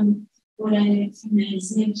think what I learned from that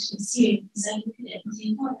is never to assume, because I look at it and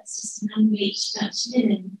think, oh, that's just an unbleached Dutch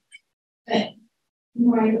linen. But the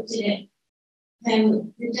more I looked at it,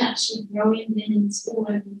 then the Dutch were growing lemons all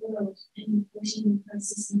over the world and putting the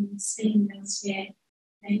process and spinning elsewhere.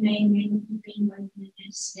 They made lemon being woven in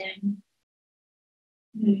Amsterdam.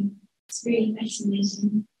 It's really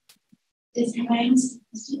fascinating. Does have I answered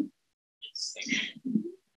the question?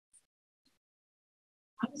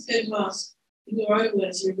 I was going to ask, in your own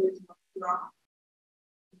words, you're working on the graph.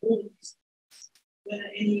 All of this, whether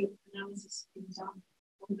any analysis has been done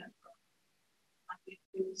on that graph. I think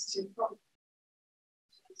it was too problem.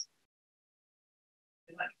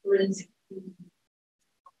 Like forensic.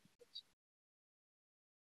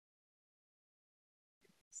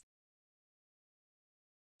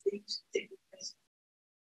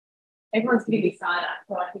 Everyone's going to be silent,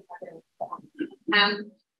 so I think I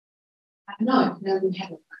can. No, we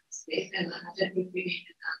haven't with, and I don't think we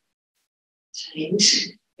change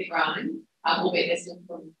the grind, albeit there's still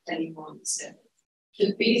plenty more on the surface.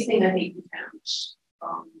 The biggest thing I think we found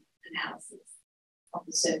from analysis of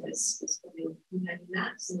the surface was probably maybe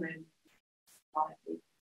maps and then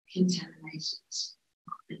contaminated.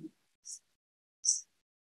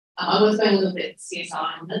 I was going a little bit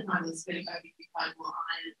CSI on it. I was really hoping to find more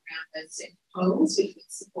iron around those set holes, which would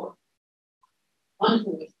support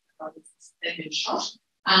wonderful with they've been shot.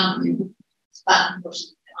 But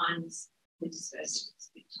unfortunately, the irons were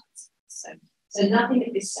dispersed big times. So nothing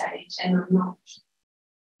at this stage, and I'm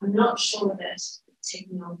not sure that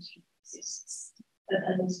technology exists that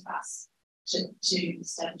allows us to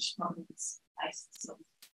establish problems basis of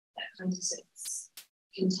that kind of surface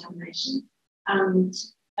contamination. And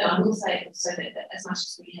I will say also that as much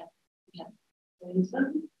as we have learned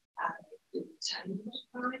them, we retain a lot of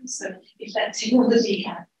crime. So if that technology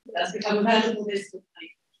does become available, this would be.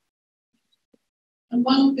 And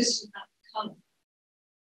one question about the colour.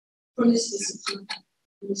 From this discipline,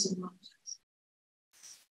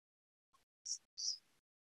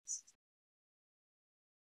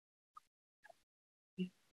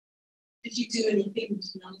 did you do any pigment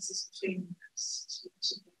analysis between those?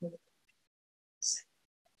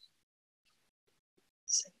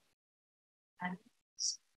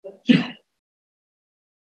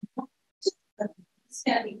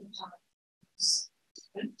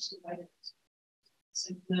 So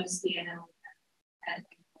mostly NL and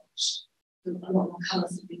a lot more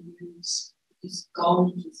colours have been used because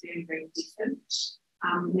gold is very, very different.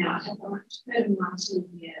 Now I have heard of Martin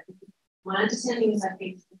here. My understanding is I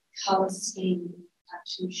think the colour scheme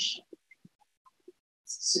too sharp.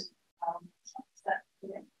 Is that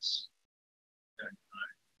correct?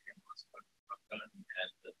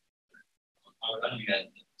 I would only add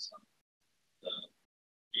that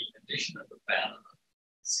the addition of the banner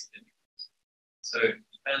is significant. So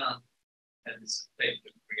the banner had this effect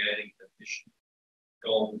of creating additional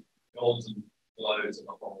golden glows of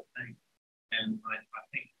the whole thing. And I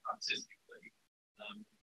think artistically,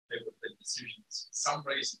 there were the decisions. For some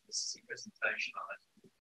reason, this is a presentation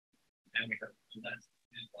item, and we have to utilize it.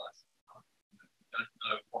 We don't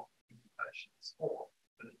know what the implication is for,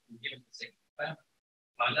 but it can give the second banner.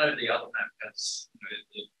 I know the other map has the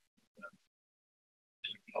different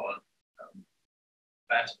colour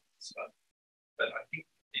battles, but I think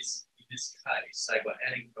in this case they were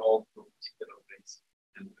adding gold for a particular reason,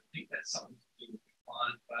 and I think that's something to do with the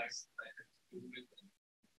client base that they had to do with and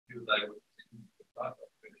who they were intending to provide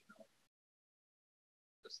that really know.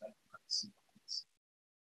 Does that make sense?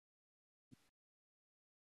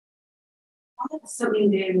 I have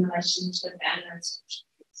something there in relation to the banners.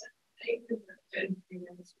 Even the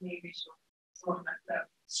original thought about the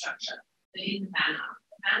structure, but in the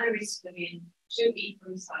banner is within two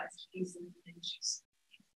equally sized pieces of inches.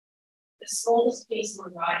 The smallest piece on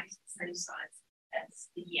the right is the same size as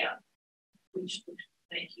the year, which would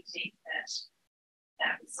make you think that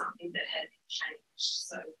that was something that had been changed.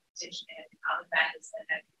 So potentially there have been other banners that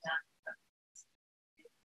had been done.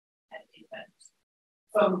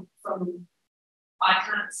 From I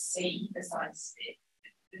can't see the size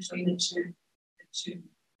between the two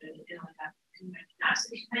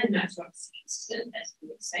absolutely maps are consistent as we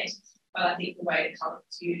would say, but I think the way the colour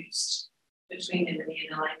is used between them and the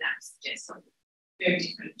NLA maps suggests something very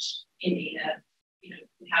different in either,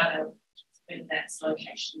 how they'll whether that's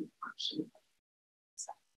location function.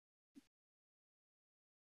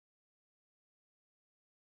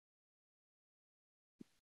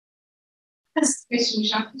 That's the question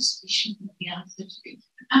which I shouldn't be answered to.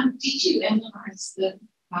 Did you analyse the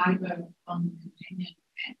fibre on the companion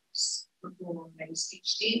maps before they were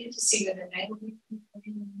stitched in to see whether they were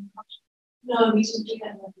No, we didn't do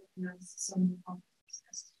that level of analysis on the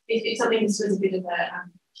context. If something was a bit of a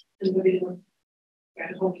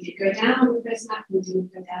rabbit hole, we did go down on the first map, we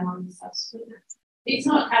didn't go down on the subsequent maps. it's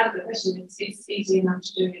not out of the question, it's easy enough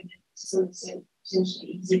to do, and to some extent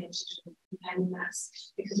potentially easier to do companion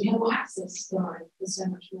maps because we have more access to live. There's so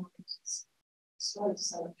much more exposed. So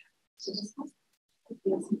just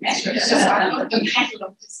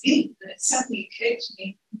something occurred to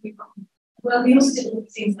me. Well, we also did all the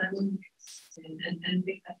things like and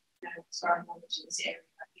think that exploring knowledge in this area.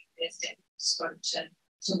 I think there's definitely scope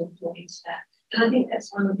to look more into that. And I think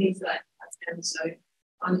that's one of the things that I found so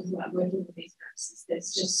wonderful about working with these maps is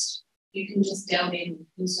there's just, you can just delve in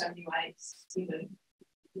so many ways. You know,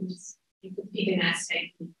 you can pick an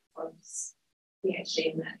aspect and focus actually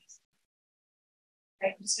in that.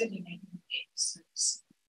 I could certainly make episodes.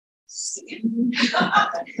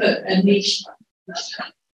 But a niche one.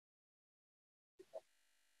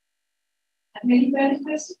 Have any further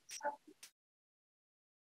questions?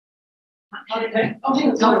 Okay.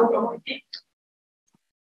 Oh,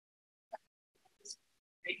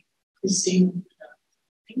 Christine,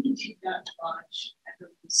 I think you did that large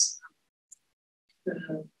evidence the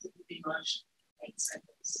large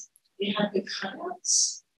examples. You had the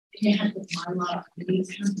cutouts, you had the mylar, and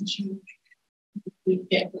how did you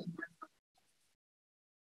get the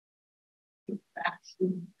mylar back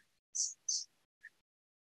in?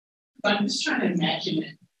 I'm just trying to imagine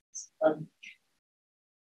it.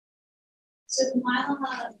 So the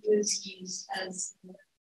mylar was used as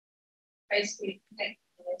basically a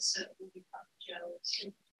so that we cut the gels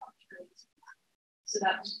and trees. So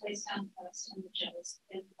that was placed down first on the gels,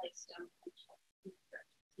 then placed down on top of the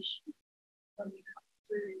repetition. When we cut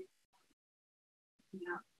through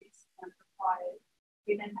out this required,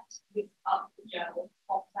 we then had to lift up the gel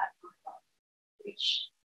off that mylar, which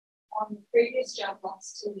on the previous gel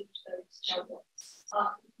blocks to lift those gel blocks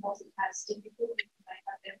up wasn't as difficult because they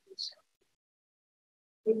had their full gel.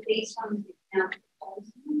 With these ones, we now hold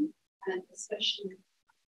them, and especially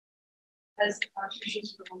as the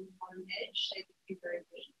cartridges were on the bottom edge, they would be very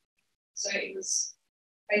weak. So it was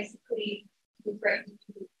basically with great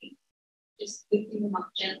difficulty, just lifting them up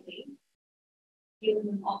gently, peeling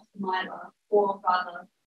them off the mylar, or rather,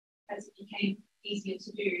 as it became easier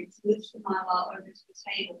to do, to lift the mylar over to the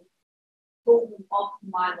table, pull them off the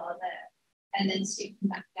mylar there, and then stick them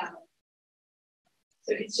back down.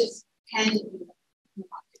 So it's just handling them.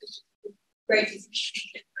 Great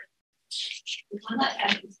difficulty. One like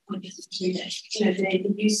that is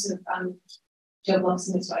the use of gel blocks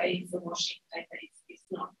in this way for washing paper is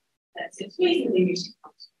not, that's it's reasonably used.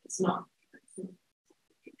 It's not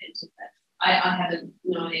invented that. I haven't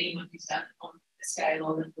known anyone who's done it on a scale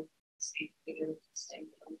on it bigger sustained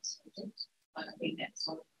on this project. But I think that's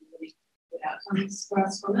one of the really good outcomes for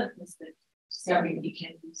us from it was that discovering that you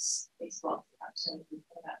can use these blocks up to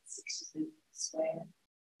about 60 centimeters square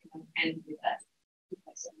and with that.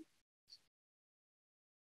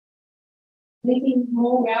 Anything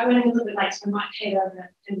more? We're running a little bit late, so I might head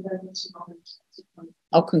over and go to Robin.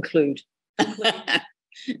 I'll conclude. Can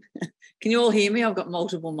you all hear me? I've got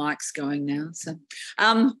multiple mics going now. So,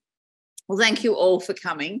 well, thank you all for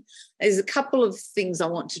coming. There's a couple of things I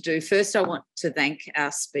want to do. First, I want to thank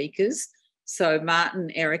our speakers. So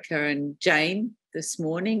Martin, Erica and Jane this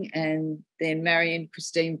morning, and then Marion,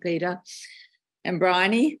 Christine, Peter and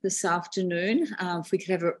Bryony this afternoon. If we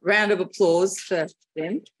could have a round of applause for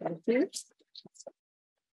them. Thank you.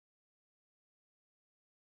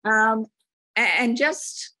 And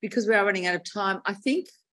just because we are running out of time, I think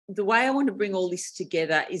the way I want to bring all this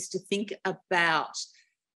together is to think about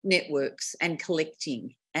networks and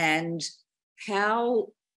collecting and how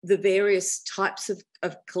the various types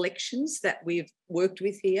of collections that we've worked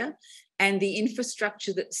with here and the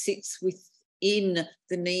infrastructure that sits within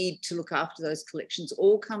the need to look after those collections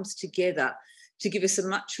all comes together to give us a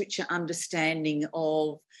much richer understanding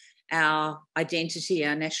of our identity,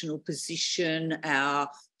 our national position, our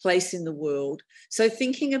place in the world. So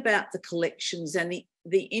thinking about the collections and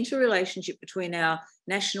the interrelationship between our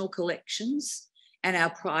national collections and our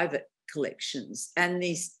private collections and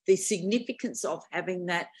the significance of having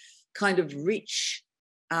that kind of rich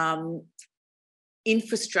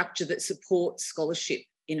infrastructure that supports scholarship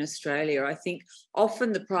in Australia. I think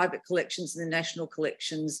often the private collections and the national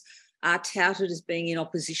collections are touted as being in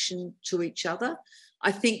opposition to each other.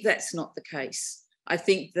 I think that's not the case. I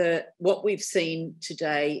think that what we've seen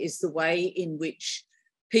today is the way in which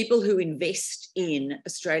people who invest in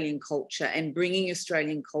Australian culture and bringing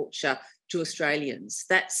Australian culture to Australians,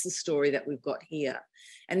 that's the story that we've got here.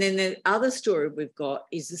 And then the other story we've got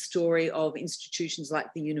is the story of institutions like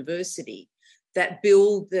the university that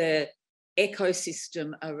build the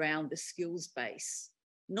ecosystem around the skills base,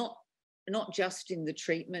 not not just in the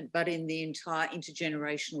treatment, but in the entire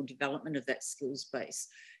intergenerational development of that skills base.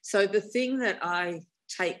 So the thing that I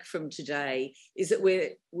take from today is that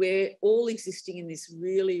we're all existing in this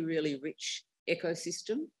really, really rich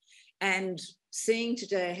ecosystem, and seeing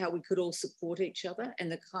today how we could all support each other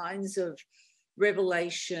and the kinds of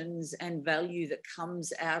revelations and value that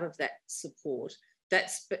comes out of that support.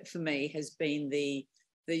 That's, for me, has been the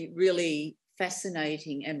really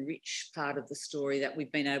fascinating and rich part of the story that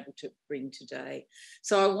we've been able to bring today.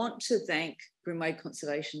 So I want to thank Blaeu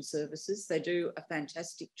Conservation Services. They do a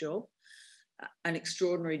fantastic job, an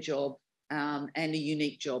extraordinary job, and a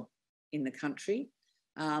unique job in the country.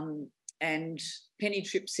 And Penny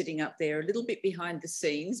Tripp sitting up there a little bit behind the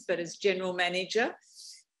scenes, but as General Manager,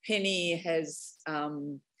 Penny has,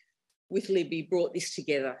 with Libby, brought this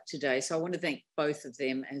together today. So I want to thank both of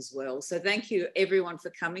them as well. So thank you everyone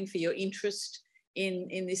for coming, for your interest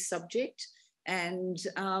in this subject. And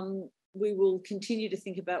we will continue to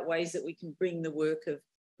think about ways that we can bring the work of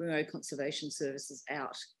Blaeu Conservation Services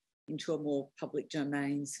out into a more public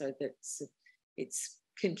domain, so that it's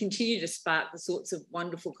can continue to spark the sorts of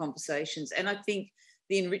wonderful conversations. And I think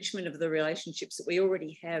the enrichment of the relationships that we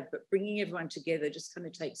already have, but bringing everyone together just kind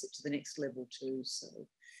of takes it to the next level too. So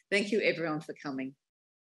thank you everyone for coming.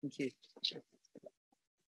 Thank you.